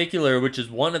in particular, which is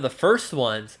one of the first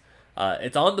ones.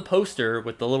 It's on the poster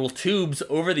with the little tubes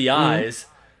over the eyes.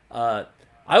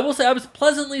 I will say I was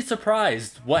pleasantly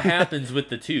surprised what happens with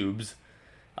the tubes.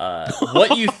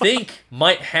 What you think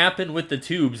might happen with the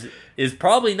tubes is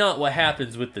probably not what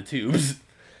happens with the tubes.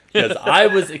 Because I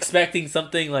was expecting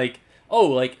something like,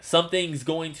 something's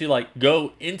going to like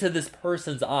go into this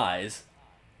person's eyes.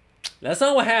 That's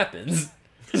not what happens.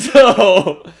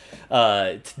 So,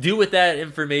 do with that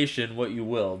information what you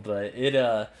will. But it,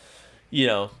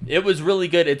 it was really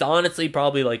good. It's honestly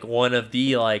probably like one of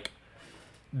the like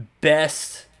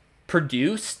best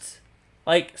produced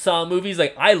like Saw movies.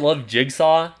 Like, I love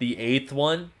Jigsaw, the 8th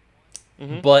one,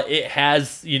 but it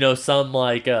has some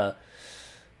like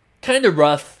kind of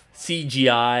rough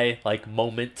CGI like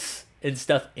moments and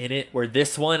stuff in it, where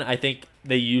this one I think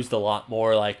they used a lot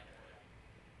more like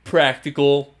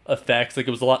practical effects. Like,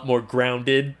 it was a lot more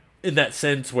grounded in that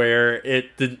sense, where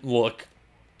it didn't look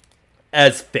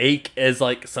as fake as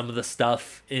like some of the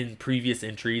stuff in previous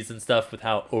entries and stuff, with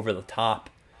how over the top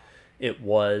it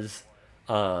was.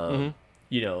 It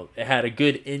had a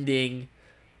good ending.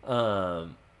 All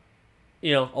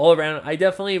around, I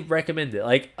definitely recommend it.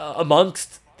 Like,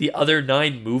 amongst the other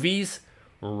 9 movies,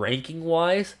 ranking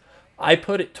wise, I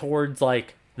put it towards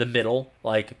like the middle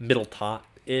top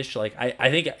ish. Like, I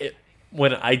think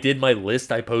when I did my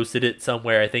list, I posted it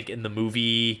somewhere, I think in the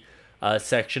movie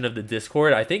section of the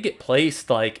Discord. I think it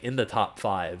placed like in the top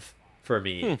 5 for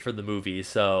me for the movie.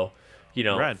 So,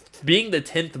 Rad. Being the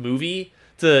 10th movie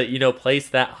to place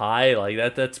that high,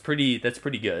 like that's pretty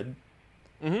good.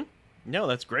 No,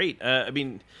 that's great. I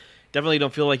mean, definitely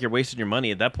don't feel like you're wasting your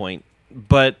money at that point.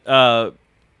 But I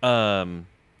was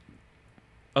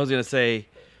gonna say,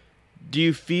 do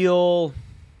you feel?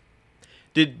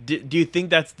 Do you think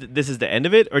this is the end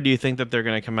of it, or do you think that they're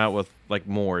gonna come out with like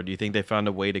more? Do you think they found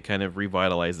a way to kind of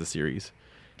revitalize the series?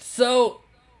 So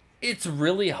it's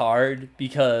really hard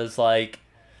because, like,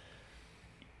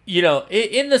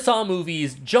 in the Saw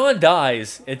movies, John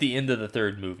dies at the end of the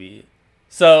 3rd movie.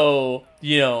 So,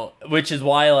 which is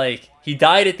why, like, he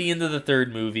died at the end of the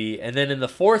 3rd movie, and then in the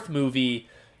 4th movie,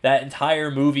 that entire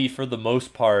movie, for the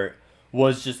most part,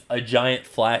 was just a giant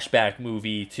flashback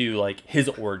movie to, like, his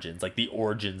origins, like, the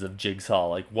origins of Jigsaw,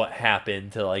 like, what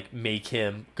happened to, like, make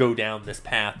him go down this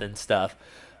path and stuff.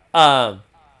 But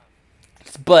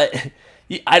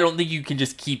I don't think you can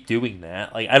just keep doing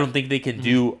that. Like, I don't think they can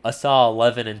do a Saw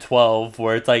 11 and 12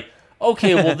 where it's like,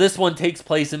 okay, well, this one takes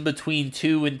place in between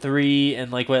 2 and 3,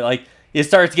 and like it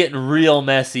starts getting real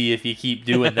messy if you keep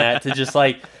doing that. To just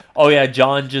like, oh yeah,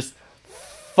 John just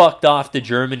fucked off to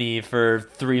Germany for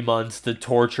 3 months to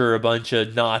torture a bunch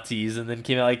of Nazis, and then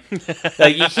came out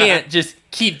like you can't just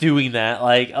keep doing that.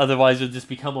 Like, otherwise it'll just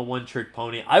become a one-trick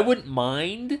pony. I wouldn't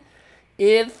mind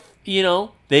if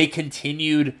they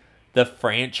continued the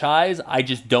franchise. I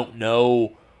just don't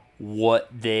know what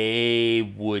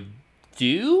they would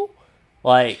do.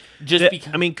 Like, just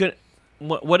because... I mean,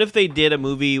 what if they did a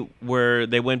movie where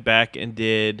they went back and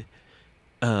did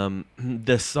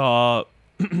the Saw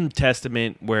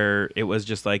Testament, where it was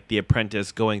just like the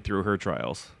apprentice going through her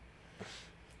trials?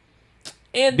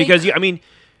 And because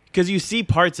you see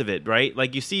parts of it, right?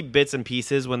 Like, you see bits and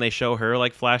pieces when they show her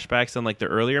like flashbacks in like the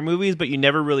earlier movies, but you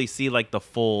never really see like the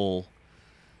full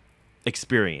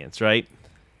experience, right?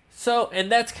 So,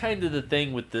 and that's kind of the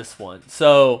thing with this one.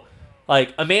 So,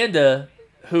 like, Amanda,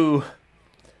 who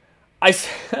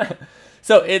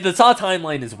the Saw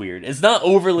timeline is weird. It's not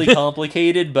overly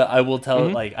complicated, but I will tell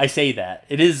like, I say that.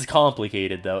 It is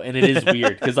complicated, though, and it is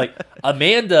weird. Because, like,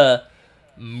 Amanda,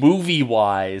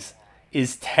 movie-wise,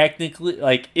 is technically,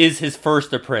 like, is his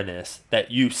first apprentice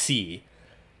that you see.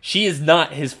 She is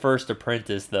not his first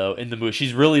apprentice, though, in the movie.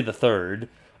 She's really the 3rd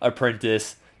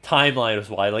apprentice timeline is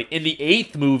why. Like in the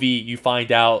 8th movie, you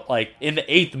find out, like in the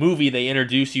 8th movie, they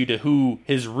introduce you to who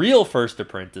his real first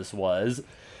apprentice was.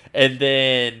 And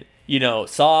then,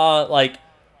 Saw, like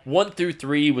 1 through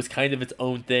 3 was kind of its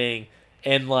own thing.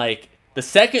 And like the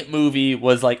second movie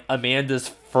was like Amanda's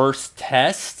first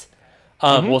test.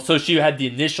 Well, so she had the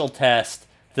initial test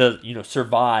to,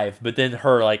 survive, but then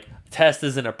her like test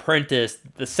as an apprentice.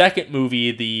 The second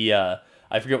movie, the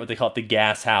I forget what they call it, the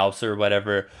gas house or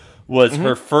whatever, was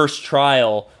her first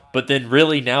trial. But then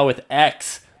really now with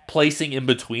X placing in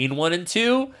between 1 and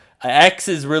 2, X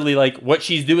is really like what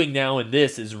she's doing now in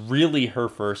this is really her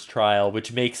first trial,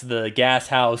 which makes the gas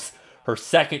house her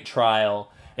second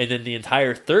trial. And then the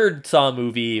entire third Saw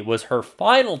movie was her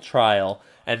final trial.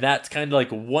 And that's kind of like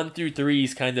 1 through 3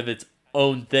 is kind of its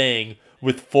own thing,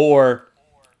 with 4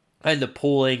 kind of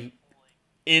pulling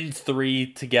in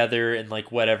 3 together and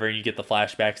like whatever, and you get the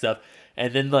flashback stuff.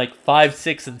 And then like 5,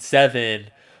 6, and 7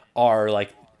 are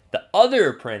like the other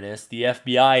apprentice, the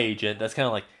FBI agent. That's kind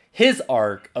of like his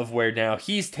arc of where now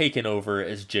he's taken over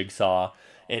as Jigsaw,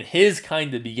 and his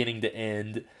kind of beginning to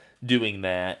end doing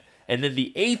that. And then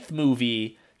the 8th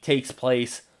movie takes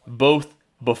place both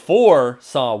before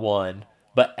Saw 1,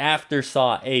 but after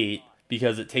Saw 8,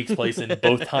 because it takes place in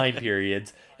both time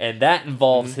periods. And that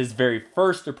involves his very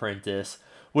first apprentice,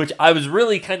 which I was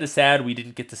really kind of sad we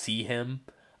didn't get to see him.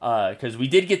 Because we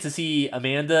did get to see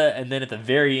Amanda, and then at the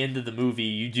very end of the movie,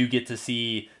 you do get to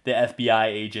see the FBI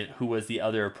agent who was the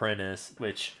other apprentice,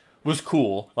 which was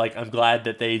cool. Like, I'm glad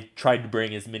that they tried to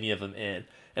bring as many of them in.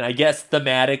 And I guess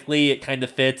thematically, it kind of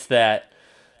fits that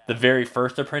the very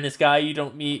first apprentice guy you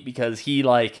don't meet, because he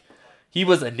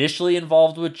was initially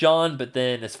involved with John, but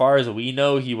then as far as we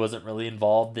know, he wasn't really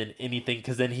involved in anything,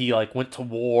 because then he like went to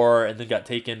war and then got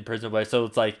taken prisoner by. So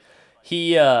it's like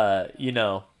he,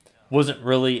 wasn't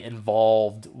really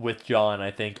involved with John,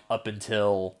 I think, up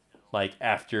until like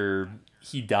after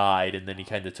he died, and then he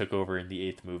kind of took over in the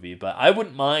 8th movie. But I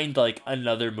wouldn't mind like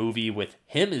another movie with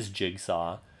him as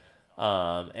Jigsaw.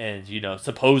 And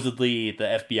supposedly the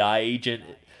FBI agent,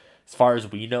 as far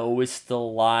as we know, is still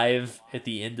alive at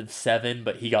the end of 7,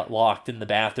 but he got locked in the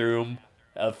bathroom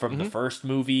from the first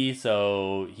movie,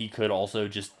 so he could also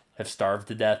just have starved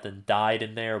to death and died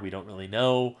in there. We don't really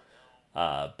know.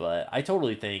 But I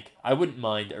totally think I wouldn't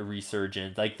mind a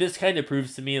resurgence. Like, this kind of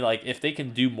proves to me, like, if they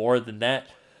can do more than that,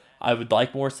 I would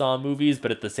like more Saw movies,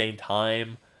 but at the same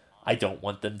time, I don't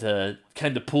want them to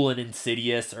kind of pull an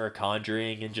Insidious or a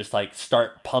Conjuring and just, like,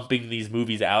 start pumping these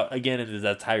movies out again, and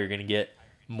that's how you're going to get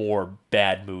more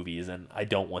bad movies, and I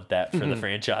don't want that for the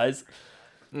franchise.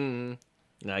 I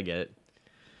get it.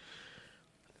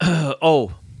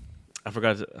 Oh, I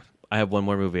forgot I have one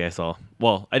more movie I saw.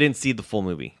 Well, I didn't see the full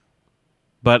movie,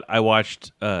 but I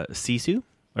watched Sisu,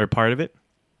 or part of it.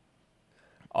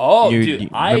 Oh, you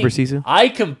remember Sisu? I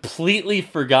completely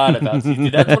forgot about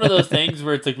Sisu. That's one of those things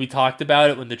where it's like we talked about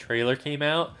it when the trailer came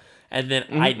out, and then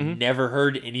I never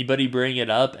heard anybody bring it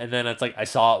up, and then it's like I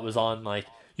saw it was on, like,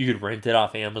 you could rent it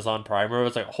off Amazon Prime, or I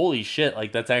was like, holy shit,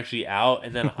 like, that's actually out,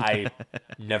 and then I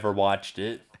never watched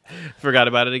it. Forgot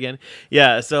about it again.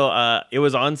 Yeah, so it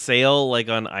was on sale like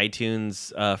on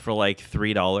iTunes for like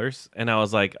 $3, and I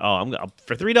was like, oh,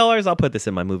 for $3 I'll put this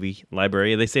in my movie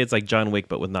library. They say it's like John Wick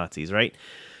but with Nazis, right?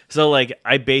 So like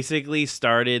I basically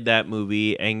started that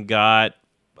movie and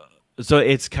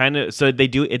it's kind of, so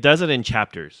it does it in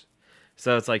chapters.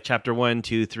 So it's like chapter 1,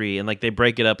 2, 3, and like they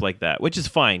break it up like that, which is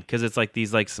fine because it's like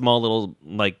these like small little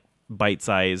like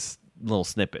bite-sized little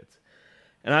snippets.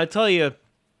 And I tell you,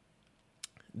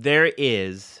 there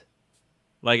is,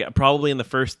 like, probably in the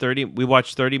first 30, we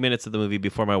watched 30 minutes of the movie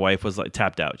before my wife was like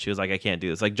tapped out. She was like, I can't do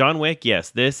this. Like John Wick,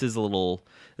 yes, this is a little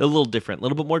different, a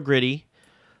little bit more gritty,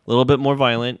 a little bit more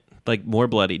violent, like more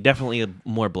bloody, definitely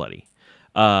more bloody.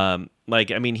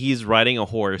 Like, I mean, he's riding a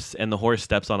horse and the horse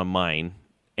steps on a mine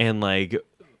and like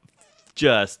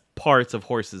just parts of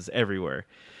horses everywhere.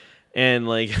 And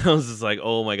like I was just like,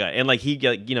 oh my god! And like he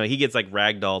gets like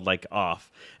ragdolled like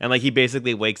off, and like he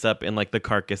basically wakes up in like the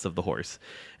carcass of the horse.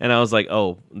 And I was like,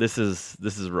 oh, this is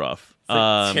rough. It's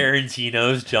like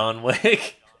Tarantino's John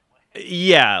Wick.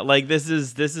 Yeah, like this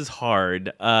is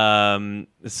hard.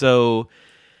 So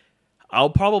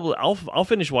I'll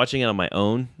finish watching it on my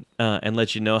own and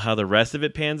let you know how the rest of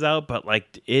it pans out. But I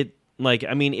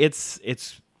mean it's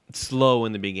slow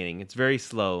in the beginning. It's very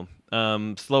slow.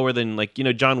 Slower than like,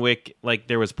 John Wick, like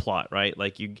there was plot, right?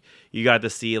 Like you got to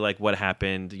see like what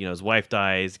happened, his wife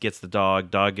dies, gets the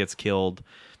dog gets killed,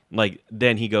 like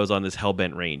then he goes on this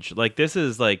hellbent range. Like this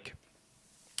is like,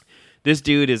 this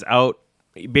dude is out,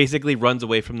 basically runs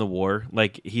away from the war.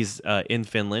 Like he's in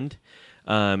Finland,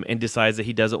 and decides that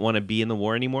he doesn't want to be in the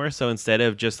war anymore. So instead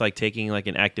of just like taking like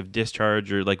an active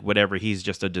discharge or like whatever, he's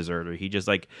just a deserter. He just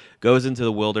like goes into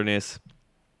the wilderness,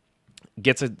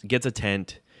 gets a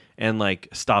tent, and like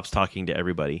stops talking to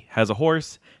everybody. Has a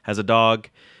horse, has a dog.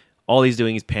 All he's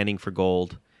doing is panning for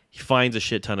gold. He finds a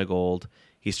shit ton of gold.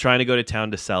 He's trying to go to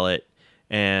town to sell it,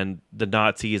 and the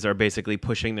Nazis are basically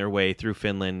pushing their way through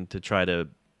Finland to try to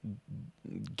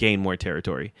gain more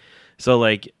territory. So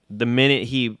like the minute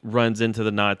he runs into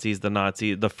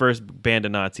the first band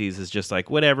of Nazis is just like,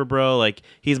 whatever, bro. Like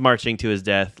he's marching to his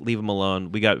death. Leave him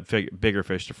alone. We got bigger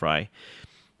fish to fry.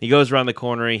 He goes around the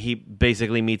corner and he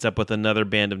basically meets up with another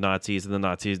band of Nazis, and the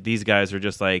Nazis, these guys are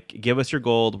just like, give us your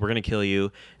gold, we're going to kill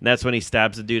you. And that's when he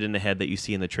stabs the dude in the head that you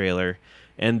see in the trailer,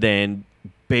 and then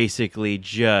basically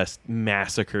just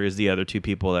massacres the other two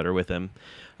people that are with him.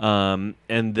 And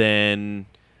then,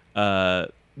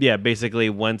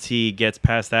 basically once he gets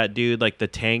past that dude, like the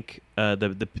tank,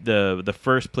 the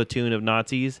first platoon of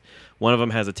Nazis, one of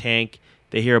them has a tank.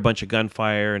 They hear a bunch of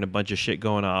gunfire and a bunch of shit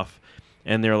going off.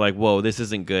 And they're like, whoa, this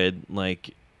isn't good.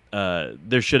 Like,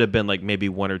 there should have been like maybe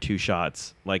one or two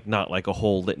shots, like not like a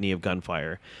whole litany of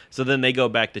gunfire. So then they go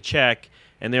back to check,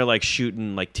 and they're like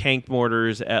shooting like tank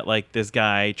mortars at like this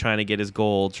guy, trying to get his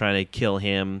gold, trying to kill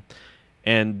him.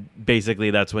 And basically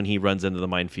that's when he runs into the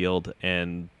minefield,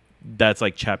 and that's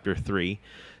like chapter 3.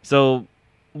 So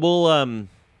we'll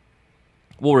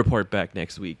report back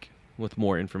next week with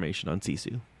more information on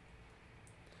Sisu.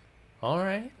 All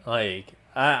right, like.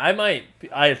 I might.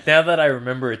 Now that I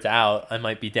remember it's out, I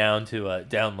might be down to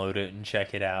download it and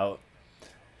check it out.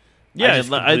 Yeah,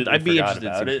 I'd be interested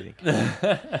about it.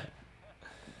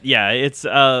 Yeah, it's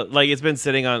like it's been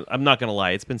sitting on. I'm not gonna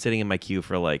lie, it's been sitting in my queue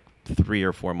for like 3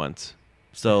 or 4 months.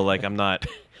 So like I'm not.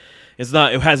 It's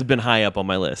not. It hasn't been high up on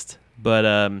my list, but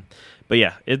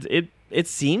yeah, it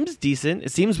seems decent.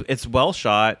 It seems it's well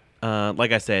shot.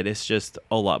 Like I said, it's just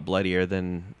a lot bloodier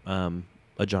than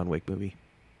a John Wick movie.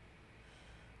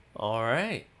 All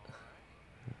right.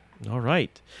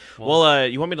 Well,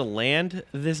 you want me to land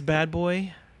this bad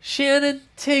boy? Shannon,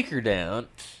 take her down.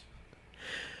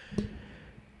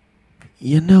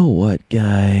 You know what,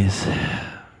 guys?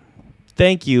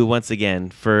 Thank you once again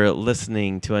for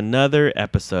listening to another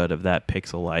episode of That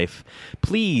Pixel Life.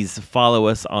 Please follow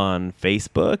us on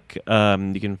Facebook.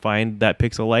 You can find That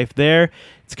Pixel Life there.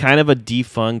 It's kind of a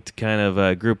defunct kind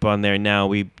of group on there now.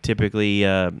 We typically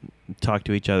talk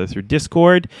to each other through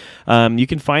Discord. You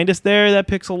can find us there, That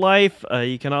Pixel Life.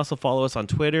 You can also follow us on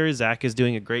Twitter. Zach is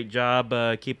doing a great job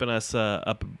keeping us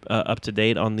up to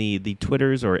date on the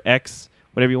Twitters, or X,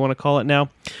 whatever you want to call it now.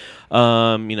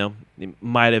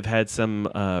 Might have had some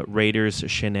Raiders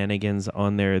shenanigans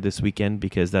on there this weekend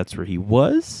because that's where he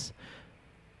was.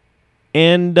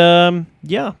 And I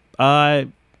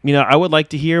would like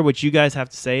to hear what you guys have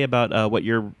to say about what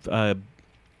your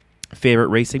favorite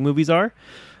racing movies are.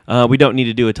 We don't need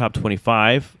to do a top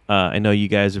 25. I know you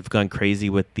guys have gone crazy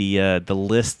with the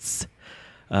lists,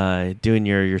 doing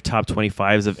your top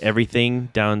 25s of everything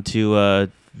down to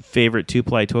favorite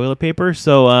 2-ply toilet paper.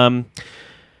 So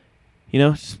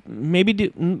maybe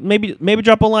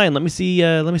drop a line. Let me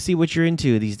see what you're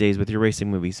into these days with your racing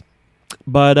movies.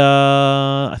 But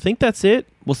I think that's it.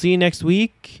 We'll see you next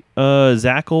week.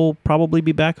 Zach will probably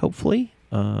be back, hopefully.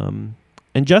 And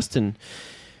Justin,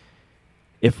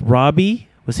 if Robbie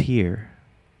was here,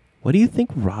 what do you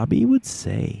think Robbie would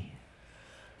say?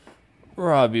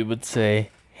 Robbie would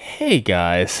say, hey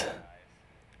guys,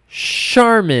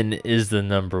 Charmin is the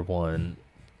number 1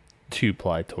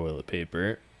 2-ply toilet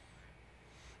paper.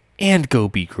 And go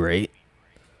be great.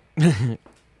 And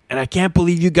I can't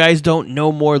believe you guys don't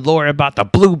know more lore about the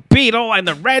Blue Beetle and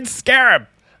the Red Scarab.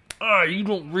 Oh, you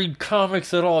don't read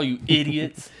comics at all, you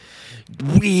idiots.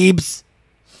 Weebs.